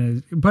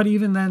but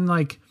even then,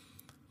 like,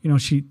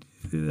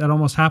 that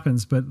almost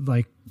happens, but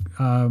like,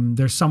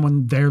 there's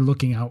someone there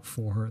looking out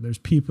for her. There's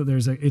people,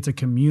 it's a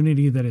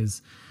community that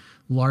is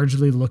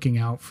largely looking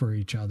out for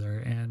each other.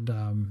 And,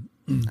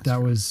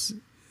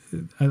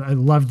 I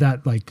loved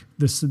that, like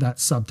that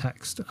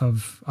subtext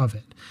of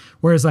it.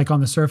 Whereas like on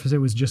the surface, it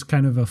was just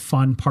kind of a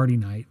fun party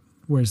night.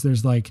 Whereas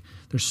there's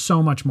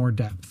so much more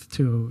depth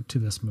to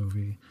this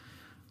movie.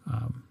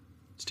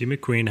 Steve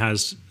McQueen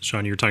has,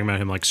 Sean, you were talking about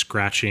him like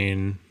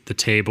scratching the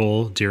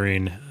table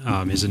during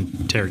his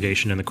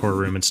interrogation in the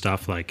courtroom and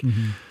stuff. Like,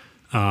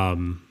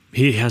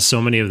 he has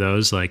so many of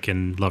those, like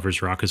in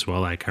Lovers Rock as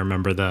well. Like I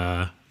remember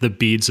the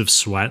beads of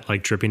sweat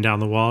like dripping down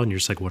the wall, and you're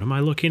just like, what am I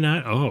looking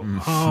at?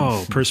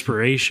 Oh,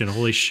 perspiration!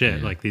 Holy shit!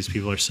 Yeah. Like these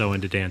people are so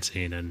into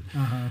dancing, and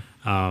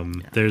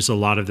there's a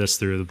lot of this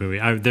through the movie.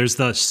 There's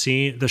the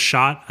scene, the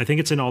shot. I think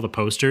it's in all the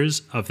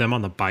posters of them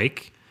on the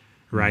bike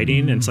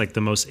riding, and it's like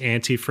the most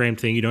anti-frame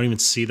thing. You don't even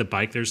see the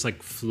bike. There's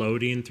like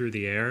floating through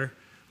the air,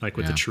 like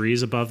with the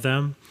trees above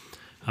them,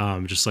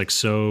 just like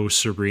so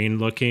serene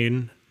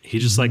looking. He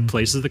just like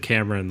places the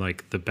camera in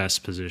like the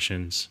best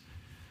positions.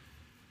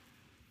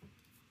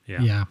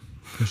 Yeah,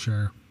 for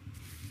sure.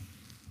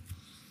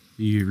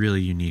 A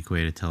really unique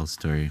way to tell a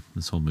story.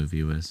 This whole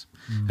movie was.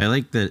 I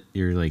like that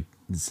you're like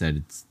said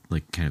it's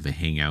like kind of a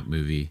hangout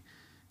movie,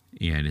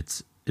 and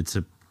it's a,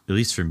 at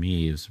least for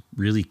me, it was a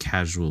really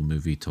casual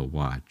movie to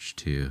watch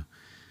too.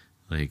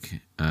 Like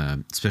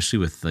especially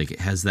with like it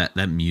has that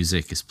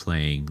music is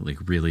playing like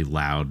really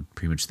loud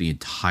pretty much the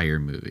entire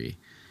movie.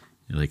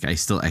 Like I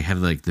have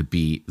like the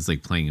beat is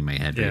like playing in my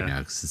head right now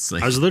because it's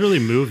like I was literally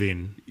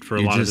moving for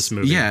a lot of this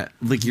movie. Yeah,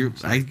 like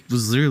I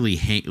was literally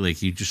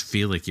like you just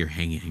feel like you're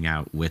hanging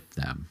out with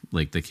them.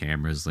 Like the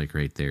camera's like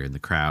right there in the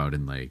crowd,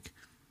 and like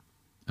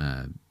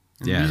And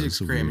yeah, music's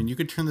it's great. I weird. mean, you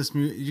could turn this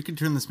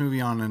movie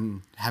on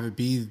and have it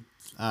be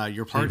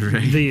your party.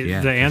 Right. The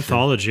Yeah, for sure.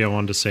 anthology, I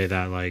wanted to say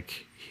that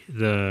like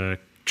the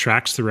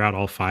tracks throughout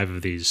all 5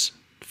 of these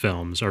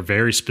films are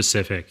very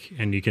specific,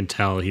 and you can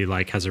tell he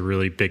like has a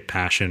really big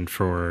passion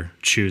for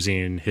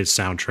choosing his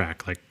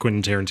soundtrack, like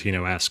Quentin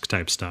Tarantino-esque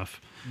type stuff.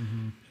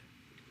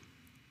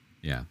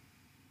 Yeah.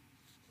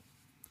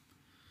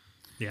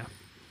 Yeah.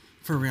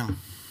 For real.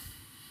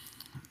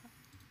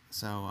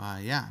 So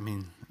yeah, I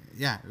mean,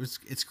 yeah,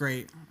 it's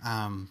great.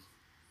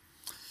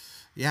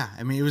 Yeah,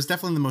 I mean, it was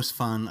definitely the most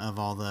fun of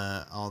all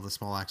the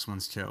Small Axe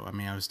ones too. I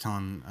mean, I was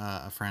telling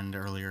a friend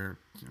earlier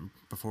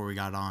before we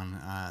got on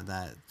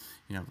that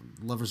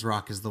Lovers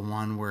Rock is the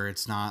one where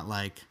it's not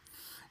like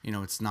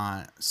it's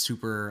not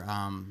super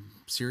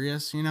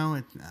serious.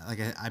 Like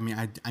I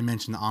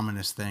mentioned the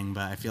ominous thing,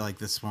 but I feel like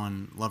this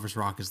one, Lovers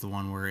Rock, is the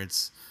one where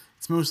it's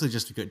mostly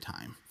just a good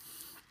time.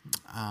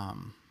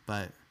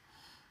 But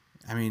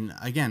I mean,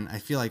 again, I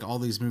feel like all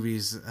these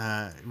movies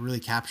really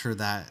capture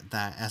that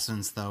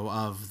essence, though,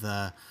 of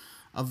the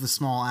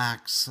small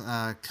axe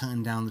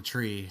cutting down the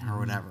tree or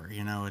whatever.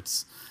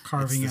 It's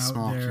Carving it's the out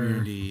small their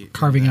community,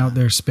 carving out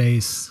their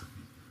space,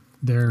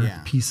 their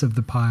Yeah. piece of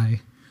the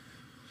pie.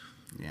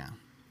 Yeah.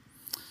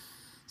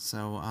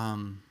 So I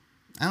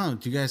don't know.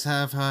 Do you guys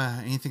have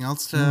anything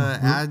else to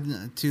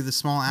add to the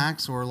Small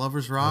Axe or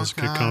Lovers That Rock was a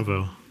good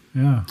convo.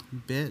 Yeah,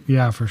 bit?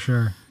 yeah, for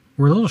sure.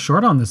 We're a little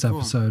short on this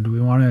episode. Do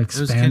we want to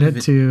expand kind of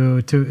it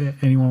to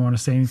anyone want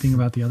to say anything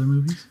about the other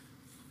movies?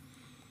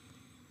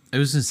 I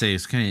was gonna say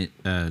it's kind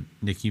of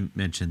Nick. You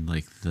mentioned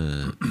like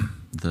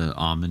the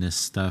ominous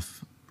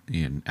stuff,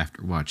 and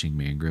after watching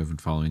Mangrove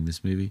and following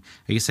this movie,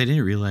 I guess I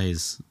didn't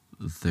realize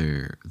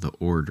the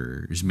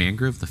order. Is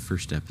Mangrove the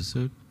first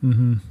episode?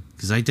 Mm-hmm.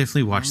 Because I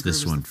definitely watched Mangrove this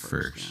is one the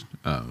first, first.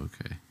 Oh,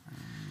 okay.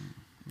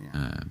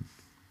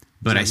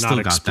 But I Is it still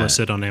not got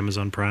explicit that. on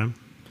Amazon Prime.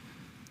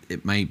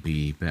 It might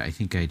be, but I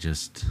think I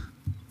just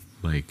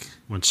like.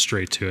 Went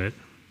straight to it.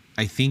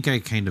 I think I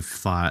kind of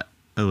thought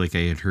like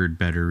I had heard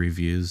better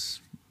reviews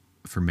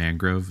for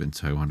Mangrove, and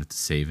so I wanted to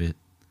save it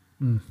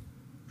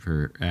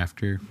for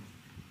after,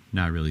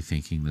 not really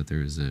thinking that there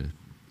was a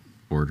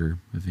order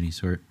of any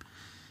sort.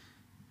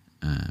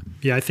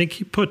 Yeah, I think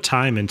he put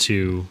time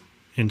into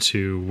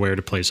where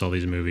to place all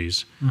these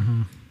movies,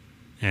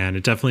 and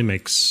it definitely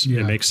makes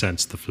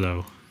sense, the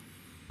flow.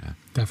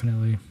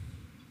 Definitely.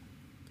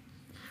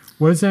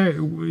 What is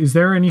there? Is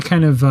there any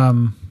kind of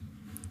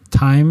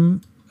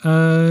time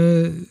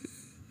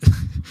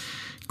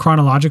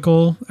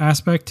chronological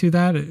aspect to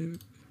that?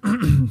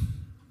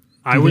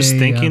 I was they,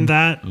 thinking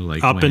that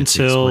Like up when it takes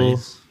until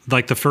place?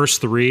 like the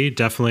first three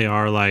definitely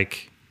are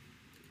like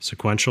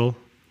sequential.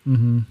 I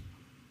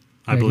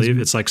Yeah, believe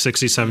 'cause- it's like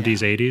 60s,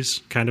 70s,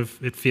 80s kind of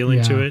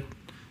feeling to Yeah. it.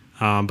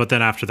 But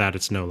then after that,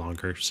 it's no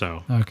longer.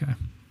 So Okay.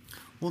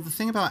 Well, the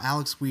thing about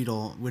Alex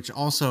Wheatle, which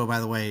also,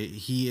 by the way,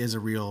 he is a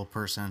real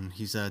person.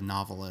 He's a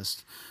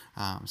novelist.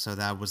 So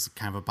that was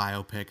kind of a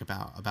biopic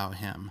about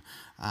him.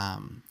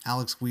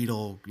 Alex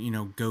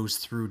Wheatle, goes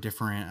through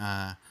different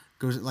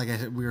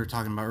we were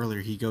talking about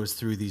earlier. He goes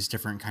through these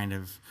different kind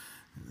of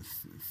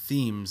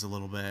themes a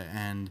little bit,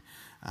 and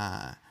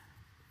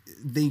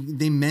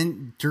they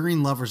meant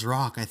during Lovers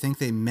Rock. I think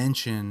they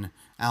mention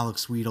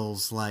Alex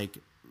Wheatle's like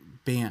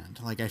band.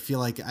 Like I feel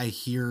like I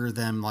hear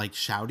them like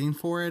shouting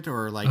for it,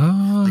 or like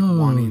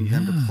wanting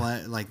them to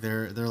play. Like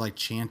they're like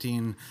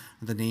chanting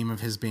the name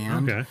of his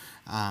band. Okay.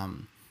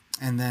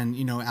 And then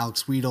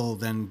Alex Wheatle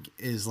then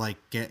is like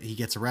he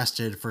gets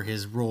arrested for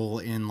his role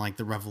in like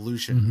the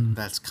revolution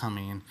that's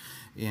coming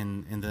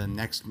in the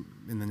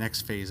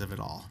next phase of it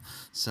all.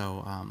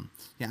 So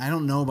I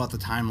don't know about the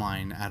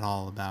timeline at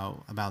all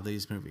about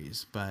these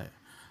movies, but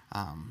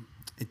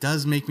it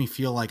does make me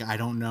feel like I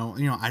don't know.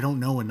 I don't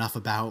know enough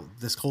about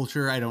this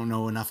culture. I don't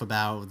know enough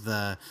about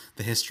the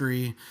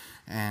history,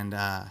 and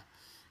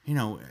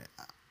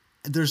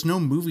there's no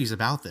movies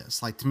about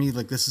this. Like to me,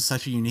 like this is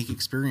such a unique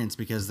experience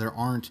because there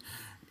aren't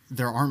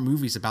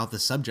movies about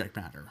this subject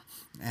matter,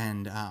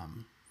 and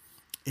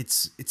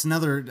it's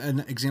an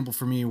example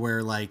for me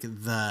where like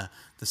the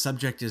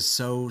subject is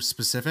so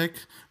specific,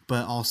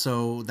 but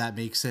also that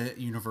makes it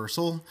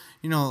universal.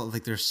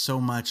 Like there's so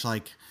much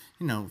like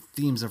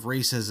themes of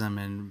racism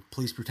and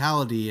police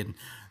brutality, and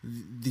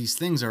these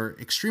things are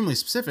extremely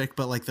specific,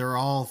 but like they're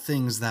all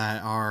things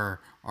that are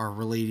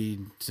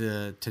related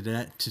to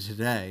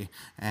today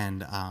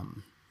and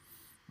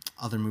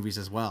other movies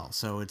as well.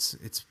 So it's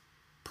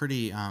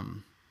pretty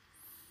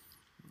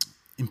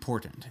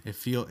important.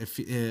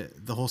 The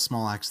whole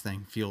Small Axe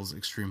thing feels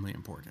extremely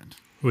important.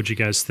 What'd you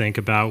guys think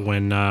about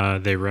when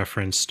they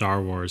referenced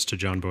Star Wars to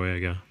John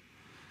Boyega?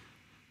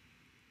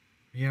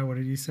 Yeah, what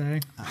did he say?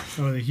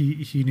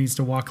 He needs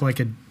to walk like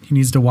a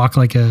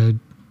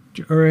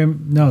or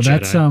no,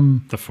 that's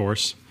Jedi. The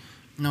Force.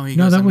 No, he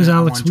No, goes, that "I was mean, I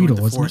Alex wanna join Wheatle,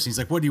 the wasn't Force." it? He's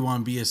like, "What do you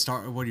want to be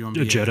What do you want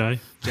to be? Jedi.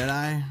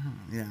 Jedi?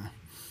 Yeah.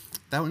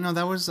 That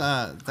was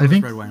I was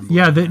think Red, White, and Blue.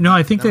 yeah,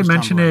 I think That they was Tom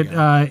mention it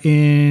Boyega.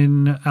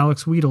 in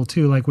Alex Wheatle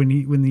too, like when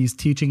he's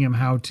teaching him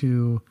how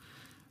to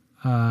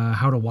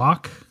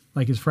walk,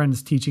 like his friend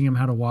is teaching him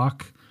how to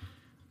walk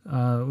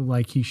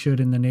like he should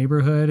in the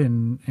neighborhood,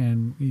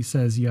 and he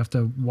says you have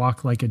to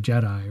walk like a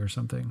Jedi or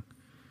something.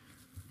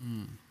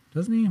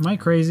 Doesn't he? Am I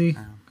crazy?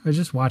 I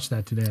just watched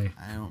that today.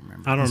 I don't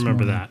remember. I don't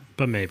remember morning. that,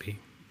 but maybe.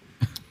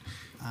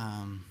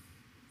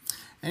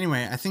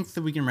 Anyway, I think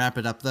that we can wrap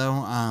it up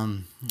though.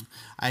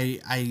 I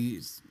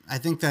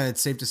think that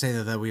it's safe to say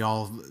that we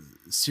all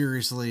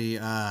seriously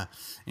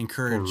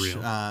encourage For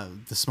real.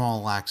 the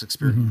Small Axe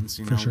experience.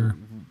 for sure.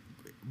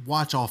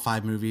 Watch all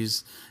 5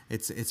 movies.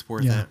 It's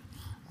worth Yeah.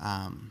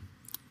 it.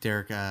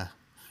 Derek,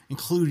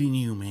 including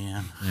you,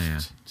 man.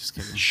 Yeah. Just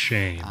kidding.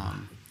 Shame.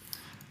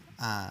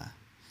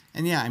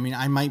 And yeah, I mean,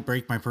 I might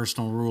break my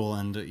personal rule,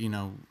 and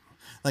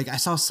like I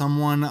saw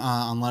someone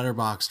on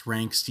Letterboxd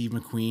rank Steve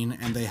McQueen,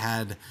 and they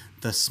had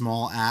the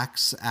Small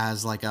Axe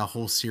as like a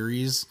whole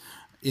series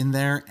in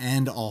there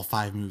and all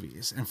 5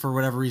 movies. And for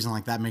whatever reason,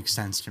 like that makes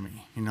sense to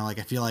me. Like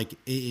I feel like it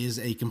is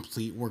a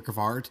complete work of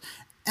art,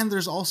 and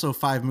there's also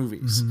 5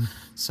 movies.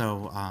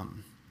 So,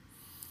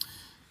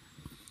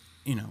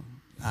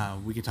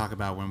 we could talk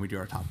about when we do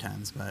our top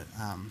 10s, but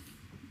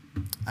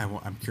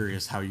I'm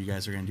curious how you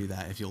guys are going to do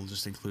that, if you'll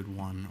just include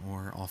 1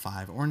 or all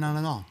 5 or none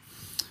at all.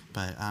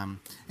 But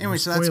anyway,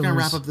 so that's going to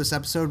wrap spoilers. up this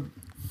episode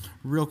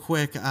real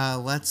quick.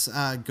 Let's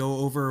go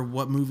over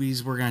what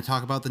movies we're going to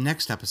talk about the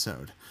next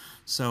episode.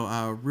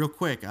 So real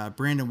quick,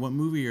 Brandon, what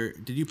movie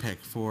did you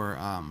pick for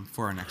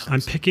our next episode?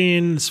 I'm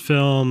picking this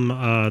film,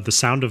 The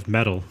Sound of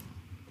Metal,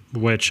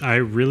 which I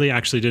really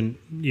actually didn't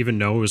even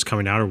know it was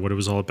coming out or what it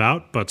was all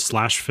about, but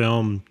Slash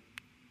Film,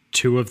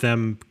 2 of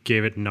them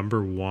gave it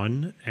number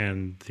 1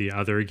 and the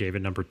other gave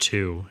it number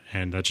 2,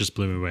 and that just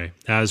blew me away.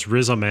 It has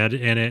Riz Ahmed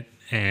in it,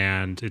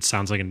 and it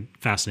sounds like a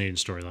fascinating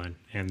storyline,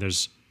 and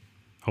there's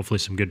hopefully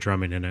some good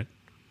drumming in it.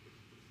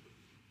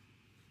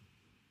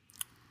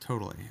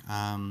 Totally.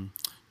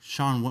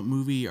 Sean, what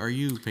movie are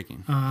you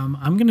picking?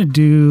 I'm gonna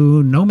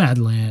do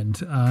Nomadland,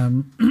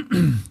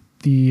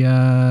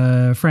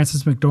 the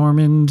Frances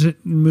McDormand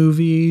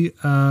movie.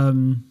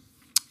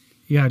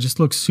 Yeah, it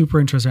just looks super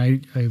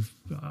interesting. I've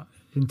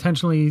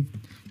intentionally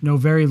know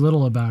very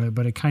little about it,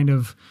 but it kind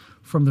of,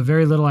 from the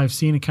very little I've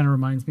seen, it kind of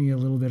reminds me a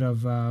little bit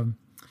of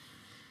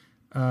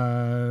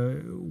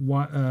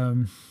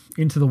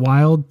Into the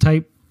Wild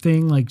type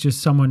thing, like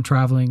just someone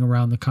traveling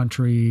around the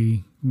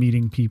country,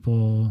 meeting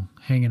people,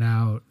 hanging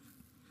out,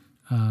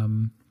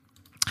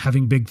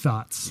 having big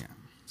thoughts. Yeah.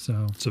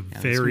 So It's a Yeah,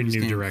 this very movie's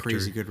new getting director.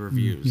 Crazy good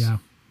reviews. yeah,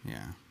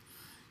 Yeah.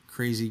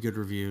 Crazy good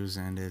reviews,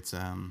 and it's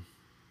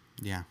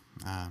yeah.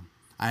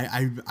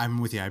 I'm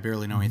with you. I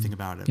barely know anything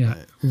about it,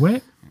 yeah.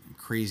 but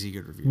crazy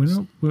good reviews.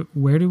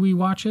 Where do we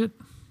watch it?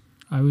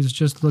 I was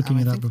just looking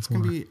it up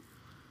before. I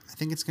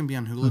think it's gonna be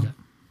on Hulu. Okay.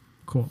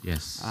 Cool.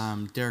 Yes.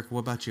 Derek, what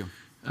about you?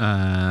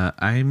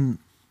 I'm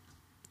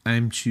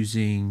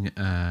choosing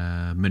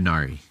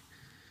Minari.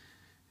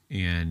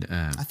 And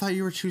I thought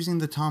you were choosing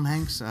the Tom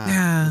Hanks.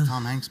 Yeah. The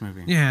Tom Hanks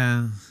movie.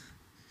 yeah.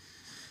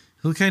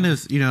 He'll kind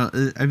of,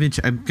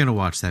 I'm gonna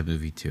watch that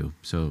movie too.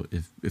 So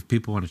if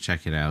people want to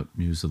check it out,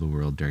 News of the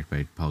World, directed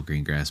by Paul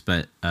Greengrass.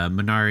 But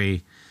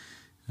Minari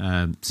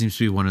seems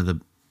to be one of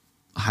the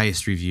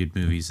highest reviewed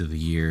movies of the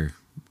year,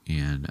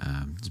 and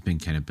it's been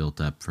kind of built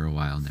up for a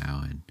while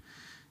now. And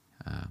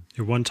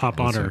It won top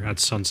Yeah, honor so-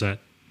 at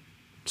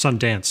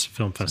Sundance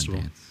Film Festival.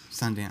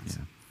 Sundance. Sundance.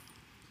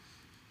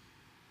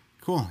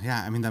 Cool.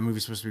 Yeah. I mean, that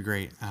movie's supposed to be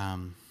great,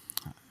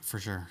 for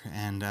sure.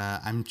 And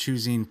I'm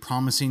choosing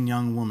Promising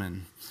Young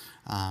Woman.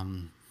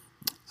 I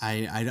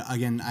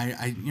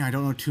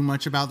don't know too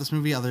much about this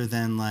movie other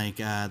than like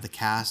the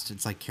cast.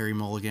 It's like Carey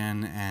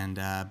Mulligan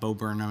and Bo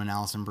Burnham and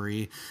Alison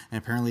Brie, and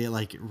apparently it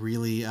like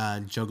really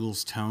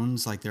juggles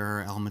tones. Like there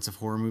are elements of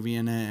horror movie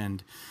in it,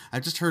 and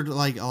I've just heard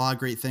like a lot of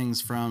great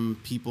things from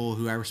people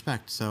who I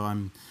respect. So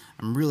I'm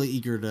really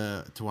eager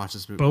to watch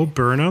this movie. Bo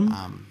Burnham?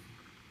 Yeah,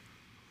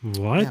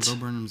 What? Bo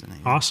Burnham's in it.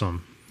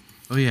 Awesome.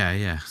 Oh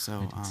yeah.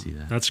 So, I did see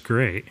that. That's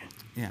great.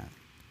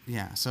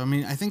 Yeah. So I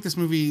mean, I think this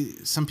movie,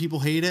 some people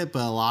hate it,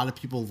 but a lot of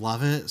people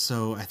love it.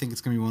 So I think it's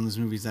gonna be one of those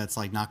movies that's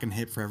like not gonna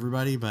hit for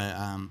everybody. But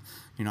I'm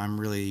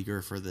really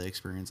eager for the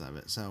experience of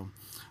it. So,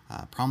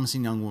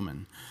 Promising Young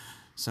Woman.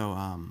 So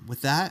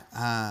with that,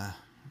 I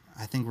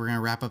think we're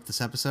gonna wrap up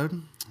this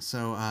episode.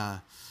 So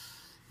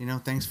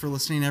thanks for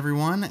listening,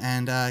 everyone,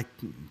 and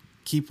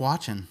keep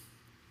watching.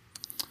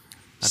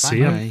 Bye-bye. See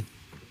ya. Bye.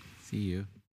 See you.